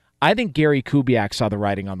reasons. I think Gary Kubiak saw the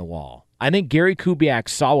writing on the wall. I think Gary Kubiak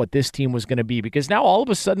saw what this team was going to be because now all of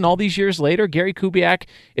a sudden, all these years later, Gary Kubiak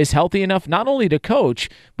is healthy enough not only to coach,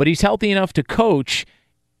 but he's healthy enough to coach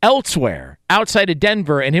elsewhere outside of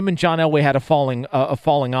Denver, and him and John Elway had a falling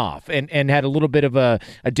off and had a little bit of a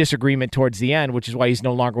disagreement towards the end, which is why he's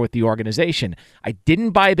no longer with the organization. I didn't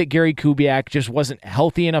buy that Gary Kubiak just wasn't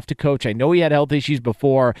healthy enough to coach. I know he had health issues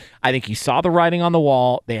before. I think he saw the writing on the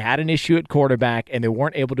wall. They had an issue at quarterback, and they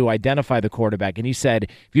weren't able to identify the quarterback. And he said,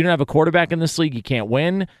 if you don't have a quarterback in this league, you can't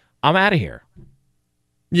win. I'm out of here.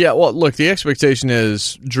 Yeah, well, look, the expectation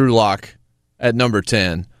is Drew Lock at number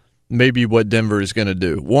 10. Maybe what Denver is going to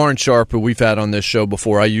do. Warren Sharp, who we've had on this show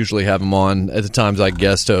before, I usually have him on at the times I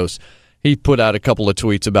guest host. He put out a couple of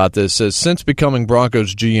tweets about this. Says, since becoming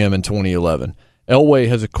Broncos GM in 2011, Elway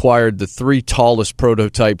has acquired the 3 tallest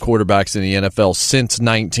prototype quarterbacks in the NFL since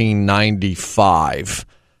 1995.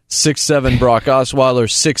 6'7" Brock Osweiler,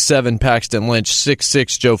 6'7" Paxton Lynch,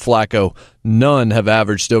 6'6" Joe Flacco. None have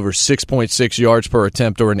averaged over 6.6 yards per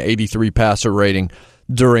attempt or an 83 passer rating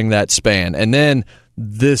during that span. And then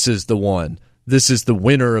this is the one. This is the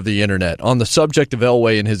winner of the internet. On the subject of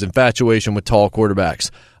Elway and his infatuation with tall quarterbacks,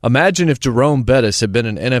 imagine if Jerome Bettis had been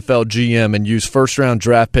an NFL GM and used first-round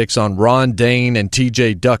draft picks on Ron Dane and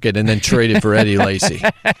T.J. Duckett and then traded for Eddie Lacy.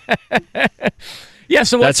 Yeah,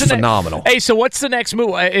 so what's that's phenomenal. Hey, so what's the next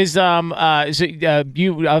move? Is it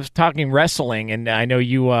you? I was talking wrestling, and I know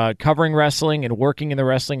you covering wrestling and working in the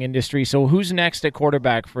wrestling industry. So who's next at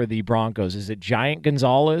quarterback for the Broncos? Is it Giant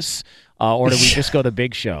Gonzalez, or do we just go the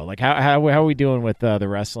Big Show? Like how are we doing with the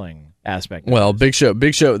wrestling aspect? Well, Big Show.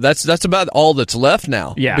 That's about all that's left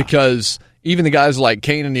now. Yeah, because even the guys like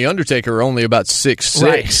Kane and The Undertaker are only about 6'6",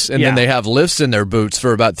 right. and then they have lifts in their boots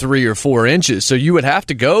for about 3 or 4 inches. So you would have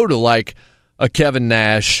to go to like a Kevin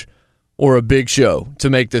Nash or a Big Show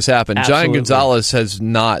to make this happen. Absolutely. Giant Gonzalez has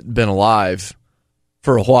not been alive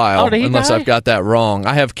for a while, unless I've got that wrong.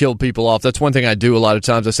 I have killed people off. That's one thing I do a lot of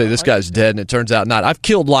times. I say this guy's dead, and it turns out not. I've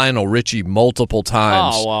killed Lionel Richie multiple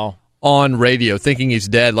times on radio thinking he's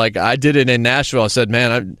dead. Like I did it in Nashville. I said,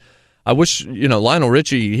 man, I wish, Lionel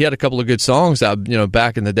Richie, he had a couple of good songs out,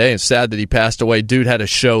 back in the day. It's sad that he passed away. Dude had a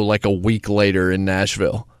show like a week later in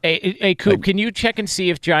Nashville. Hey, Coop, can you check and see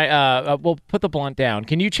if Giant? We'll put the blunt down.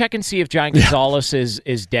 Can you check and see if Giant Gonzalez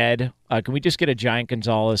is dead? Can we just get a Giant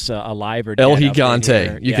Gonzalez alive or dead? El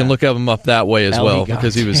Gigante. You can look him up that way as well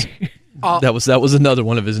because he was. That was another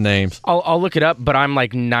one of his names. I'll look it up, but I'm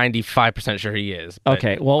like 95% sure he is.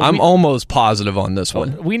 Okay, well, I'm almost positive on this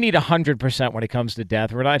one. We need 100% when it comes to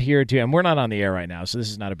death. We're not here to, and we're not on the air right now, so this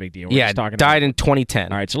is not a big deal. We're just talking died in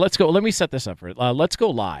 2010. All right, so let's go. Let me set this up for it. Let's go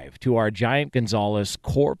live to our Giant Gonzalez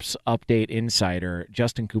corpse update insider,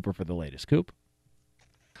 Justin Cooper, for the latest. Coop?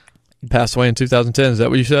 Passed away in 2010. Is that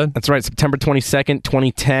what you said? That's right. September 22nd,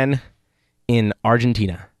 2010 in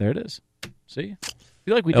Argentina. There it is. See? I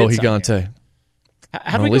feel like we El did Gigante.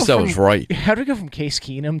 At least I was right. How do we go from Case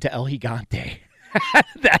Keenum to El Gigante?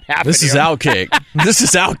 That happened. This is Outkick. This is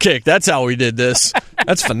Outkick. That's how we did this.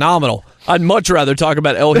 That's phenomenal. I'd much rather talk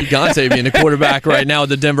about El Gigante being a quarterback right now at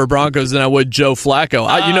the Denver Broncos than I would Joe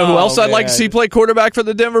Flacco. You know who else I'd like to see play quarterback for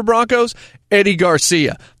the Denver Broncos? Eddie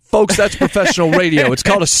Garcia. Folks, that's professional radio. It's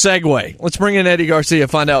called a segue. Let's bring in Eddie Garcia,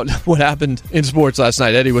 find out what happened in sports last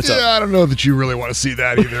night. Eddie, what's up? I don't know that you really want to see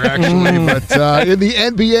that either, actually. But in the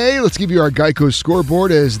NBA, let's give you our Geico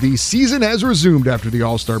scoreboard as the season has resumed after the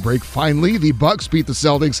All-Star break. Finally, the Bucks beat the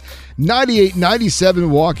Celtics 98-97.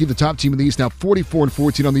 Milwaukee, the top team in the East, now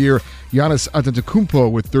 44-14 on the year. Giannis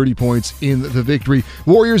Antetokounmpo with 30 points in the victory.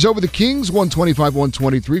 Warriors over the Kings,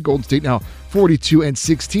 125-123. Golden State now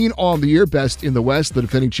 42-16 on the year, best in the West. The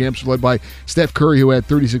defending champs were led by Steph Curry, who had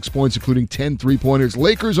 36 points, including 10 3-pointers.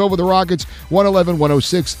 Lakers over the Rockets,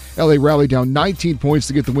 111-106. LA rallied down 19 points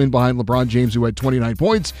to get the win behind LeBron James, who had 29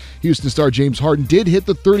 points. Houston star James Harden did hit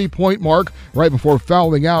the 30-point mark right before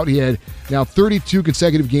fouling out. He had now 32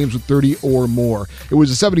 consecutive games with 30 or more. It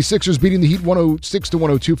was the 76ers beating the Heat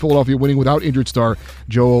 106-102. Philadelphia winning without injured star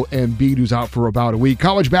Joel Embiid, who's out for about a week.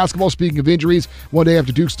 College basketball, speaking of injuries, one day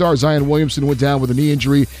after Duke star Zion Williamson went down with a knee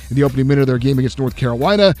injury in the opening minute of their game against North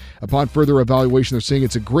Carolina. Upon further evaluation, they're saying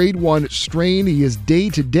it's a grade 1 strain. He is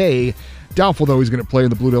day-to-day. Doubtful, though, he's going to play in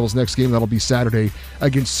the Blue Devils' next game. That'll be Saturday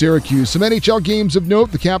against Syracuse. Some NHL games of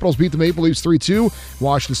note. The Capitals beat the Maple Leafs 3-2.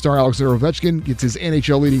 Washington star Alexander Ovechkin gets his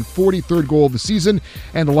NHL-leading 43rd goal of the season.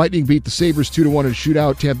 And the Lightning beat the Sabres 2-1 in a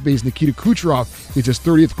shootout. Tampa Bay's Nikita Kucherov gets his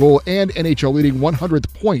 30th goal and NHL-leading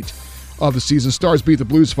 100th point of the season. Stars beat the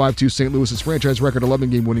Blues 5-2. St. Louis's franchise record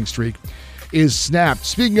 11-game winning streak is snapped.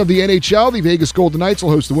 Speaking of the NHL, the Vegas Golden Knights will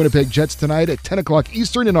host the Winnipeg Jets tonight at 10 o'clock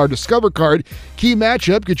Eastern in our Discover card. Key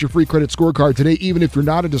matchup. Get your free credit scorecard today, even if you're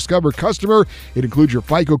not a Discover customer. It includes your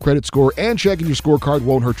FICO credit score, and checking your scorecard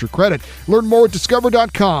won't hurt your credit. Learn more at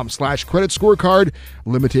discover.com/credit scorecard.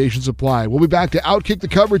 Limitations apply. We'll be back to Outkick the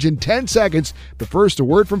coverage in 10 seconds, but first, a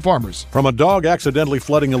word from Farmers. From a dog accidentally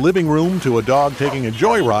flooding a living room to a dog taking a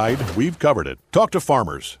joyride, we've covered it. Talk to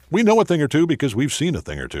Farmers. We know a thing or two because we've seen a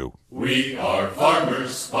thing or two. We are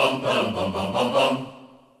Farmers. Bum, bum, bum, bum, bum, bum.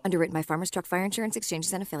 Underwritten by Farmers Truck Fire Insurance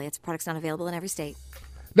Exchanges and Affiliates. Products not available in every state.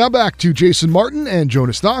 Now back to Jason Martin and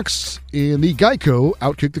Jonas Knox in the Geico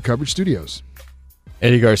Outkick the Coverage studios.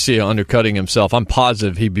 Eddie Garcia undercutting himself. I'm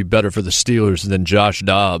positive he'd be better for the Steelers than Josh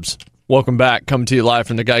Dobbs. Welcome back. Coming to you live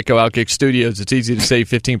from the Geico Outkick studios. It's easy to save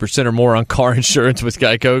 15% or more on car insurance with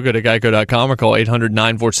Geico. Go to geico.com or call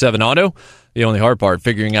 800-947-AUTO. The only hard part,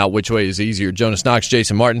 figuring out which way is easier. Jonas Knox,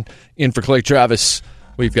 Jason Martin, in for Clay Travis.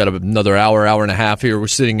 We've got another hour and a half here. We're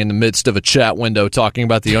sitting in the midst of a chat window talking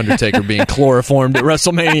about The Undertaker being chloroformed at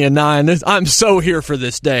WrestleMania 9. I'm so here for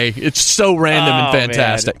this day. It's so random and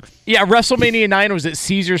fantastic. Man. Yeah, WrestleMania 9 was at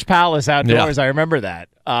Caesar's Palace outdoors. Yeah. I remember that.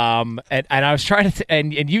 And I was trying to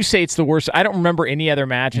and you say it's the worst. I don't remember any other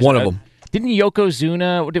matches. One of them. Did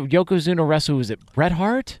Yokozuna wrestle? Was it Bret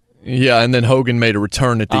Hart? Yeah, and then Hogan made a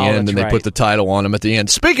return at the end, and they put the title on him at the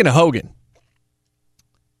end. Speaking of Hogan,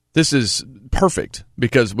 this is perfect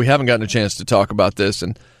because we haven't gotten a chance to talk about this,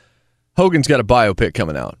 and Hogan's got a biopic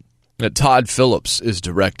coming out that Todd Phillips is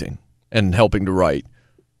directing and helping to write.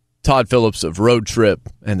 Todd Phillips of Road Trip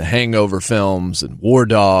and the Hangover films and War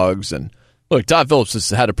Dogs. And look, Todd Phillips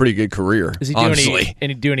has had a pretty good career, Does he honestly.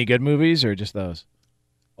 do any good movies or just those?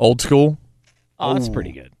 Old school? Oh, that's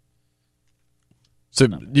pretty good. So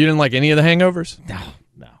you didn't like any of the Hangovers? No.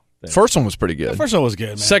 First one was pretty good. The first one was good,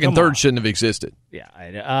 man. Second, third shouldn't have existed. Yeah,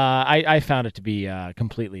 I found it to be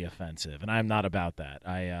completely offensive, and I'm not about that.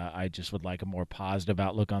 I just would like a more positive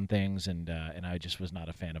outlook on things, and I just was not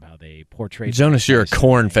a fan of how they portrayed. Jonas, you're a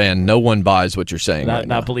Korn fan. No one buys what you're saying.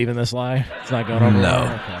 Not believing this lie. It's not going over.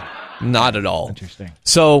 No, okay. Not at all. Interesting.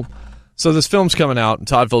 So this film's coming out, and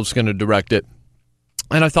Todd Phillips is going to direct it.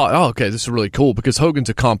 And I thought, okay, this is really cool because Hogan's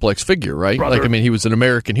a complex figure, right? Brother. He was an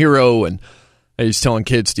American hero, and he's telling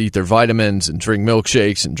kids to eat their vitamins and drink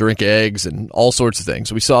milkshakes and drink eggs and all sorts of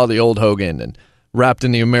things. We saw the old Hogan and wrapped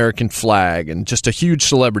in the American flag and just a huge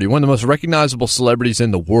celebrity, one of the most recognizable celebrities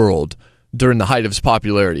in the world during the height of his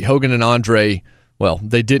popularity. Hogan and Andre, well,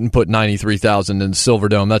 they didn't put 93,000 in the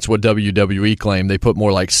Silverdome. That's what WWE claimed. They put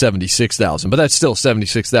more like 76,000, but that's still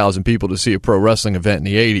 76,000 people to see a pro wrestling event in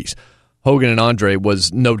the 80s. Hogan and Andre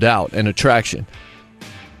was no doubt an attraction.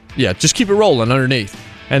 Yeah, just keep it rolling underneath.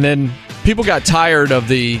 And then people got tired of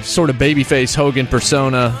the sort of babyface Hogan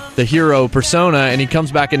persona, the hero persona, and he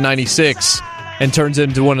comes back in 96 and turns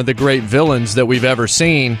into one of the great villains that we've ever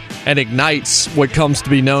seen and ignites what comes to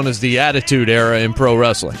be known as the Attitude Era in pro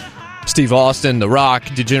wrestling. Steve Austin, The Rock,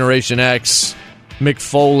 Degeneration X, Mick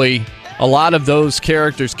Foley, a lot of those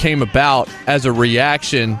characters came about as a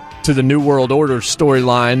reaction to the New World Order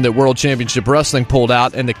storyline that World Championship Wrestling pulled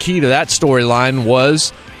out, and the key to that storyline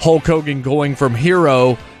was Hulk Hogan going from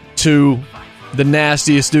hero to the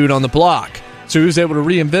nastiest dude on the block. So he was able to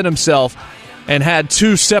reinvent himself and had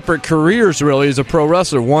two separate careers, really, as a pro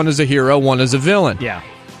wrestler. One as a hero, one as a villain. Yeah.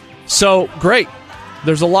 So, great.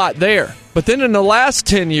 There's a lot there. But then in the last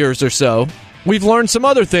 10 years or so, we've learned some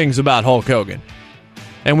other things about Hulk Hogan.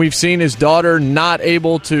 And we've seen his daughter not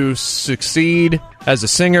able to succeed as a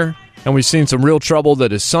singer, and we've seen some real trouble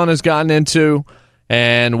that his son has gotten into.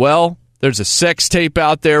 And, well, there's a sex tape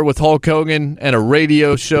out there with Hulk Hogan and a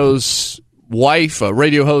radio host's wife,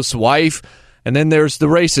 and then there's the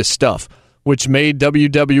racist stuff, which made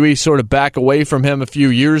WWE sort of back away from him a few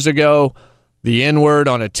years ago. The N-word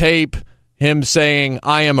on a tape, him saying,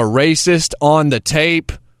 "I am a racist" on the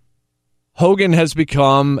tape. Hogan has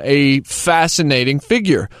become a fascinating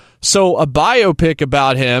figure. So a biopic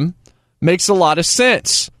about him makes a lot of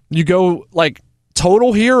sense. You go like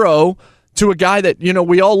total hero to a guy that,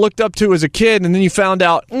 we all looked up to as a kid, and then you found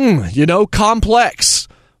out, complex,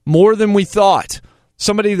 more than we thought.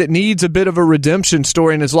 Somebody that needs a bit of a redemption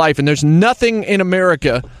story in his life, and there's nothing in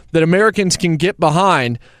America that Americans can get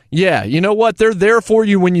behind. Yeah, you know what? They're there for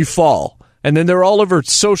you when you fall. And then they're all over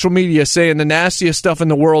social media saying the nastiest stuff in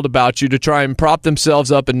the world about you to try and prop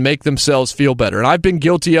themselves up and make themselves feel better. And I've been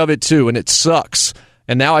guilty of it too, and it sucks.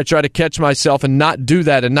 And now I try to catch myself and not do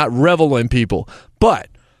that and not revel in people. But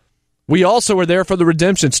we also are there for the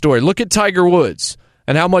redemption story. Look at Tiger Woods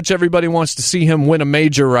and how much everybody wants to see him win a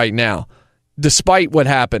major right now, despite what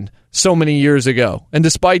happened so many years ago, and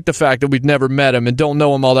despite the fact that we've never met him and don't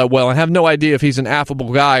know him all that well and have no idea if he's an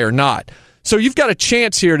affable guy or not. So you've got a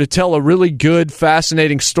chance here to tell a really good,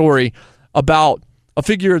 fascinating story about a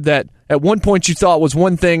figure that at one point you thought was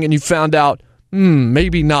one thing and you found out,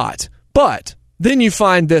 maybe not. But then you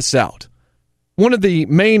find this out. One of the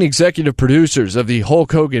main executive producers of the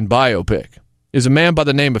Hulk Hogan biopic is a man by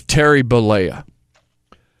the name of Terry Bollea.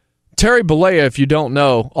 Terry Bollea, if you don't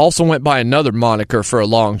know, also went by another moniker for a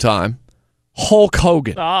long time, Hulk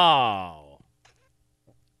Hogan. Oh.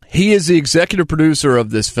 He is the executive producer of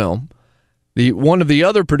this film. One of the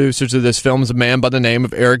other producers of this film is a man by the name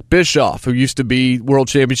of Eric Bischoff, who used to be World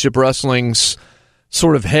Championship Wrestling's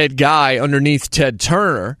sort of head guy underneath Ted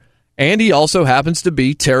Turner, and he also happens to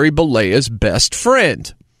be Terry Bollea's best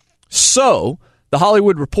friend. So, The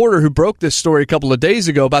Hollywood Reporter, who broke this story a couple of days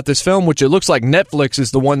ago about this film, which it looks like Netflix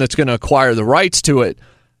is the one that's going to acquire the rights to it,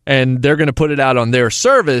 and they're going to put it out on their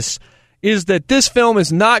service, is that this film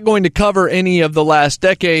is not going to cover any of the last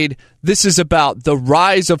decade. This is about the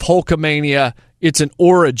rise of Hulkamania. It's an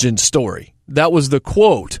origin story. That was the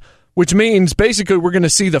quote, which means basically we're going to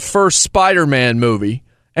see the first Spider-Man movie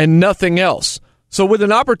and nothing else. So with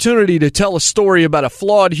an opportunity to tell a story about a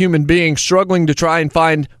flawed human being struggling to try and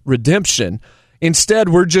find redemption, instead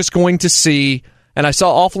we're just going to see, and I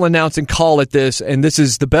saw Awful Announcing call it this, and this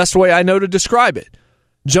is the best way I know to describe it.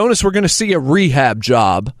 Jonas, we're going to see a rehab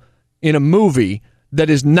job in a movie that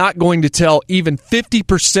is not going to tell even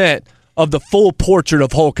 50% of the full portrait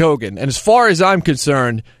of Hulk Hogan. And as far as I'm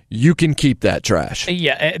concerned, you can keep that trash.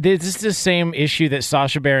 Yeah, this is the same issue that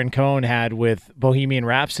Sacha Baron Cohen had with Bohemian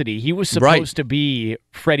Rhapsody. He was supposed to be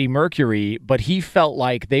Freddie Mercury, but he felt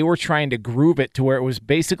like they were trying to groove it to where it was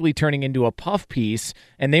basically turning into a puff piece,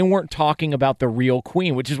 and they weren't talking about the real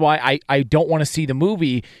Queen, which is why I don't want to see the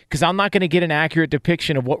movie, because I'm not going to get an accurate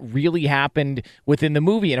depiction of what really happened within the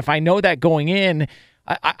movie. And if I know that going in,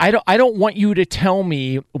 I don't want you to tell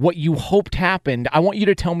me what you hoped happened. I want you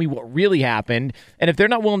to tell me what really happened. And if they're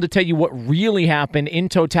not willing to tell you what really happened in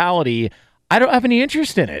totality, I don't have any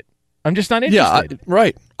interest in it. I'm just not interested. Yeah,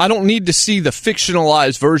 right. I don't need to see the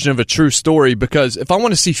fictionalized version of a true story, because if I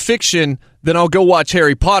want to see fiction, then I'll go watch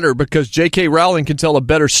Harry Potter, because J.K. Rowling can tell a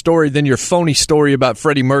better story than your phony story about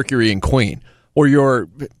Freddie Mercury and Queen, or your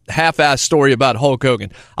half-assed story about Hulk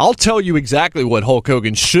Hogan. I'll tell you exactly what Hulk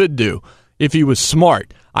Hogan should do if he was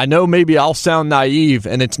smart. I know maybe I'll sound naive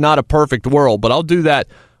and it's not a perfect world, but I'll do that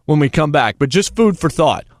when we come back. But just food for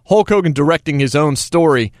thought. Hulk Hogan directing his own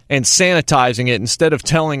story and sanitizing it instead of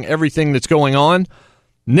telling everything that's going on.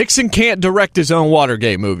 Nixon can't direct his own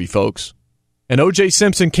Watergate movie, folks. And O.J.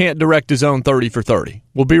 Simpson can't direct his own 30 for 30.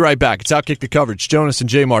 We'll be right back. It's Outkick the Coverage. Jonas and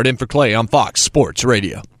J-Mart in for Clay on Fox Sports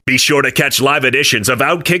Radio. Be sure to catch live editions of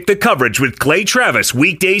Outkick the Coverage with Clay Travis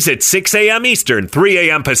weekdays at 6 a.m. Eastern, 3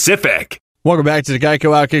 a.m. Pacific. Welcome back to the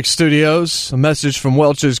Geico Outkick Studios. A message from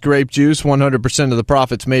Welch's Grape Juice. 100% of the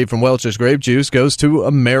profits made from Welch's Grape Juice goes to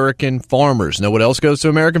American farmers. Know what else goes to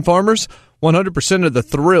American farmers? 100% of the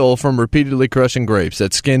thrill from repeatedly crushing grapes.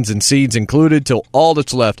 That's skins and seeds included, till all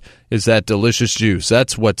that's left is that delicious juice.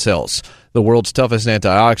 That's what sells. The world's toughest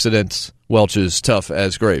antioxidants. Welch's tough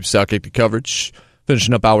as grapes. Outkick the Coverage.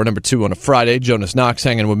 Finishing up hour number 2 on a Friday. Jonas Knox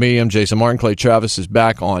hanging with me. I'm Jason Martin. Clay Travis is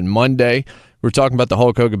back on Monday. We're talking about the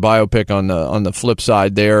Hulk Hogan biopic on the flip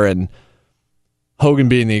side there, and Hogan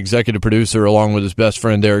being the executive producer along with his best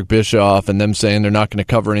friend Eric Bischoff, and them saying they're not going to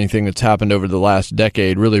cover anything that's happened over the last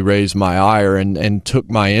decade really raised my ire and took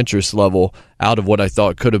my interest level out of what I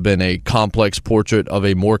thought could have been a complex portrait of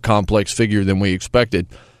a more complex figure than we expected.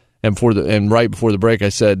 And right before the break, I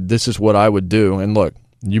said, this is what I would do. And look,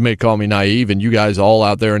 you may call me naive, and you guys all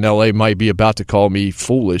out there in L.A. might be about to call me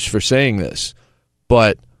foolish for saying this,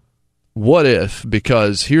 but what if,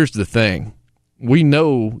 because here's the thing, we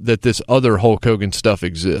know that this other Hulk Hogan stuff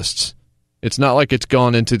exists. It's not like it's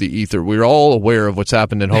gone into the ether. We're all aware of what's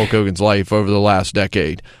happened in Hulk Hogan's life over the last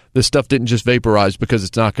decade. This stuff didn't just vaporize because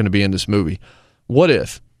it's not going to be in this movie. What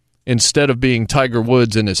if, instead of being Tiger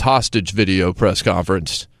Woods in his hostage video press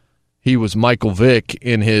conference, he was Michael Vick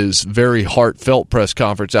in his very heartfelt press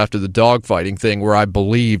conference after the dogfighting thing, where I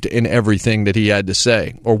believed in everything that he had to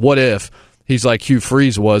say? Or what if he's like Hugh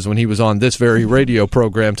Freeze was when he was on this very radio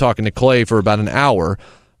program talking to Clay for about an hour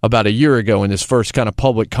about a year ago in his first kind of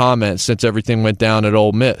public comment since everything went down at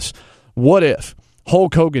Ole Miss? What if,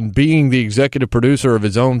 Hulk Hogan being the executive producer of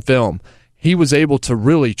his own film, he was able to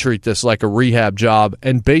really treat this like a rehab job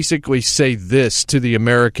and basically say this to the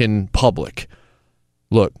American public.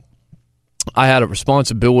 Look, I had a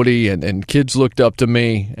responsibility, and kids looked up to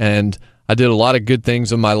me, and I did a lot of good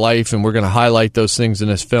things in my life, and we're going to highlight those things in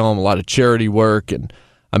this film, a lot of charity work, and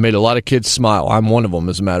I made a lot of kids smile. I'm one of them,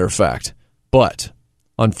 as a matter of fact. But,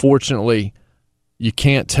 unfortunately, you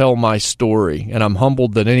can't tell my story, and I'm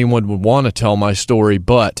humbled that anyone would want to tell my story,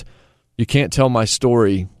 but you can't tell my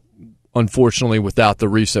story, unfortunately, without the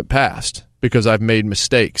recent past, because I've made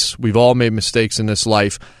mistakes. We've all made mistakes in this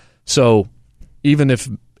life. So even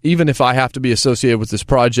if I have to be associated with this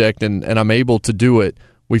project and I'm able to do it,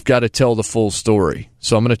 we've got to tell the full story.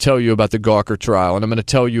 So I'm going to tell you about the Gawker trial, and I'm going to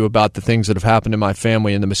tell you about the things that have happened in my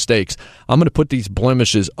family and the mistakes. I'm going to put these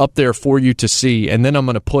blemishes up there for you to see, and then I'm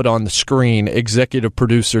going to put on the screen executive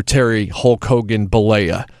producer Terry Hulk Hogan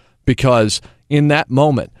Bollea, because in that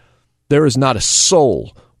moment, there is not a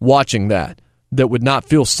soul watching that would not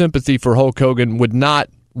feel sympathy for Hulk Hogan, would not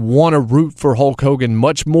want to root for Hulk Hogan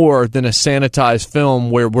much more than a sanitized film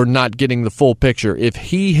where we're not getting the full picture. If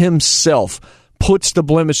he himself puts the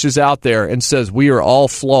blemishes out there and says, we are all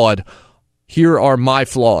flawed, here are my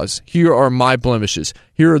flaws, here are my blemishes,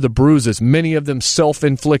 here are the bruises, many of them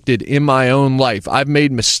self-inflicted in my own life. I've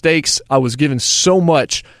made mistakes, I was given so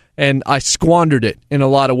much, and I squandered it in a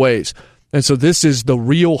lot of ways. And so this is the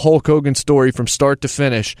real Hulk Hogan story from start to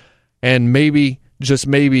finish, and maybe, just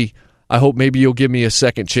maybe, I hope maybe you'll give me a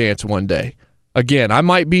second chance one day. Again, I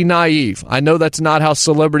might be naive. I know that's not how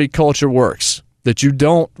celebrity culture works, that you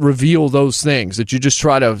don't reveal those things, that you just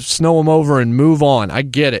try to snow them over and move on. I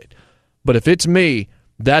get it. But if it's me,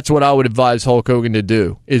 that's what I would advise Hulk Hogan to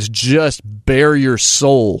do, is just bare your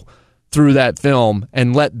soul through that film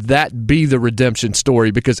and let that be the redemption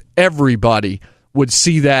story, because everybody would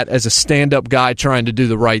see that as a stand-up guy trying to do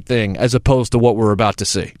the right thing, as opposed to what we're about to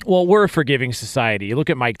see. Well, we're a forgiving society. You look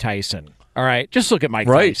at Mike Tyson. All right, just look at Mike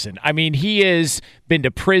Tyson. I mean, he has been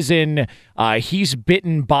to prison. He's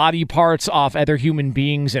bitten body parts off other human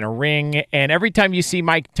beings in a ring. And every time you see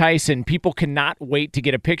Mike Tyson, people cannot wait to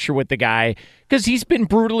get a picture with the guy because he's been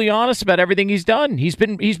brutally honest about everything he's done. He's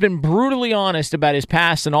been brutally honest about his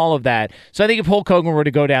past and all of that. So I think if Hulk Hogan were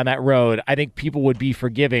to go down that road, I think people would be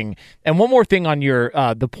forgiving. And one more thing on your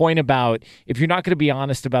the point about if you're not going to be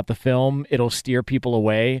honest about the film, it'll steer people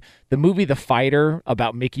away. The movie The Fighter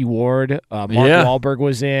about Mickey Ward, Mark Wahlberg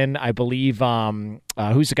was in. I believe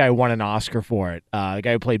who's the guy who won an Oscar for it? The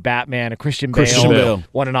guy who played Batman, Christian Bale,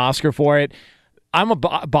 won an Oscar for it. I'm a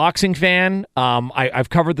boxing fan. I've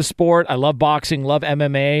covered the sport. I love boxing, love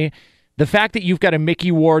MMA. The fact that you've got a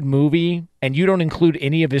Mickey Ward movie and you don't include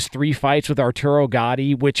any of his 3 fights with Arturo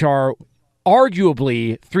Gatti, which are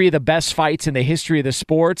arguably 3 of the best fights in the history of the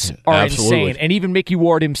sports, are insane. And even Mickey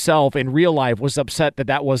Ward himself in real life was upset that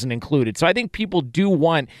that wasn't included. So I think people do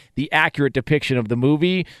want the accurate depiction of the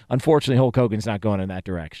movie. Unfortunately, Hulk Hogan's not going in that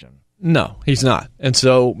direction. No, he's not. And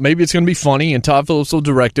so maybe it's going to be funny, and Todd Phillips will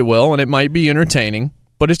direct it well, and it might be entertaining,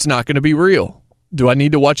 but it's not going to be real. Do I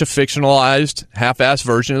need to watch a fictionalized, half-assed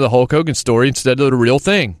version of the Hulk Hogan story instead of the real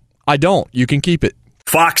thing? I don't. You can keep it.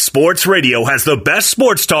 Fox Sports Radio has the best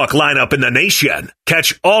sports talk lineup in the nation.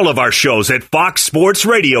 Catch all of our shows at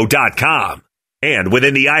foxsportsradio.com. And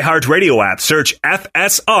within the iHeartRadio app, search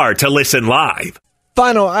FSR to listen live.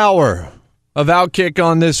 Final hour of Outkick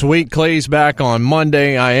on this week. Clay's back on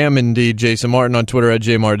Monday. I am indeed Jason Martin on Twitter at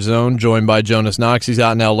JMartZone, joined by Jonas Knox. He's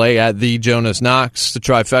out in L.A. at the Jonas Knox. The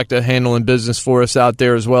trifecta handling business for us out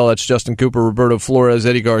there as well. That's Justin Cooper, Roberto Flores,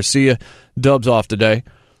 Eddie Garcia. Dubs off today.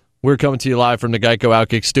 We're coming to you live from the Geico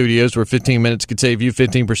Outkick Studios, where 15 minutes could save you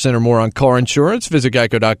 15% or more on car insurance. Visit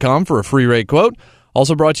geico.com for a free rate quote.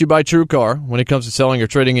 Also brought to you by TrueCar. When it comes to selling or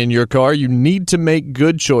trading in your car, you need to make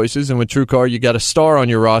good choices, and with TrueCar, you got a star on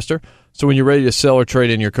your roster. So when you're ready to sell or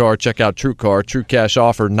trade in your car, check out TrueCar. True cash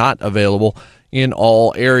offer not available in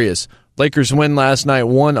all areas. Lakers win last night,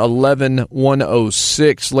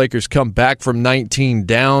 111-106. Lakers come back from 19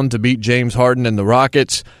 down to beat James Harden and the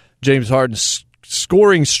Rockets. James Harden's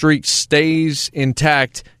scoring streak stays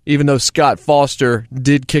intact, even though Scott Foster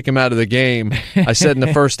did kick him out of the game. I said in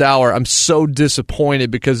the first hour, I'm so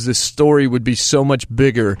disappointed because this story would be so much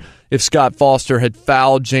bigger if Scott Foster had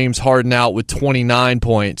fouled James Harden out with 29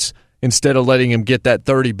 points instead of letting him get that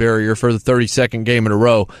 30 barrier for the 32nd game in a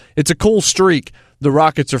row. It's a cool streak. The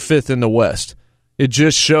Rockets are 5th in the West. It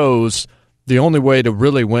just shows the only way to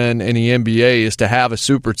really win in the NBA is to have a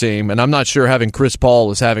super team, and I'm not sure having Chris Paul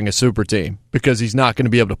is having a super team because he's not going to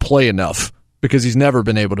be able to play enough, because he's never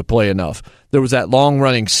been able to play enough. There was that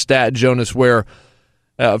long-running stat, Jonas, where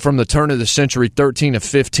from the turn of the century, 13 of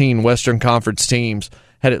 15 Western Conference teams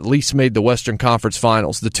had at least made the Western Conference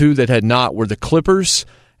Finals. The two that had not were the Clippers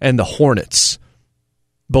and the Hornets.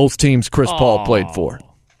 Both teams Chris Paul played for.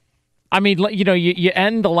 I mean, you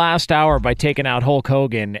end the last hour by taking out Hulk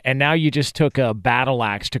Hogan, and now you just took a battle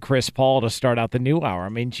axe to Chris Paul to start out the new hour. I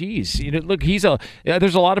mean, geez, look, there's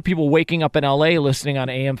a lot of people waking up in L.A. listening on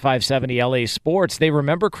AM 570 L.A. Sports. They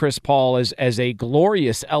remember Chris Paul as a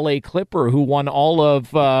glorious L.A. Clipper who won all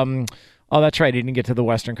of. That's right, he didn't get to the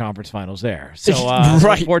Western Conference Finals there. So,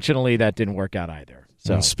 right. Unfortunately, that didn't work out either.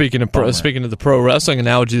 So, and speaking of the pro wrestling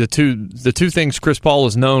analogy, the two things Chris Paul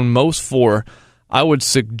is known most for, I would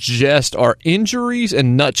suggest, are injuries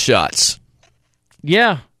and nut shots.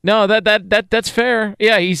 Yeah, no, that's fair.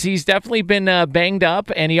 Yeah, he's definitely been banged up,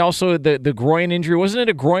 and he also the groin injury. Wasn't it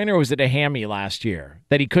a groin or was it a hammy last year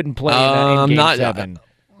that he couldn't play in Game 7?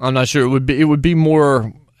 I'm not sure. It would be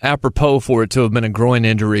more apropos for it to have been a groin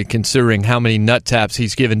injury, considering how many nut taps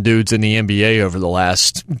he's given dudes in the NBA over the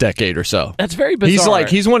last decade or so. That's very bizarre.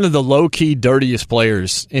 He's one of the low-key dirtiest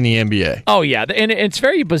players in the NBA. Oh, yeah, and it's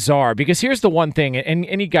very bizarre because here's the one thing, and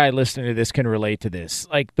any guy listening to this can relate to this.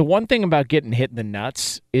 Like, the one thing about getting hit in the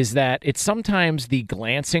nuts is that it's sometimes the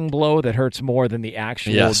glancing blow that hurts more than the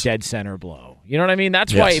actual dead center blow. You know what I mean?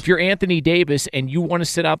 That's why if you're Anthony Davis and you want to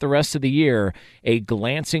sit out the rest of the year, a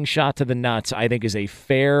glancing shot to the nuts, I think, is a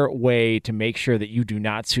fair way to make sure that you do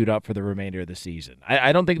not suit up for the remainder of the season.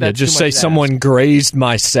 I don't think that's just too much say someone grazed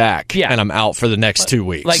my sack, Yeah. and I'm out for the next 2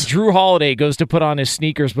 weeks. Like Drew Holiday goes to put on his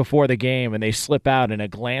sneakers before the game, and they slip out in a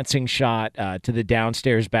glancing shot to the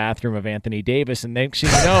downstairs bathroom of Anthony Davis, and next thing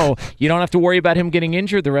you know, you don't have to worry about him getting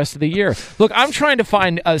injured the rest of the year. Look, I'm trying to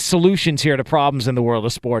find solutions here to problems in the world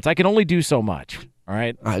of sports. I can only do so much. All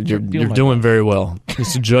right? You're doing very well.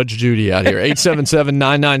 It's Judge Judy out here.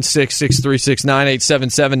 877-996-6369,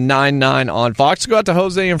 877-99 on Fox. Go out to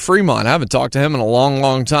Jose in Fremont. I haven't talked to him in a long,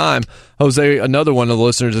 long time. Jose, another one of the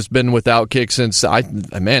listeners that's been with Outkick since,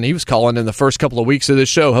 he was calling in the first couple of weeks of this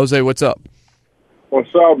show. Jose, what's up? What's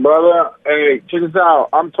up, brother? Hey, check this out.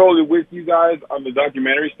 I'm totally with you guys on the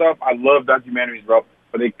documentary stuff. I love documentaries, bro.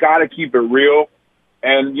 But they got to keep it real.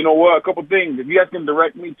 And you know what? A couple things. If you guys can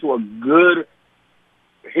direct me to a good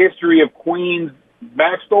history of Queen's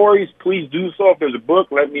backstories, please do so. If there's a book,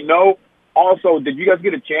 let me know. Also, did you guys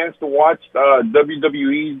get a chance to watch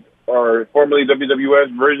WWE's, or formerly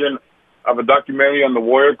WWS, version of a documentary on the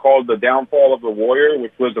Warrior called The Downfall of the Warrior,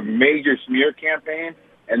 which was a major smear campaign?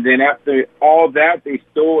 And then after all that, they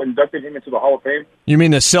still inducted him into the Hall of Fame. You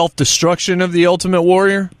mean the self-destruction of the Ultimate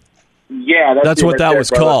Warrior? Yeah, that's what that was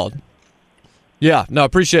called. Yeah, no,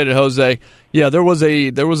 appreciate it, Jose. Yeah, there was a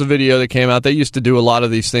video that came out. They used to do a lot of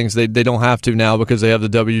these things. They don't have to now because they have the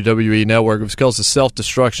WWE Network. It was called The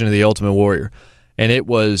Self-Destruction of the Ultimate Warrior, and it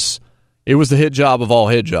was the hit job of all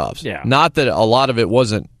hit jobs. Yeah. Not that a lot of it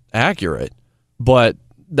wasn't accurate, but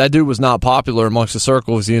that dude was not popular amongst the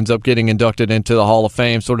circles. He ends up getting inducted into the Hall of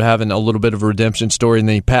Fame, sort of having a little bit of a redemption story, and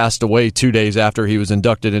then he passed away 2 days after he was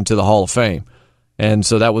inducted into the Hall of Fame. And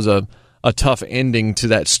so that was a tough ending to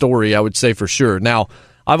that story, I would say, for sure. Now,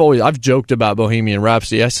 I've joked about Bohemian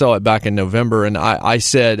Rhapsody. I saw it back in November, and I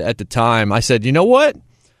said at the time, you know what?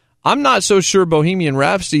 I'm not so sure Bohemian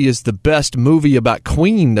Rhapsody is the best movie about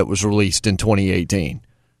Queen that was released in 2018.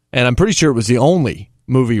 And I'm pretty sure it was the only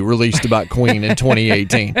movie released about Queen in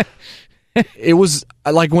 2018. It was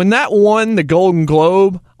like when that won the Golden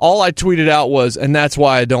Globe, all I tweeted out was, and that's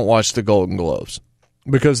why I don't watch the Golden Globes.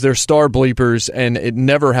 Because they're star bleepers, and it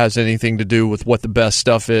never has anything to do with what the best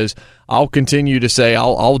stuff is. I'll continue to say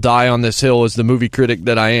I'll die on this hill as the movie critic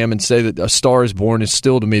that I am and say that A Star is Born is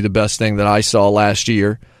still, to me, the best thing that I saw last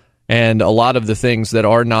year. And a lot of the things that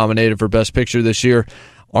are nominated for Best Picture this year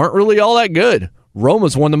aren't really all that good.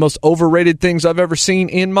 Roma's one of the most overrated things I've ever seen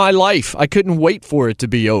in my life. I couldn't wait for it to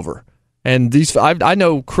be over. And I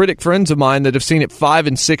know critic friends of mine that have seen it 5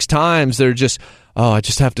 and 6 times. They're just, I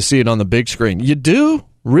just have to see it on the big screen. You do?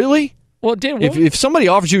 Really? Well, if somebody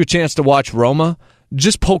offers you a chance to watch Roma,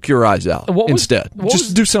 just poke your eyes out instead.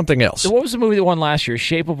 Just do something else. What was the movie that won last year?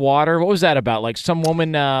 Shape of Water? What was that about? Like some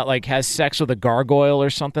woman has sex with a gargoyle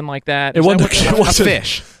or something like that? It wasn't a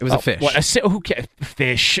fish. It was a fish. What, who cares?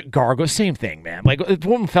 Fish, gargoyle, same thing, man. Like the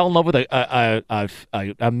woman fell in love with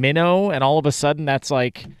a minnow, and all of a sudden that's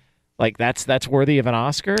that's worthy of an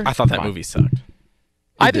Oscar? I thought that movie sucked.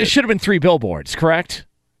 It should have been 3 Billboards, correct?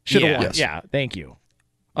 Should have won. Yes. Yeah, thank you.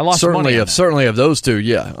 I lost certainly money on certainly of those two,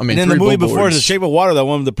 yeah. I mean, and then 3 the movie Billboards. before, The Shape of Water, that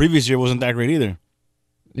one the previous year wasn't that great either.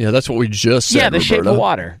 Yeah, that's what we just said. Yeah, The Shape Roberto. of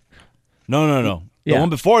Water. No. The one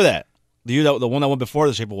before that. The one that went before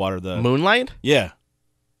The Shape of Water. The Moonlight? Yeah.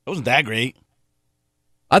 It wasn't that great.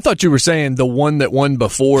 I thought you were saying the one that won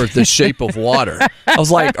before The Shape of Water. I was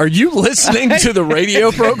like, are you listening to the radio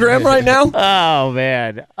program right now? Oh,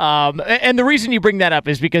 man. And the reason you bring that up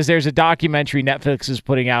is because there's a documentary Netflix is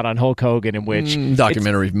putting out on Hulk Hogan in which...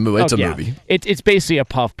 It's a movie. It's basically a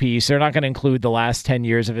puff piece. They're not going to include the last 10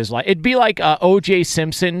 years of his life. It'd be like O.J.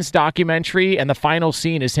 Simpson's documentary, and the final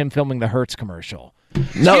scene is him filming the Hertz commercial.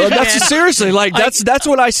 No, that's seriously, like, that's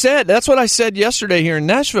what I said. That's what I said yesterday here in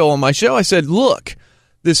Nashville on my show. I said, look,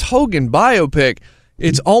 this Hogan biopic,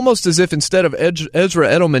 it's almost as if instead of Ezra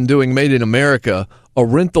Edelman doing Made in America,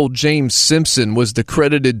 Orenthal James Simpson was the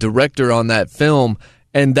credited director on that film,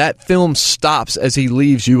 and that film stops as he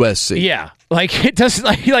leaves USC. Yeah. Like it does,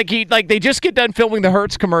 like they just get done filming the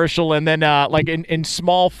Hertz commercial, and then like in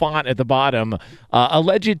small font at the bottom,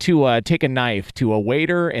 alleged to take a knife to a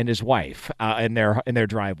waiter and his wife in their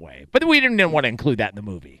driveway. But we didn't want to include that in the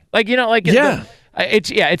movie.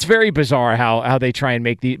 It's very bizarre how they try and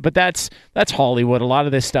make but that's Hollywood. A lot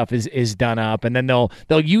of this stuff is done up, and then they'll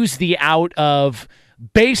use the out of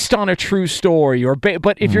based on a true story,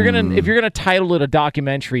 but if you're gonna title it a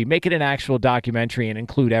documentary, make it an actual documentary and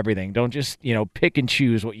include everything. Don't just pick and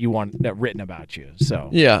choose what you want written about you. So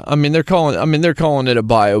yeah, they're calling it a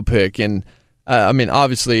biopic, and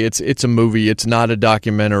obviously it's a movie, it's not a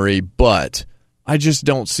documentary, but I just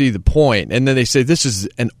don't see the point. And then they say this is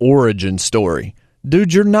an origin story.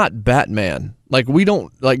 Dude, you're not Batman.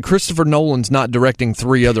 Christopher Nolan's not directing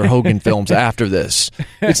 3 other Hogan films after this.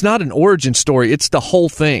 It's not an origin story. It's the whole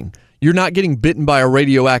thing. You're not getting bitten by a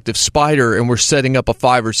radioactive spider and we're setting up a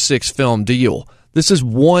 5 or 6 film deal. This is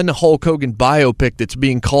one Hulk Hogan biopic that's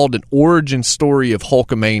being called an origin story of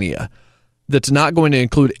Hulkamania. That's not going to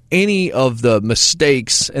include any of the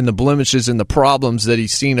mistakes and the blemishes and the problems that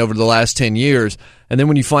he's seen over the last 10 years. And then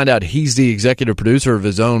when you find out he's the executive producer of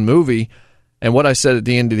his own movie, and what I said at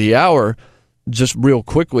the end of the hour, just real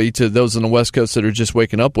quickly to those on the West Coast that are just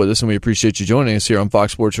waking up with us, and we appreciate you joining us here on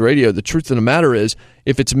Fox Sports Radio, the truth of the matter is,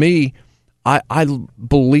 if it's me, I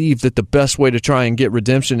believe that the best way to try and get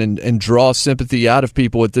redemption and draw sympathy out of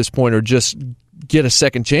people at this point, or just get a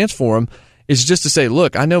second chance for them, is just to say,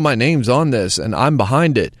 look, I know my name's on this and I'm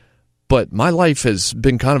behind it, but my life has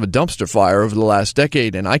been kind of a dumpster fire over the last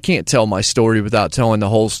decade, and I can't tell my story without telling the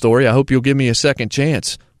whole story. I hope you'll give me a second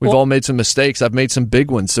chance. We've all made some mistakes. I've made some big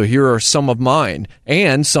ones, so here are some of mine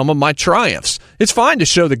and some of my triumphs. It's fine to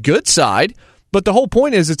show the good side, but the whole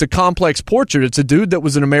point is it's a complex portrait. It's a dude that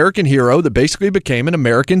was an American hero that basically became an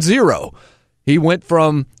American zero. He went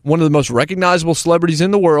from one of the most recognizable celebrities in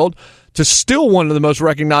the world to still one of the most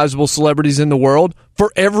recognizable celebrities in the world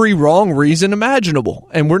for every wrong reason imaginable.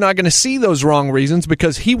 And we're not going to see those wrong reasons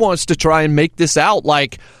because he wants to try and make this out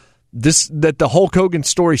like that the Hulk Hogan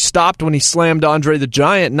story stopped when he slammed Andre the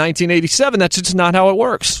Giant in 1987. That's just not how it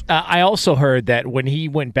works. I also heard that when he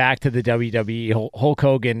went back to the WWE, Hulk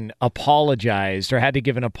Hogan apologized or had to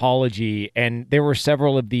give an apology, and there were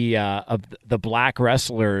several of the black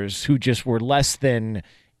wrestlers who just were less than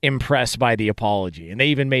impressed by the apology, and they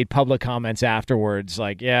even made public comments afterwards,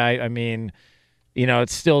 like, "Yeah, it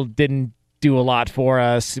still didn't do a lot for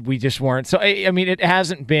us. We just weren't." So, it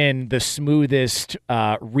hasn't been the smoothest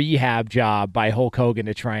rehab job by Hulk Hogan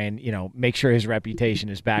to try and, make sure his reputation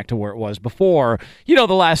is back to where it was before, the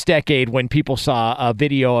last decade when people saw a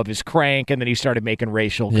video of his crank and then he started making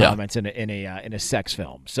racial comments in a sex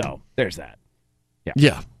film. So there's that.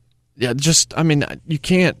 Yeah. You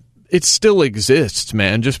can't, it still exists,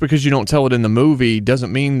 man. Just because you don't tell it in the movie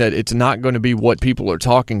doesn't mean that it's not going to be what people are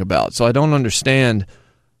talking about. So I don't understand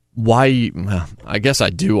why. I guess I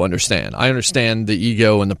do understand. I understand the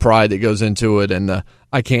ego and the pride that goes into it, and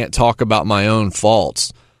I can't talk about my own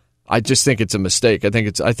faults. I just think it's a mistake. I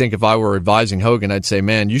think if I were advising Hogan, I'd say,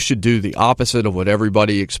 man, you should do the opposite of what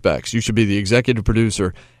everybody expects. You should be the executive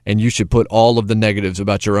producer, and you should put all of the negatives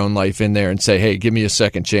about your own life in there and say, hey, give me a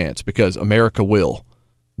second chance, because America will.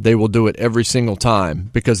 They will do it every single time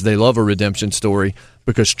because they love a redemption story,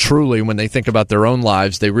 because truly when they think about their own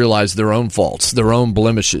lives, they realize their own faults, their own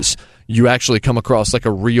blemishes. You actually come across like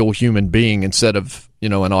a real human being instead of,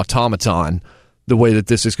 an automaton, the way that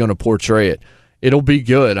this is going to portray it. It'll be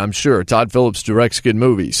good, I'm sure. Todd Phillips directs good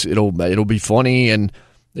movies. It'll be funny and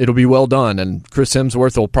it'll be well done, and Chris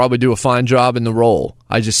Hemsworth will probably do a fine job in the role.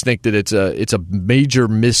 I just think that it's a major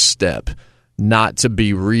misstep not to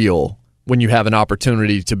be real when you have an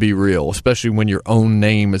opportunity to be real, especially when your own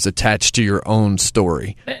name is attached to your own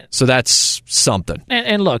story. So that's something.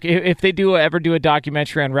 And look, if they ever do a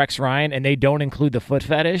documentary on Rex Ryan and they don't include the foot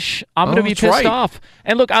fetish, I'm going to be pissed off.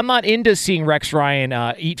 And look, I'm not into seeing Rex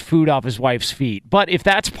Ryan eat food off his wife's feet. But if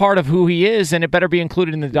that's part of who he is, then it better be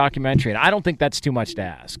included in the documentary. And I don't think that's too much to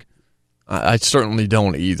ask. I certainly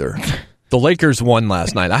don't either. The Lakers won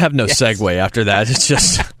last night. I have no segue after that. It's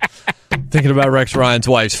just thinking about Rex Ryan's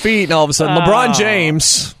wife's feet, and all of a sudden LeBron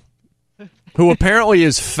James, who apparently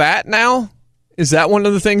is fat now. Is that one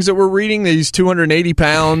of the things that we're reading? That he's 280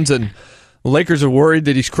 pounds, and the Lakers are worried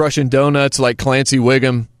that he's crushing donuts like Clancy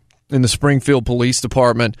Wiggum in the Springfield Police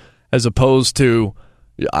Department, as opposed to,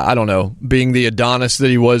 I don't know, being the Adonis that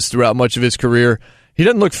he was throughout much of his career. He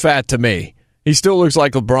doesn't look fat to me. He still looks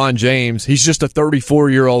like LeBron James. He's just a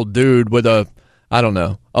 34-year-old dude with a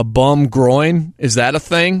bum groin. Is that a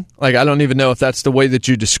thing? Like, I don't even know if that's the way that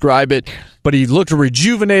you describe it. But he looked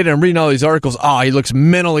rejuvenated. I'm reading all these articles. He looks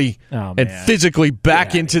mentally and physically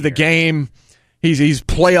back into the game. He's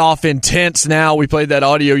playoff intense now. We played that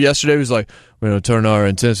audio yesterday. He was like, we're going to turn our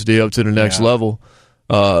intensity up to the next level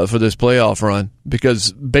for this playoff run.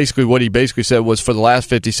 Because basically what he basically said was for the last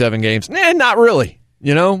 57 games, not really.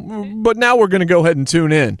 But now we're going to go ahead and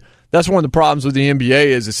tune in. That's one of the problems with the NBA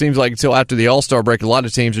is it seems like until after the All-Star break, a lot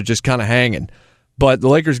of teams are just kind of hanging. But the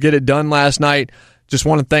Lakers get it done last night. Just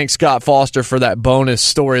want to thank Scott Foster for that bonus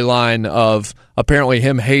storyline of apparently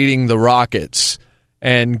him hating the Rockets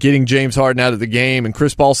and getting James Harden out of the game, and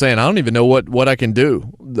Chris Paul saying, I don't even know what I can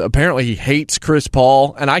do. Apparently he hates Chris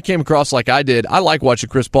Paul, and I came across like I did. I like watching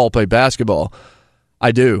Chris Paul play basketball.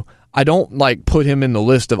 I do. I don't put him in the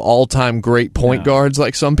list of all-time great point guards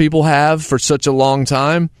like some people have for such a long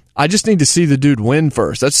time. I just need to see the dude win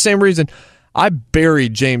first. That's the same reason I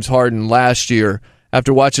buried James Harden last year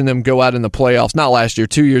after watching them go out in the playoffs. Not last year,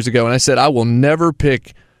 2 years ago. And I said I will never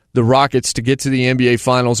pick the Rockets to get to the NBA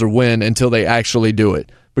Finals or win until they actually do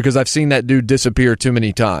it, because I've seen that dude disappear too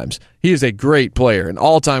many times. He is a great player, an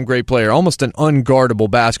all-time great player, almost an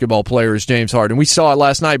unguardable basketball player is James Harden. We saw it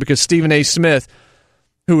last night because Stephen A. Smith,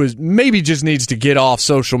 who maybe just needs to get off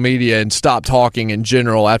social media and stop talking in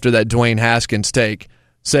general after that Dwayne Haskins take,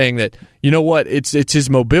 saying that, you know what, it's his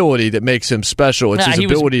mobility that makes him special. It's his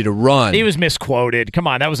ability to run. He was misquoted. Come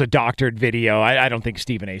on, that was a doctored video. I don't think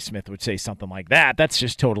Stephen A. Smith would say something like that. That's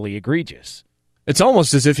just totally egregious. It's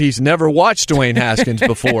almost as if he's never watched Dwayne Haskins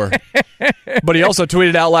before. But he also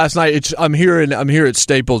tweeted out last night, I'm here at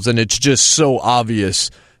Staples, and it's just so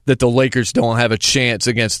obvious that the Lakers don't have a chance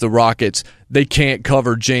against the Rockets. They can't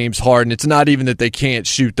cover James Harden. It's not even that they can't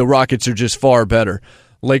shoot. The Rockets are just far better.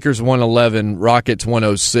 Lakers 111, Rockets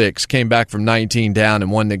 106, came back from 19 down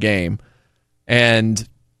and won the game. And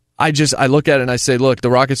I look at it and I say, look,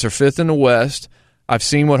 the Rockets are fifth in the West. I've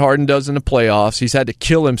seen what Harden does in the playoffs. He's had to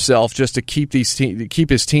kill himself just to keep his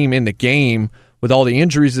team in the game with all the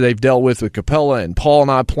injuries that they've dealt with Capella and Paul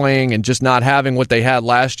not playing and just not having what they had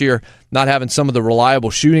last year, not having some of the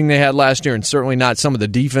reliable shooting they had last year, and certainly not some of the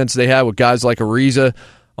defense they had with guys like Ariza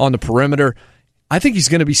on the perimeter. I think he's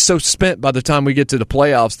going to be so spent by the time we get to the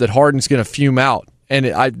playoffs that Harden's going to fume out. And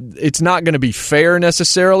it's not going to be fair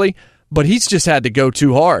necessarily, but he's just had to go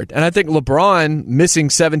too hard. And I think LeBron missing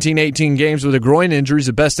 17, 18 games with a groin injury is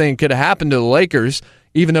the best thing that could have happened to the Lakers,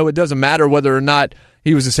 even though it doesn't matter whether or not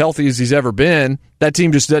he was as healthy as he's ever been. That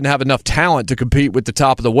team just doesn't have enough talent to compete with the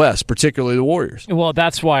top of the West, particularly the Warriors. Well,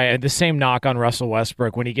 that's why the same knock on Russell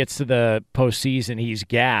Westbrook. When he gets to the postseason, he's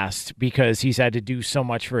gassed because he's had to do so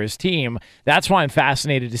much for his team. That's why I'm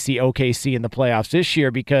fascinated to see OKC in the playoffs this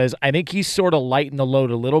year, because I think he's sort of lightened the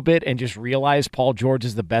load a little bit and just realized Paul George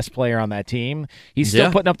is the best player on that team. He's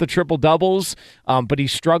still putting up the triple-doubles, but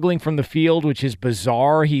he's struggling from the field, which is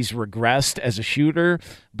bizarre. He's regressed as a shooter.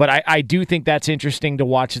 But I do think that's interesting to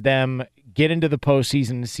watch them get into the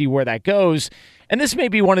postseason and see where that goes. And this may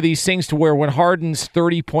be one of these things to where when Harden's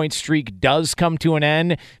 30-point streak does come to an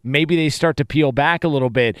end, maybe they start to peel back a little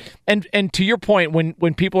bit. And to your point,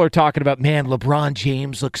 when people are talking about, man, LeBron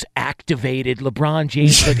James looks activated, LeBron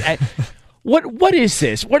James looks... What is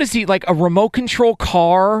this? What is he, like a remote control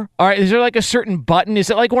car? All right, is there like a certain button? Is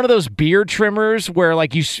it like one of those beard trimmers where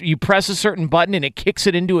like you press a certain button and it kicks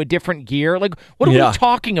it into a different gear? Like, what are we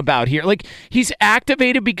talking about here? Like, he's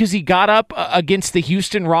activated because he got up against the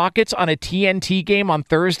Houston Rockets on a TNT game on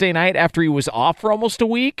Thursday night after he was off for almost a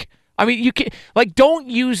week? I mean, you can don't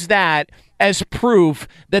use that as proof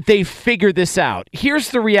that they figured this out. Here's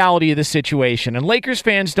the reality of the situation, and Lakers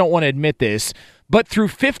fans don't want to admit this, but through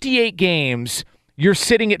 58 games, you're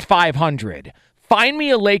sitting at 500. Find me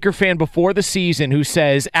a Laker fan before the season who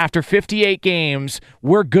says, after 58 games,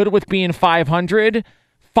 we're good with being 500.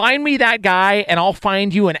 Find me that guy, and I'll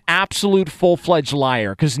find you an absolute full-fledged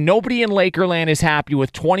liar, because nobody in Lakerland is happy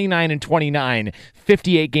with 29-29,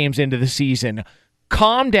 58 games into the season.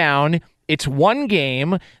 Calm down. It's one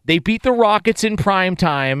game. They beat the Rockets in prime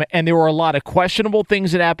time, and there were a lot of questionable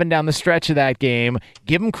things that happened down the stretch of that game.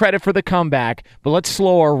 Give them credit for the comeback, but let's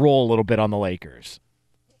slow our roll a little bit on the Lakers.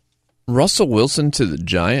 Russell Wilson to the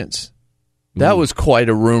Giants. That was quite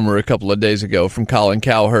a rumor a couple of days ago from Colin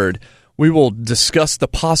Cowherd. We will discuss the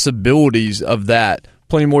possibilities of that.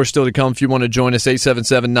 Plenty more still to come. If you want to join us,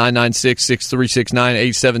 877-996-6369,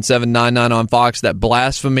 877-99 on Fox. That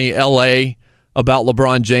blasphemy LA about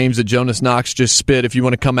LeBron James that Jonas Knox just spit. If you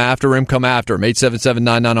want to come after him, come after him.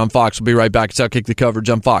 877-99 on Fox. We'll be right back. It's Outkick the Coverage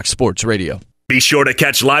on Fox Sports Radio. Be sure to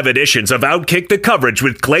catch live editions of Outkick the Coverage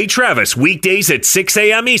with Clay Travis weekdays at 6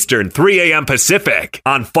 a.m. Eastern, 3 a.m. Pacific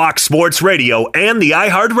on Fox Sports Radio and the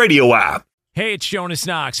iHeartRadio app. Hey, it's Jonas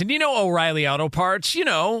Knox, and you know O'Reilly Auto Parts, you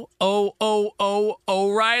know,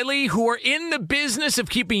 O'Reilly, who are in the business of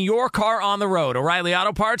keeping your car on the road. O'Reilly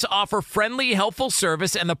Auto Parts offer friendly, helpful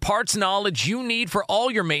service and the parts knowledge you need for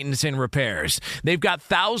all your maintenance and repairs. They've got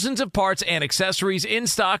thousands of parts and accessories in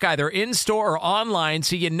stock, either in-store or online,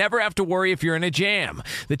 so you never have to worry if you're in a jam.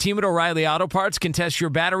 The team at O'Reilly Auto Parts can test your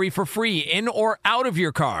battery for free in or out of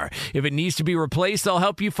your car. If it needs to be replaced, they'll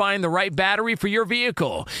help you find the right battery for your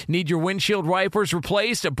vehicle. Need your windshield wipers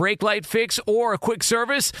replaced, a brake light fix, or a quick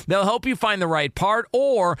service? They'll help you find the right part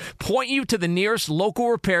or point you to the nearest local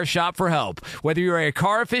repair shop for help. Whether you're a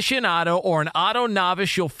car aficionado or an auto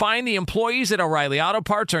novice, you'll find the employees at O'Reilly Auto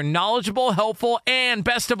Parts are knowledgeable, helpful, and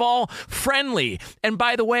best of all, friendly. And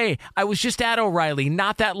by the way, I was just at O'Reilly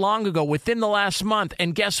not that long ago, within the last month,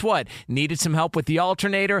 and guess what? Needed some help with the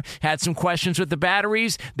alternator, had some questions with the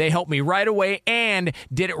batteries. They helped me right away and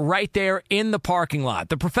did it right there in the parking lot.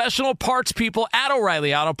 The professional parts people at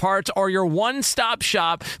O'Reilly Auto Parts are your one-stop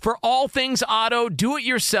shop for all things auto,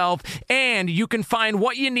 do-it-yourself, and you can find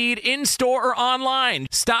what you need in-store or online.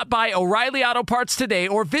 Stop by O'Reilly Auto Parts today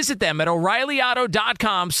or visit them at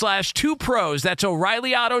O'ReillyAuto.com/2pros. That's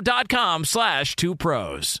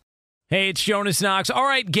O'ReillyAuto.com/2pros. Hey, it's Jonas Knox. All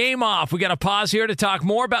right, game off. We got to pause here to talk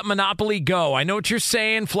more about Monopoly Go. I know what you're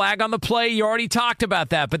saying, flag on the play. You already talked about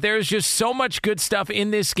that, but there's just so much good stuff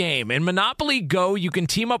in this game. In Monopoly Go, you can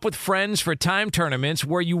team up with friends for time tournaments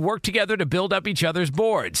where you work together to build up each other's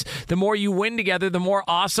boards. The more you win together, the more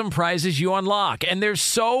awesome prizes you unlock, and there's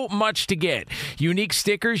so much to get. Unique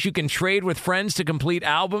stickers you can trade with friends to complete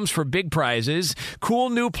albums for big prizes, cool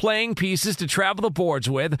new playing pieces to travel the boards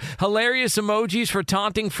with, hilarious emojis for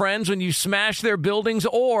taunting friends when you smash their buildings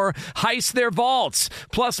or heist their vaults.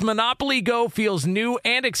 Plus, Monopoly Go feels new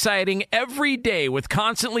and exciting every day with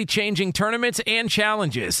constantly changing tournaments and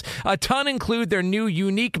challenges. A ton include their new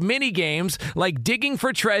unique mini games like digging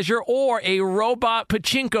for treasure or a robot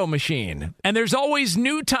pachinko machine. And there's always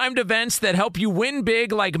new timed events that help you win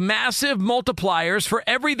big, like massive multipliers for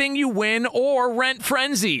everything you win or rent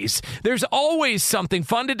frenzies. There's always something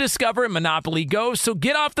fun to discover in Monopoly Go, so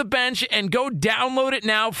get off the bench and go download it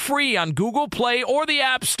now free on Google Play or the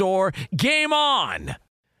App Store. Game on!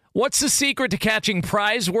 What's the secret to catching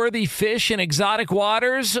prize-worthy fish in exotic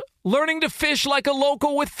waters? Learning to fish like a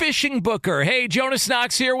local with Fishing Booker. Hey, Jonas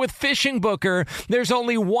Knox here with Fishing Booker. There's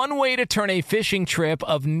only one way to turn a fishing trip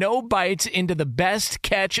of no bites into the best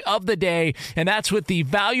catch of the day, and that's with the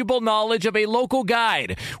valuable knowledge of a local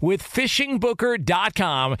guide. With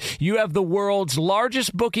FishingBooker.com, you have the world's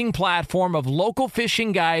largest booking platform of local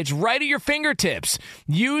fishing guides right at your fingertips.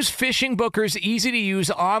 Use Fishing Booker's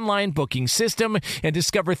easy-to-use online booking system and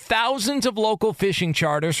discover thousands of local fishing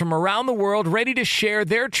charters from around the world ready to share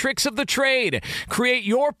their tricks of the trade. Create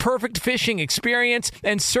your perfect fishing experience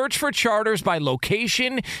and search for charters by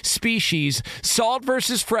location, species, salt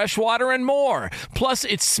versus freshwater, and more. Plus,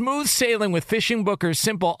 it's smooth sailing with Fishing Booker's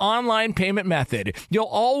simple online payment method. You'll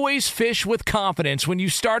always fish with confidence when you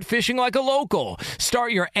start fishing like a local.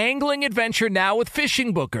 Start your angling adventure now with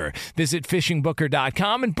Fishing Booker. Visit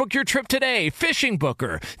FishingBooker.com and book your trip today. Fishing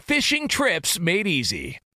Booker. Fishing trips made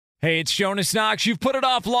easy. Hey, it's Jonas Knox. You've put it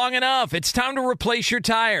off long enough. It's time to replace your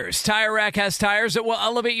tires. Tire Rack has tires that will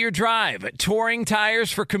elevate your drive. Touring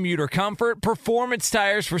tires for commuter comfort, performance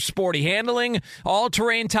tires for sporty handling,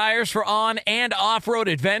 all-terrain tires for on- and off-road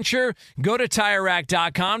adventure. Go to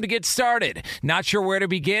TireRack.com to get started. Not sure where to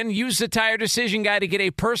begin? Use the Tire Decision Guide to get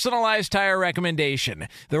a personalized tire recommendation.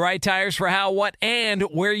 The right tires for how, what, and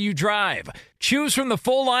where you drive. Choose from the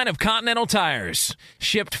full line of Continental tires.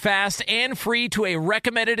 Shipped fast and free to a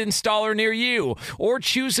recommended installer near you. Or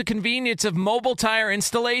choose the convenience of mobile tire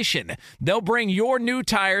installation. They'll bring your new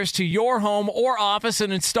tires to your home or office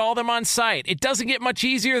and install them on site. It doesn't get much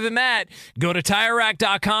easier than that. Go to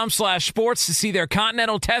TireRack.com/sports to see their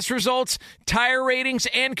Continental test results, tire ratings,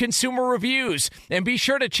 and consumer reviews. And be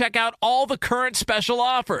sure to check out all the current special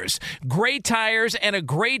offers. Great tires and a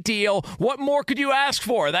great deal. What more could you ask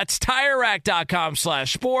for? That's TireRack.com/sports.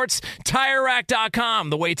 TireRack.com,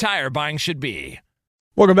 the way tire buying should be.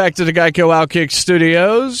 Welcome back to the Geico Outkick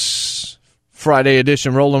Studios. Friday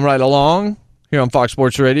edition rolling right along here on Fox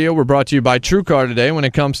Sports Radio. We're brought to you by TrueCar today. When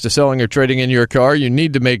it comes to selling or trading in your car, you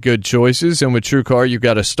need to make good choices. And with TrueCar, you've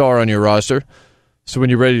got a star on your roster. So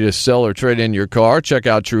when you're ready to sell or trade in your car, check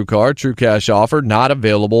out TrueCar. True cash offer, not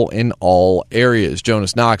available in all areas.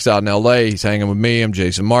 Jonas Knox out in L.A. He's hanging with me. I'm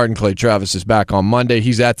Jason Martin. Clay Travis is back on Monday.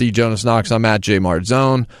 He's at the Jonas Knox. I'm at J Mart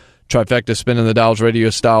Zone. Trifecta spinning the dials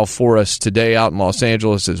radio style for us today out in Los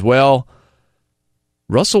Angeles as well.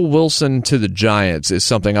 Russell Wilson to the Giants is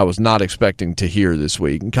something I was not expecting to hear this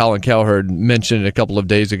week. And Colin Cowherd mentioned it a couple of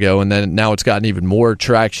days ago, and then now it's gotten even more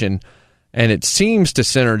traction. And it seems to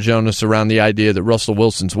center, Jonas, around the idea that Russell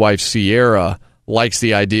Wilson's wife, Sierra, likes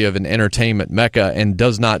the idea of an entertainment mecca and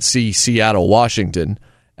does not see Seattle, Washington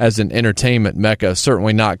as an entertainment mecca,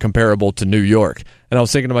 certainly not comparable to New York. And I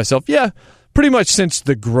was thinking to myself, yeah, pretty much since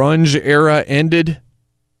the grunge era ended,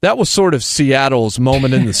 that was sort of Seattle's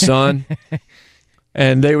moment in the sun.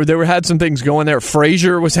 And they had some things going there.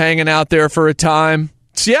 Frasier was hanging out there for a time.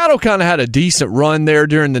 Seattle kind of had a decent run there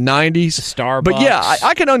during the 90s. Starbucks. But yeah,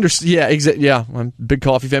 I can understand. Yeah, yeah, I'm a big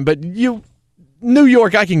coffee fan. But New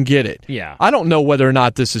York, I can get it. Yeah. I don't know whether or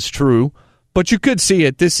not this is true, but you could see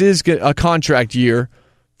it. This is a contract year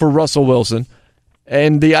for Russell Wilson.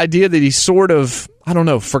 And the idea that he's sort of, I don't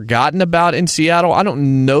know, forgotten about in Seattle, I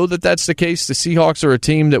don't know that that's the case. The Seahawks are a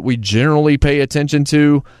team that we generally pay attention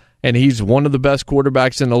to, and he's one of the best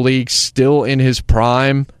quarterbacks in the league, still in his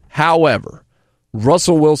prime. However,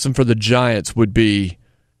 Russell Wilson for the Giants would be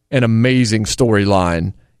an amazing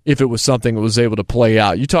storyline if it was something that was able to play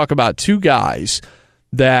out. You talk about two guys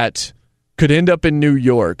that could end up in New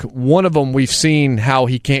York. One of them, we've seen how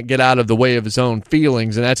he can't get out of the way of his own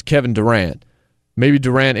feelings, and that's Kevin Durant. Maybe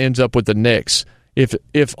Durant ends up with the Knicks.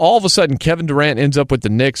 If all of a sudden Kevin Durant ends up with the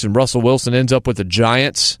Knicks and Russell Wilson ends up with the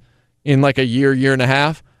Giants in like a year and a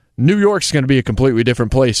half, New York's going to be a completely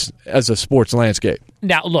different place as a sports landscape.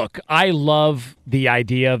 Now, look, I love the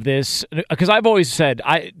idea of this because I've always said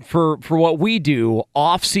for what we do,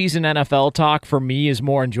 off-season NFL talk for me is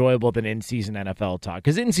more enjoyable than in-season NFL talk.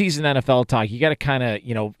 Because in-season NFL talk, you got to kind of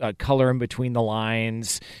color in between the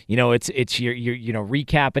lines. It's your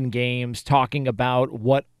recapping games, talking about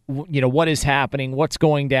what is happening, what's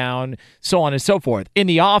going down, so on and so forth. In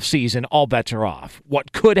the offseason, all bets are off.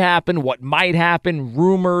 What could happen, what might happen,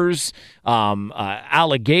 rumors,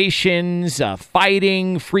 allegations,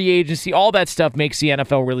 fighting, free agency, all that stuff makes the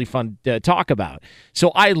NFL really fun to talk about.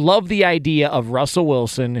 So I love the idea of Russell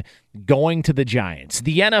Wilson going to the Giants.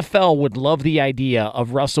 The NFL would love the idea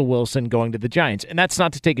of Russell Wilson going to the Giants. And that's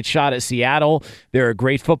not to take a shot at Seattle. They're a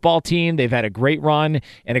great football team. They've had a great run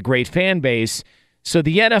and a great fan base. So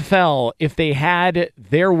the NFL, if they had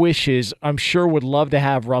their wishes, I'm sure would love to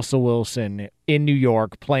have Russell Wilson in New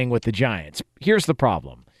York playing with the Giants. Here's the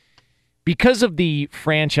problem. Because of the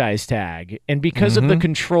franchise tag and because of the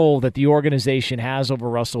control that the organization has over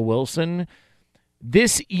Russell Wilson,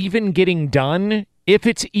 this even getting done, if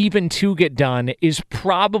it's even to get done, is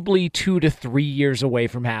probably 2 to 3 years away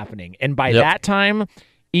from happening. And by that time,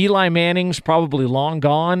 Eli Manning's probably long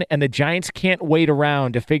gone, and the Giants can't wait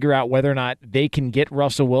around to figure out whether or not they can get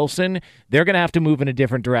Russell Wilson. They're going to have to move in a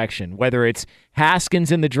different direction, whether it's Haskins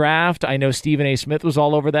in the draft. I know Stephen A. Smith was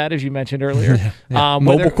all over that, as you mentioned earlier.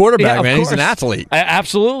 Mobile quarterback, man. He's an athlete.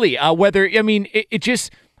 Absolutely. I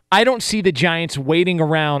don't see the Giants waiting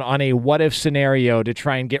around on a what-if scenario to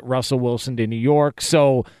try and get Russell Wilson to New York.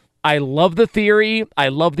 So I love the theory. I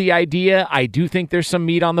love the idea. I do think there's some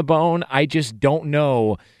meat on the bone. I just don't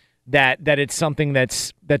know that it's something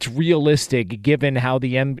that's realistic given how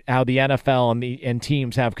the NFL and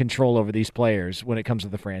teams have control over these players when it comes to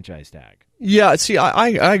the franchise tag. Yeah, see,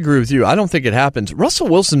 I agree with you. I don't think it happens. Russell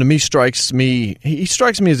Wilson to me strikes me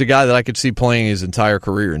as a guy that I could see playing his entire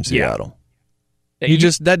career in Seattle. Yeah.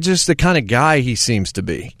 That's just the kind of guy he seems to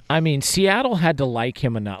be. I mean, Seattle had to like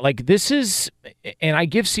him enough. Like, this is, and I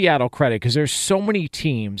give Seattle credit because there's so many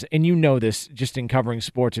teams, and you know this just in covering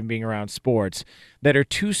sports and being around sports, that are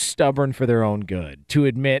too stubborn for their own good to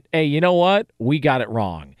admit, hey, you know what? We got it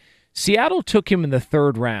wrong. Seattle took him in the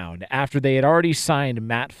 3rd round after they had already signed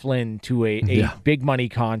Matt Flynn to a big money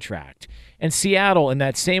contract. And Seattle, in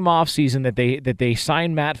that same offseason that they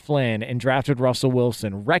signed Matt Flynn and drafted Russell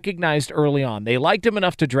Wilson, recognized early on, they liked him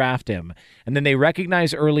enough to draft him, and then they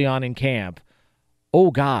recognized early on in camp, oh,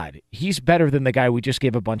 God, he's better than the guy we just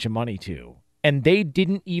gave a bunch of money to. And they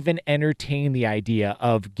didn't even entertain the idea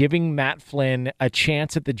of giving Matt Flynn a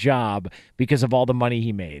chance at the job because of all the money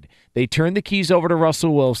he made. They turned the keys over to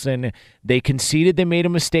Russell Wilson. They conceded they made a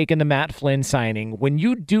mistake in the Matt Flynn signing. When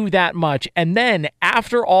you do that much, and then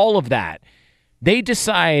after all of that, They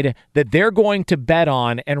decide that they're going to bet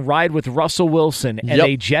on and ride with Russell Wilson, and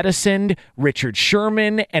they jettisoned Richard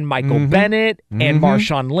Sherman and Michael Bennett and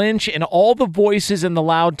Marshawn Lynch and all the voices and the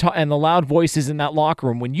loud voices in that locker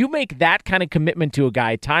room. When you make that kind of commitment to a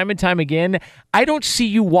guy time and time again, I don't see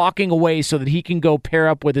you walking away so that he can go pair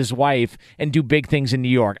up with his wife and do big things in New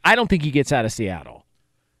York. I don't think he gets out of Seattle.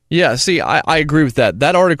 Yeah, see, I agree with that.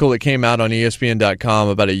 That article that came out on ESPN.com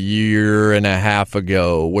about a year and a half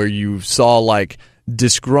ago where you saw like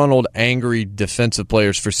disgruntled, angry defensive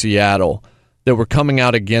players for Seattle that were coming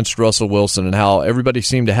out against Russell Wilson and how everybody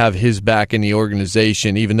seemed to have his back in the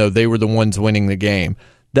organization even though they were the ones winning the game.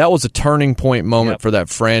 That was a turning point moment for that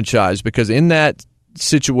franchise because in that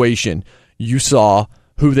situation, you saw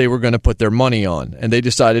who they were going to put their money on, and they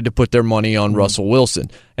decided to put their money on Russell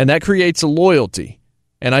Wilson. And that creates a loyalty.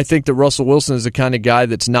 And I think that Russell Wilson is the kind of guy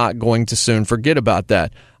that's not going to soon forget about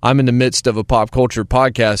that. I'm in the midst of a pop culture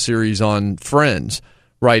podcast series on Friends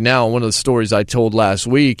right now. One of the stories I told last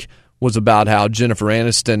week was about how Jennifer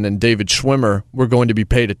Aniston and David Schwimmer were going to be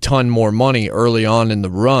paid a ton more money early on in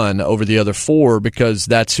the run over the other four because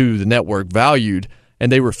that's who the network valued,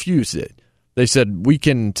 and they refused it. They said, we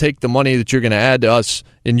can take the money that you're going to add to us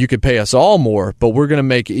and you could pay us all more, but we're going to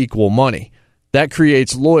make equal money. That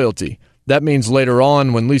creates loyalty. That means later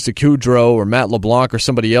on when Lisa Kudrow or Matt LeBlanc or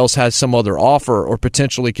somebody else has some other offer or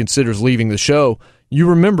potentially considers leaving the show, you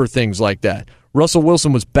remember things like that. Russell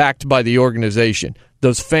Wilson was backed by the organization.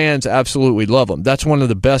 Those fans absolutely love him. That's one of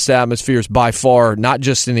the best atmospheres by far, not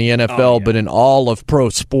just in the NFL, but in all of pro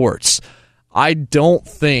sports. I don't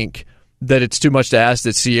think that it's too much to ask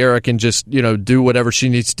that Sierra can just, do whatever she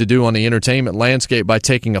needs to do on the entertainment landscape by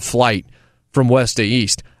taking a flight from west to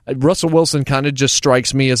east. Russell Wilson kind of just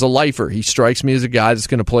strikes me as a lifer. He strikes me as a guy that's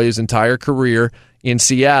going to play his entire career in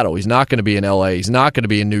Seattle. He's not going to be in L.A. He's not going to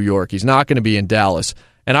be in New York. He's not going to be in Dallas.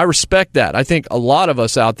 And I respect that. I think a lot of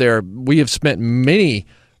us out there, we have spent many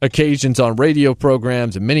occasions on radio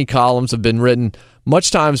programs and many columns have been written.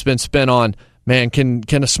 Much time has been spent on, man, can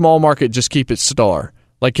a small market just keep its star?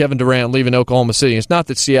 Like Kevin Durant leaving Oklahoma City. It's not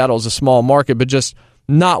that Seattle is a small market, but just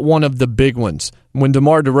not one of the big ones. When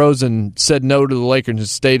DeMar DeRozan said no to the Lakers and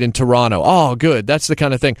stayed in Toronto, oh, good. That's the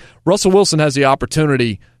kind of thing. Russell Wilson has the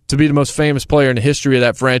opportunity to be the most famous player in the history of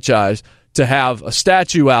that franchise, to have a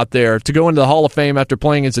statue out there, to go into the Hall of Fame after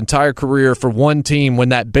playing his entire career for one team when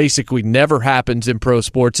that basically never happens in pro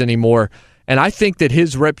sports anymore. And I think that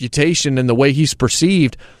his reputation and the way he's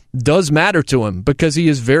perceived does matter to him because he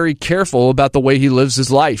is very careful about the way he lives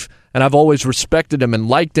his life. And I've always respected him and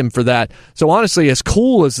liked him for that. So honestly, as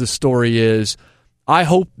cool as the story is, I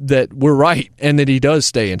hope that we're right and that he does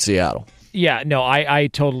stay in Seattle. Yeah, no, I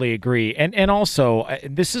totally agree. And also,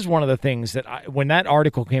 this is one of the things that when that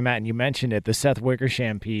article came out and you mentioned it, the Seth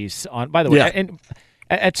Wickersham piece on, by the way, and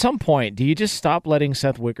at some point, do you just stop letting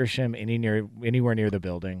Seth Wickersham anywhere near the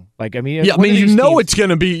building? Like, I mean, it's going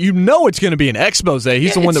to be, an expose.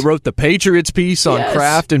 He's the one that wrote the Patriots piece on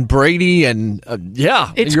Kraft and Brady, and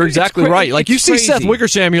you're exactly right. Like, you see Seth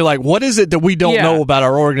Wickersham, you're like, what is it that we don't know about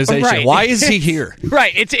our organization? Right. Why is he here?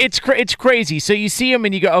 Right. It's crazy. So you see him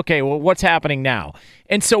and you go, okay, well, what's happening now?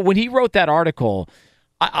 And so when he wrote that article,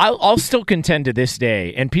 I'll still contend to this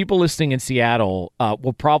day, and people listening in Seattle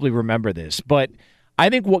will probably remember this, but I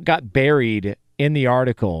think what got buried in the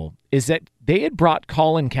article is that they had brought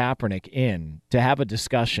Colin Kaepernick in to have a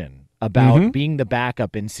discussion about being the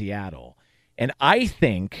backup in Seattle. And I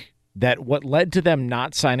think that what led to them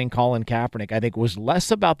not signing Colin Kaepernick, I think, was less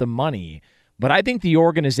about the money, but I think the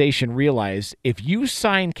organization realized if you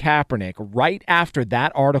sign Kaepernick right after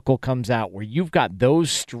that article comes out where you've got those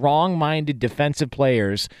strong-minded defensive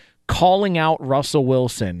players calling out Russell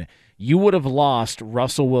Wilson, you would have lost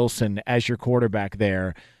Russell Wilson as your quarterback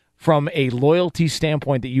there from a loyalty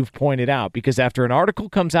standpoint that you've pointed out. Because after an article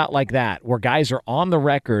comes out like that, where guys are on the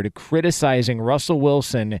record criticizing Russell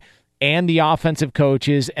Wilson and the offensive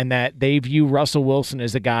coaches, and that they view Russell Wilson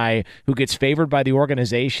as a guy who gets favored by the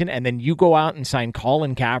organization, and then you go out and sign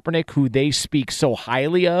Colin Kaepernick, who they speak so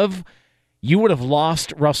highly of, you would have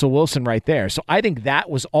lost Russell Wilson right there. So I think that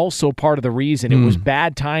was also part of the reason it was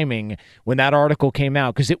bad timing when that article came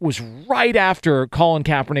out, because it was right after Colin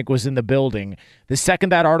Kaepernick was in the building. The second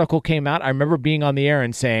that article came out, I remember being on the air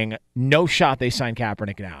and saying, no shot they sign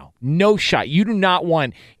Kaepernick now. No shot. You do not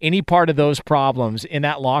want any part of those problems in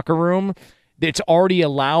that locker room. It's already a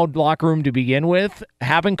loud locker room to begin with.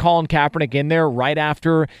 Having Colin Kaepernick in there right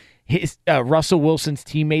after his Russell Wilson's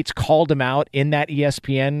teammates called him out in that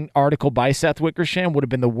ESPN article by Seth Wickersham would have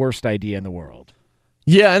been the worst idea in the world.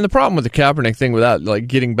 Yeah, and the problem with the Kaepernick thing, without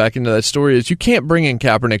getting back into that story, is you can't bring in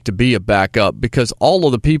Kaepernick to be a backup because all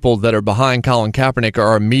of the people that are behind Colin Kaepernick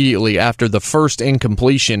are immediately after the first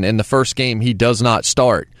incompletion in the first game he does not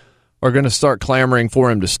start are going to start clamoring for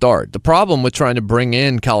him to start. The problem with trying to bring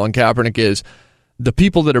in Colin Kaepernick is the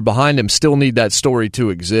people that are behind him still need that story to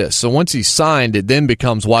exist. So once he's signed, it then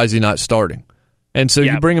becomes, why is he not starting? And so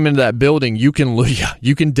you bring him into that building, you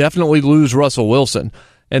can definitely lose Russell Wilson.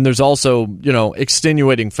 And there's also,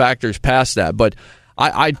 extenuating factors past that. But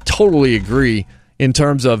I totally agree in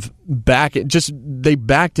terms of they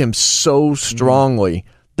backed him so strongly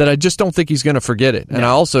that I just don't think he's going to forget it. And I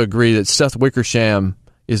also agree that Seth Wickersham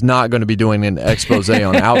is not going to be doing an expose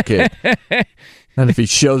on Outkick. And if he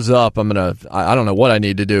shows up, I don't know what I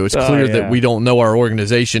need to do. It's clear that we don't know our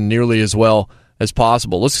organization nearly as well as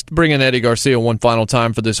possible. Let's bring in Eddie Garcia one final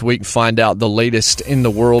time for this week and find out the latest in the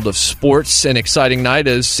world of sports. An exciting night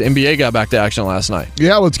as NBA got back to action last night.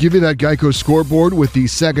 Yeah, let's give you that Geico scoreboard with the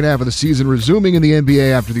second half of the season resuming in the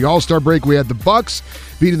NBA after the All-Star break. We had the Bucks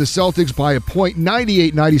beating the Celtics by a point,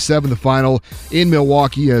 98-97 the final in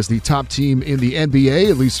Milwaukee as the top team in the NBA,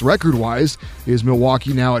 at least record-wise, is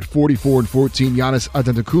Milwaukee now at 44-14. Giannis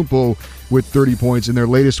Antetokounmpo with 30 points in their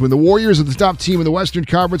latest win. The Warriors are the top team in the Western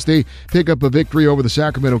Conference. They pick up a victory over the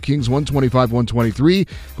Sacramento Kings, 125-123.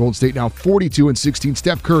 Golden State now 42-16.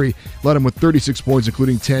 Steph Curry led them with 36 points,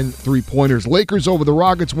 including 10 three-pointers. Lakers over the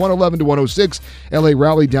Rockets, 111-106. LA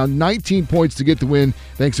rallied down 19 points to get the win,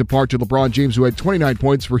 thanks in part to LeBron James, who had 29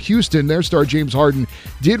 points for Houston. Their star James Harden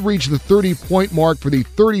did reach the 30-point mark for the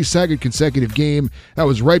 32nd consecutive game. That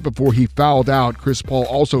was right before he fouled out. Chris Paul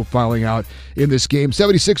also fouling out in this game.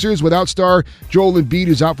 76ers without star Joel Embiid,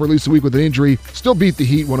 who's out for at least a week with an injury, still beat the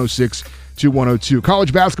Heat 106-102.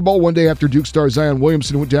 College basketball, one day after Duke star Zion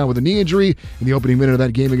Williamson went down with a knee injury in the opening minute of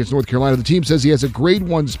that game against North Carolina. The team says he has a grade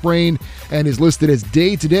 1 sprain and is listed as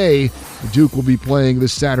day-to-day. Duke will be playing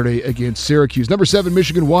this Saturday against Syracuse. Number 7,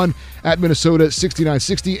 Michigan won at Minnesota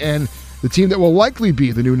 69-60, and the team that will likely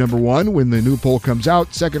be the new number 1 when the new poll comes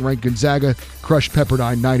out, second-ranked Gonzaga, crushed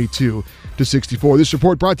Pepperdine 92-64. This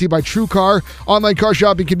report brought to you by TrueCar. Online car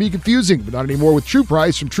shopping can be confusing, but not anymore with True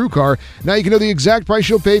Price from TrueCar. Now you can know the exact price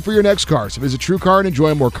you'll pay for your next car. So visit TrueCar and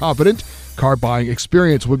enjoy a more confident car buying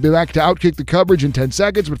experience. We'll be back to Outkick the coverage in 10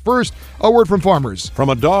 seconds, but first, a word from Farmers. From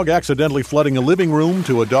a dog accidentally flooding a living room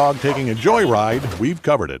to a dog taking a joyride, we've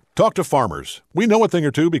covered it. Talk to Farmers. We know a thing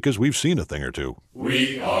or two because we've seen a thing or two.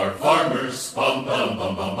 We are Farmers. Bum, bum,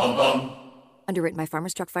 bum, bum, bum, bum. Underwritten by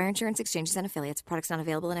Farmers Truck Fire Insurance Exchanges and Affiliates. Products not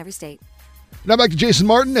available in every state. Now back to Jason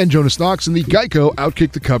Martin and Jonas Knox in the Geico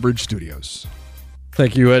Outkick the Coverage studios.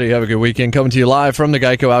 Thank you, Eddie. Have a good weekend. Coming to you live from the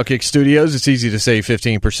Geico Outkick studios. It's easy to save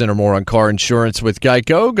 15% or more on car insurance with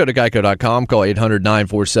Geico. Go to geico.com, call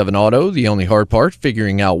 800-947-AUTO. The only hard part,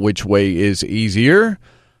 figuring out which way is easier.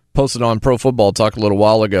 Posted on Pro Football Talk a little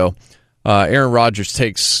while ago. Aaron Rodgers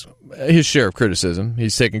takes his share of criticism.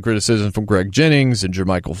 He's taking criticism from Greg Jennings and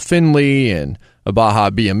Jermichael Finley and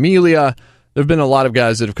Abaha Biamilia. There have been a lot of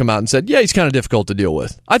guys that have come out and said, yeah, he's kind of difficult to deal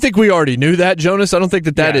with. I think we already knew that, Jonas. I don't think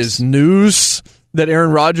that is news, that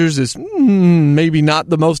Aaron Rodgers is maybe not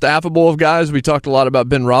the most affable of guys. We talked a lot about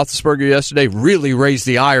Ben Roethlisberger yesterday. Really raised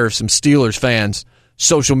the ire of some Steelers fans.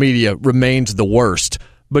 Social media remains the worst.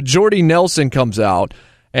 But Jordy Nelson comes out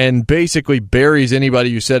and basically buries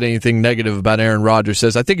anybody who said anything negative about Aaron Rodgers.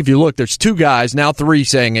 Says, I think if you look, there's 2 guys, now 3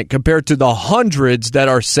 saying it, compared to the hundreds that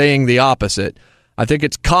are saying the opposite. I think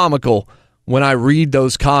it's comical when I read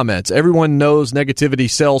those comments. Everyone knows negativity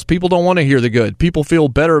sells. People don't want to hear the good. People feel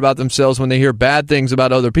better about themselves when they hear bad things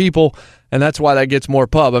about other people, and that's why that gets more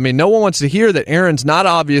pub. I mean, no one wants to hear that Aaron's not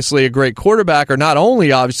obviously a great quarterback, or not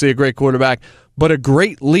only obviously a great quarterback, but a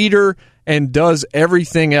great leader and does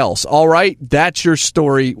everything else. All right, that's your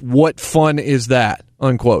story. What fun is that?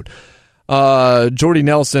 Unquote. Jordy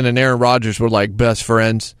Nelson and Aaron Rodgers were like best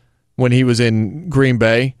friends when he was in Green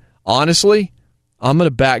Bay. Honestly, I'm going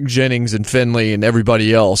to back Jennings and Finley and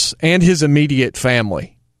everybody else and his immediate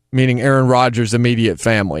family, meaning Aaron Rodgers' immediate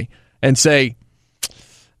family, and say,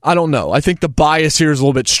 I don't know. I think the bias here is a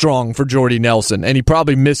little bit strong for Jordy Nelson, and he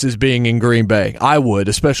probably misses being in Green Bay. I would,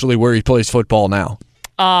 especially where he plays football now.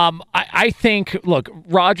 I think, look,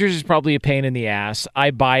 Rodgers is probably a pain in the ass.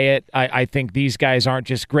 I buy it. I think these guys aren't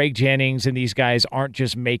just Greg Jennings, and these guys aren't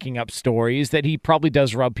just making up stories, that he probably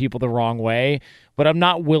does rub people the wrong way. But I'm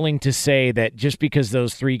not willing to say that just because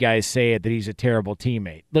those 3 guys say it, that he's a terrible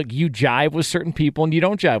teammate. Look, you jive with certain people and you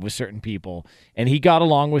don't jive with certain people. And he got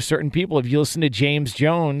along with certain people. If you listen to James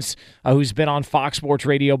Jones, who's been on Fox Sports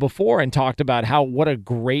Radio before and talked about what a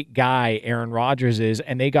great guy Aaron Rodgers is,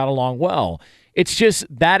 and they got along well. It's just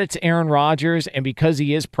that it's Aaron Rodgers, and because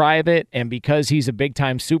he is private and because he's a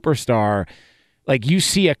big-time superstar, like you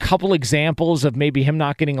see a couple examples of maybe him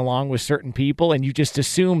not getting along with certain people, and you just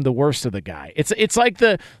assume the worst of the guy. It's like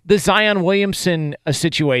the Zion Williamson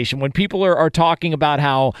situation when people are talking about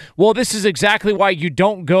how, well, this is exactly why you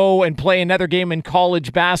don't go and play another game in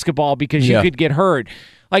college basketball because you could get hurt.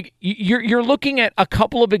 Like you're looking at a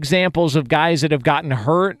couple of examples of guys that have gotten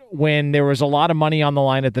hurt when there was a lot of money on the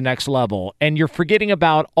line at the next level, and you're forgetting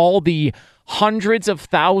about all the hundreds of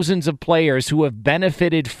thousands of players who have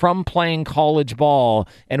benefited from playing college ball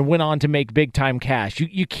and went on to make big-time cash.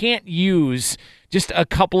 You can't use just a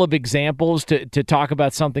couple of examples to talk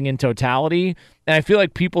about something in totality. And I feel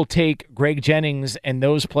like people take Greg Jennings and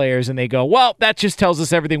those players and they go, well, that just tells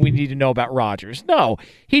us everything we need to know about Rodgers. No,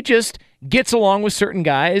 he just gets along with certain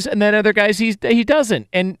guys, and then other guys he doesn't.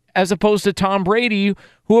 And as opposed to Tom Brady,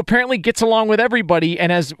 who apparently gets along with everybody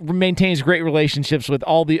and maintains great relationships with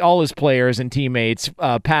all his players and teammates,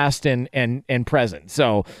 past and present.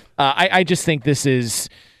 So I just think this is,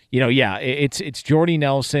 it's Jordy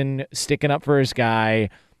Nelson sticking up for his guy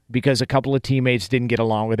because a couple of teammates didn't get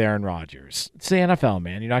along with Aaron Rodgers. It's the NFL,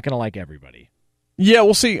 man. You're not going to like everybody. Yeah,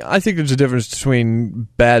 we'll see. I think there's a difference between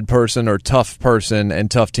bad person or tough person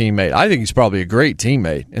and tough teammate. I think he's probably a great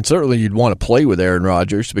teammate, and certainly you'd want to play with Aaron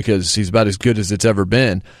Rodgers because he's about as good as it's ever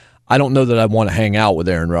been. I don't know that I want to hang out with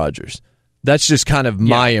Aaron Rodgers. That's just kind of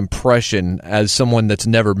my impression as someone that's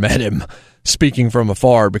never met him, speaking from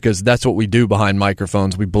afar, because that's what we do behind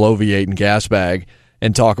microphones. We bloviate and gas bag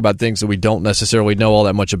and talk about things that we don't necessarily know all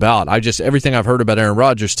that much about. Everything I've heard about Aaron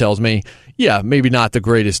Rodgers tells me, yeah, maybe not the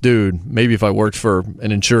greatest dude. Maybe if I worked for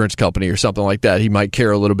an insurance company or something like that, he might care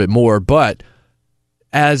a little bit more. But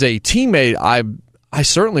as a teammate, I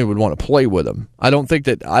certainly would want to play with him. I don't think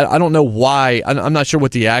that, I don't know why, I'm not sure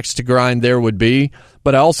what the axe to grind there would be,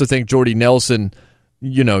 but I also think Jordy Nelson,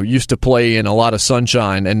 used to play in a lot of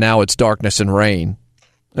sunshine, and now it's darkness and rain.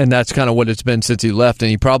 And that's kind of what it's been since he left, and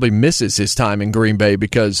he probably misses his time in Green Bay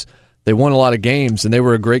because they won a lot of games, and they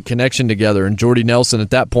were a great connection together. And Jordy Nelson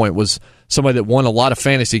at that point was somebody that won a lot of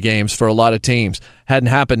fantasy games for a lot of teams. Hadn't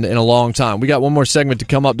happened in a long time. We got one more segment to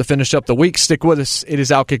come up to finish up the week. Stick with us. It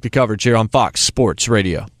is Outkick the Coverage here on Fox Sports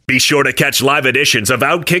Radio. Be sure to catch live editions of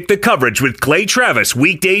Outkick the Coverage with Clay Travis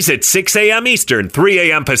weekdays at 6 a.m. Eastern,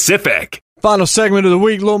 3 a.m. Pacific. Final segment of the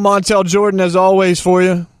week. Lil Montel Jordan, as always, for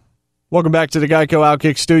you. Welcome back to the Geico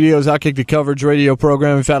Outkick Studios, Outkick the Coverage radio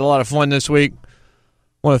program. We've had a lot of fun this week.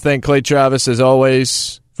 I want to thank Clay Travis, as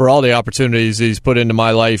always, for all the opportunities he's put into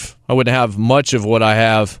my life. I wouldn't have much of what I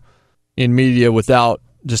have in media without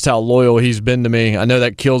just how loyal he's been to me. I know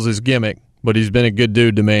that kills his gimmick, but he's been a good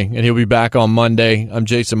dude to me, and he'll be back on Monday. I'm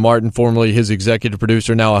Jason Martin, formerly his executive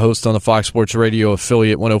producer, now a host on the Fox Sports Radio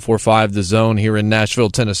affiliate 104.5 The Zone here in Nashville,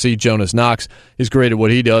 Tennessee. Jonas Knox is great at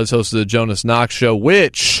what he does, host of the Jonas Knox Show,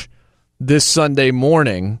 which this Sunday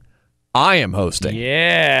morning I am hosting.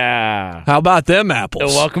 Yeah. How about them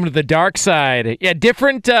apples? Welcome to the dark side. Yeah,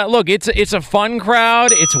 different. Look, it's a fun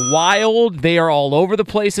crowd. It's wild. They are all over the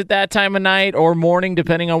place at that time of night or morning,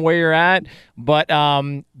 depending on where you're at. But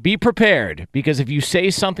be prepared, because if you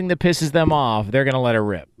say something that pisses them off, they're going to let it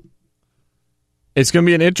rip. It's going to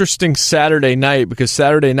be an interesting Saturday night, because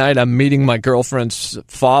Saturday night I'm meeting my girlfriend's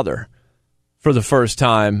father for the first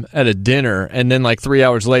time at a dinner, and then like 3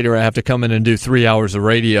 hours later I have to come in and do 3 hours of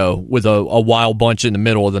radio with a wild bunch in the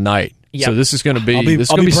middle of the night. Yep. So this is going to be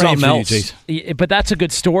something else. But that's a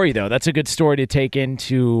good story, though. That's a good story to take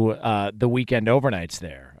into the weekend overnights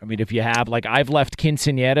there. I mean, if you have, like, I've left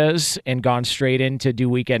quinceañeras and gone straight in to do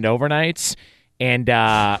weekend overnights, and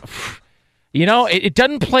it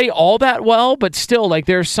doesn't play all that well, but still, like,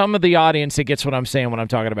 there's some of the audience that gets what I'm saying when I'm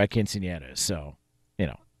talking about quinceañeras. So,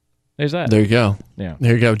 there's that. There you go. Yeah.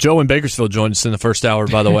 There you go. Joe in Bakersfield joined us in the first hour,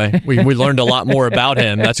 by the way. We learned a lot more about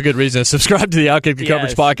him. That's a good reason to subscribe to the Outkick the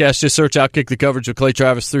Coverage podcast. Just search Outkick the Coverage with Clay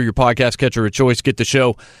Travis through your podcast catcher of choice. Get the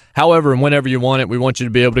show however and whenever you want it. We want you to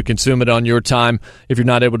be able to consume it on your time. If you're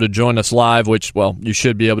not able to join us live, which, well, you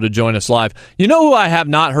should be able to join us live. You know who I have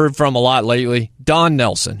not heard from a lot lately? Don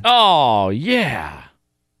Nelson. Oh, yeah.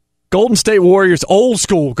 Golden State Warriors, old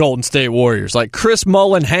school Golden State Warriors, like Chris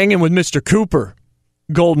Mullin hanging with Mr. Cooper.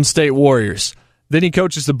 Golden State Warriors. Then he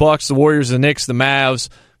coaches the Bucks, the Warriors, the Knicks, the Mavs,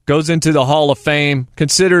 goes into the Hall of Fame,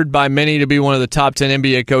 considered by many to be one of the top 10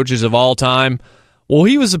 NBA coaches of all time. Well,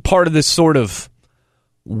 he was a part of this sort of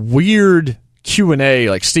weird Q&A,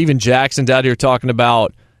 like Steven Jackson's out here talking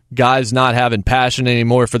about guys not having passion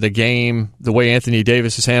anymore for the game, the way Anthony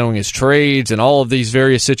Davis is handling his trades, and all of these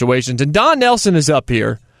various situations. And Don Nelson is up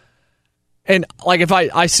here. And like if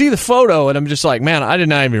I see the photo and I'm just like, man, I did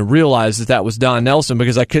not even realize that was Don Nelson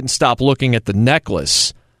because I couldn't stop looking at the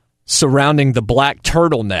necklace surrounding the black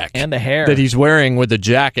turtleneck. And the hair. That he's wearing with the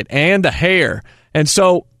jacket and the hair. And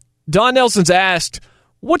so Don Nelson's asked,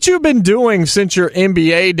 what you been doing since your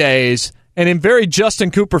NBA days? And in very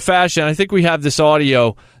Justin Cooper fashion, I think we have this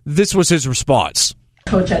audio. This was his response.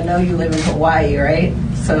 Coach, I know you live in Hawaii, right?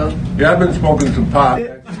 So Yeah, I've been smoking some pot.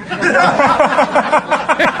 But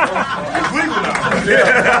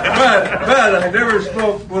I never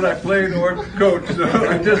smoked when I played or coached, so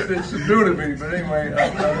it's new to me. But anyway,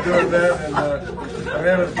 I'm doing that, and I'm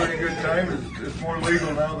having a pretty good time. It's more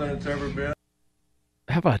legal now than it's ever been.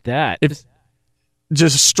 How about that? If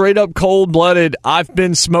just straight up cold-blooded, I've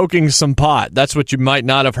been smoking some pot. That's what you might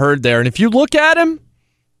not have heard there. And if you look at him,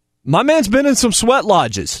 my man's been in some sweat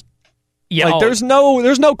lodges. Yeah, there's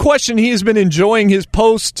no question he has been enjoying his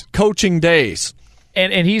post-coaching days.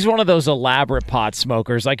 And he's one of those elaborate pot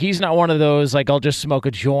smokers. Like, he's not one of those, like, I'll just smoke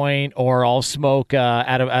a joint, or I'll smoke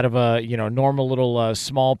out of a normal little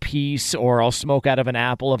small piece, or I'll smoke out of an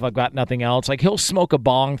apple if I've got nothing else. Like, he'll smoke a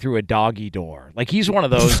bong through a doggy door. Like, he's one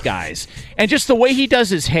of those guys. And just the way he does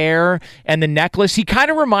his hair and the necklace, he kind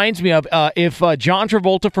of reminds me of if John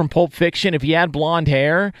Travolta from Pulp Fiction, if he had blonde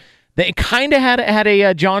hair, they kind of had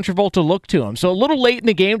a John Travolta look to him. So a little late in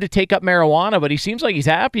the game to take up marijuana, but he seems like he's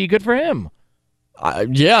happy. Good for him.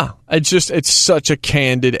 Yeah, it's such a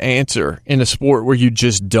candid answer in a sport where you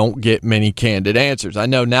just don't get many candid answers. I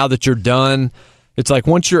know now that you're done, it's like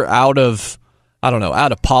once you're out of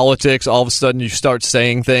politics, all of a sudden you start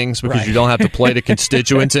saying things because you don't have to play to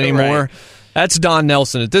constituents anymore. Right. That's Don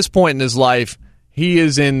Nelson. At this point in his life, he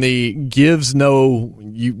is in the gives no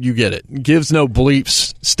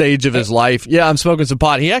bleeps stage of his life. Yeah, I'm smoking some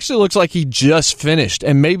pot. He actually looks like he just finished,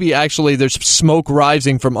 and maybe actually there's smoke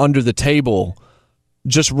rising from under the table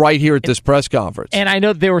just right here at this press conference. And I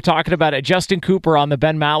know they were talking about it. Justin Cooper on the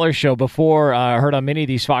Ben Maller show before, I heard on many of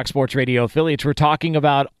these Fox Sports Radio affiliates, were talking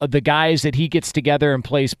about the guys that he gets together and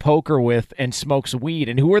plays poker with and smokes weed.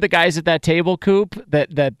 And who were the guys at that table, Coop,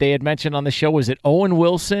 that they had mentioned on the show? Was it Owen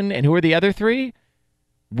Wilson? And who are the other three?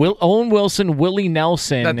 Owen Wilson, Willie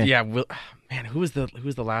Nelson. Man, who was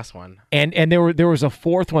the last one? And there was a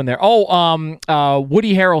fourth one there.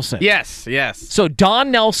 Woody Harrelson. Yes. So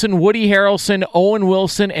Don Nelson, Woody Harrelson, Owen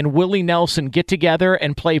Wilson, and Willie Nelson get together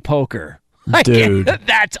and play poker. Dude,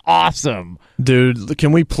 that's awesome. Dude,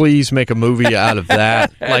 can we please make a movie out of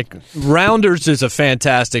that? Like, Rounders is a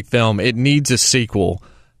fantastic film. It needs a sequel.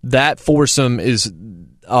 That foursome is...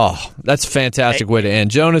 Oh, that's a fantastic way to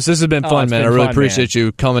end. Jonas, this has been fun, man. I really appreciate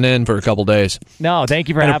you coming in for a couple days. No, thank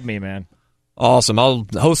you for having me, man. Awesome. I'll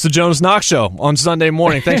host the Jonas Knox Show on Sunday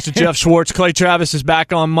morning. Thanks to Jeff Schwartz. Clay Travis is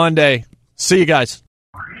back on Monday. See you guys.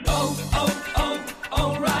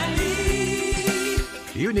 O'Reilly.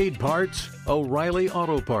 You need parts? O'Reilly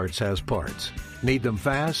Auto Parts has parts. Need them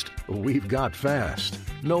fast? We've got fast.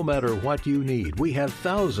 No matter what you need, we have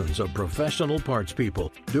thousands of professional parts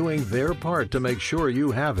people doing their part to make sure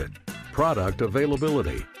you have it. Product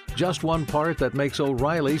availability. Just one part that makes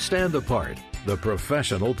O'Reilly stand apart. The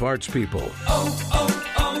professional parts people.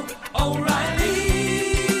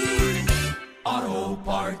 O'Reilly Auto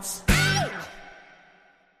Parts.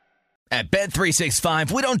 At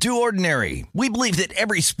Bet365, we don't do ordinary. We believe that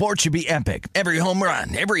every sport should be epic. Every home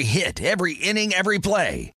run, every hit, every inning, every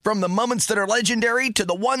play. From the moments that are legendary to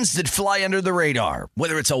the ones that fly under the radar.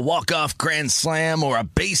 Whether it's a walk-off grand slam or a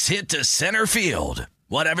base hit to center field.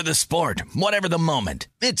 Whatever the sport, whatever the moment,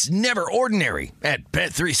 it's never ordinary at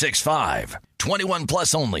Bet365. 21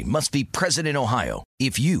 plus only. Must be present in Ohio.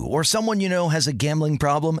 If you or someone you know has a gambling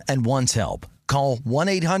problem and wants help, call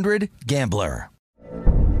 1-800-GAMBLER.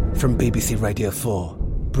 From BBC Radio 4,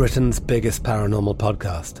 Britain's biggest paranormal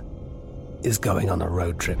podcast is going on a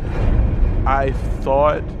road trip. I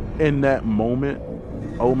thought in that moment,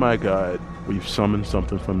 oh my God, we've summoned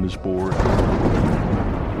something from this board.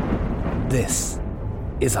 This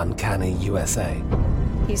is Uncanny USA.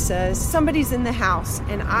 He says, somebody's in the house,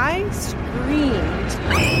 and I screamed.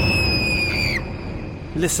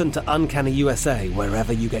 Listen to Uncanny USA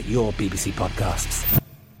wherever you get your BBC podcasts,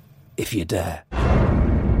 if you dare.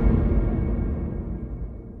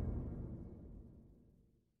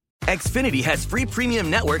 Xfinity has free premium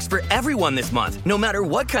networks for everyone this month, no matter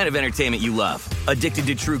what kind of entertainment you love. Addicted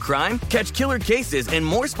to true crime? Catch killer cases and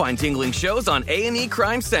more spine-tingling shows on A&E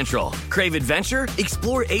Crime Central. Crave adventure?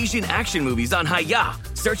 Explore Asian action movies on Hi-YAH.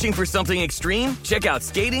 Searching for something extreme? Check out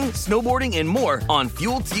skating, snowboarding, and more on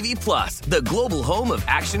Fuel TV Plus, the global home of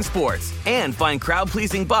action sports. And find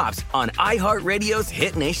crowd-pleasing bops on iHeartRadio's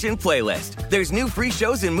Hit Nation playlist. There's new free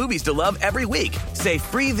shows and movies to love every week. Say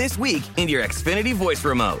free this week in your Xfinity voice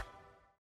remote.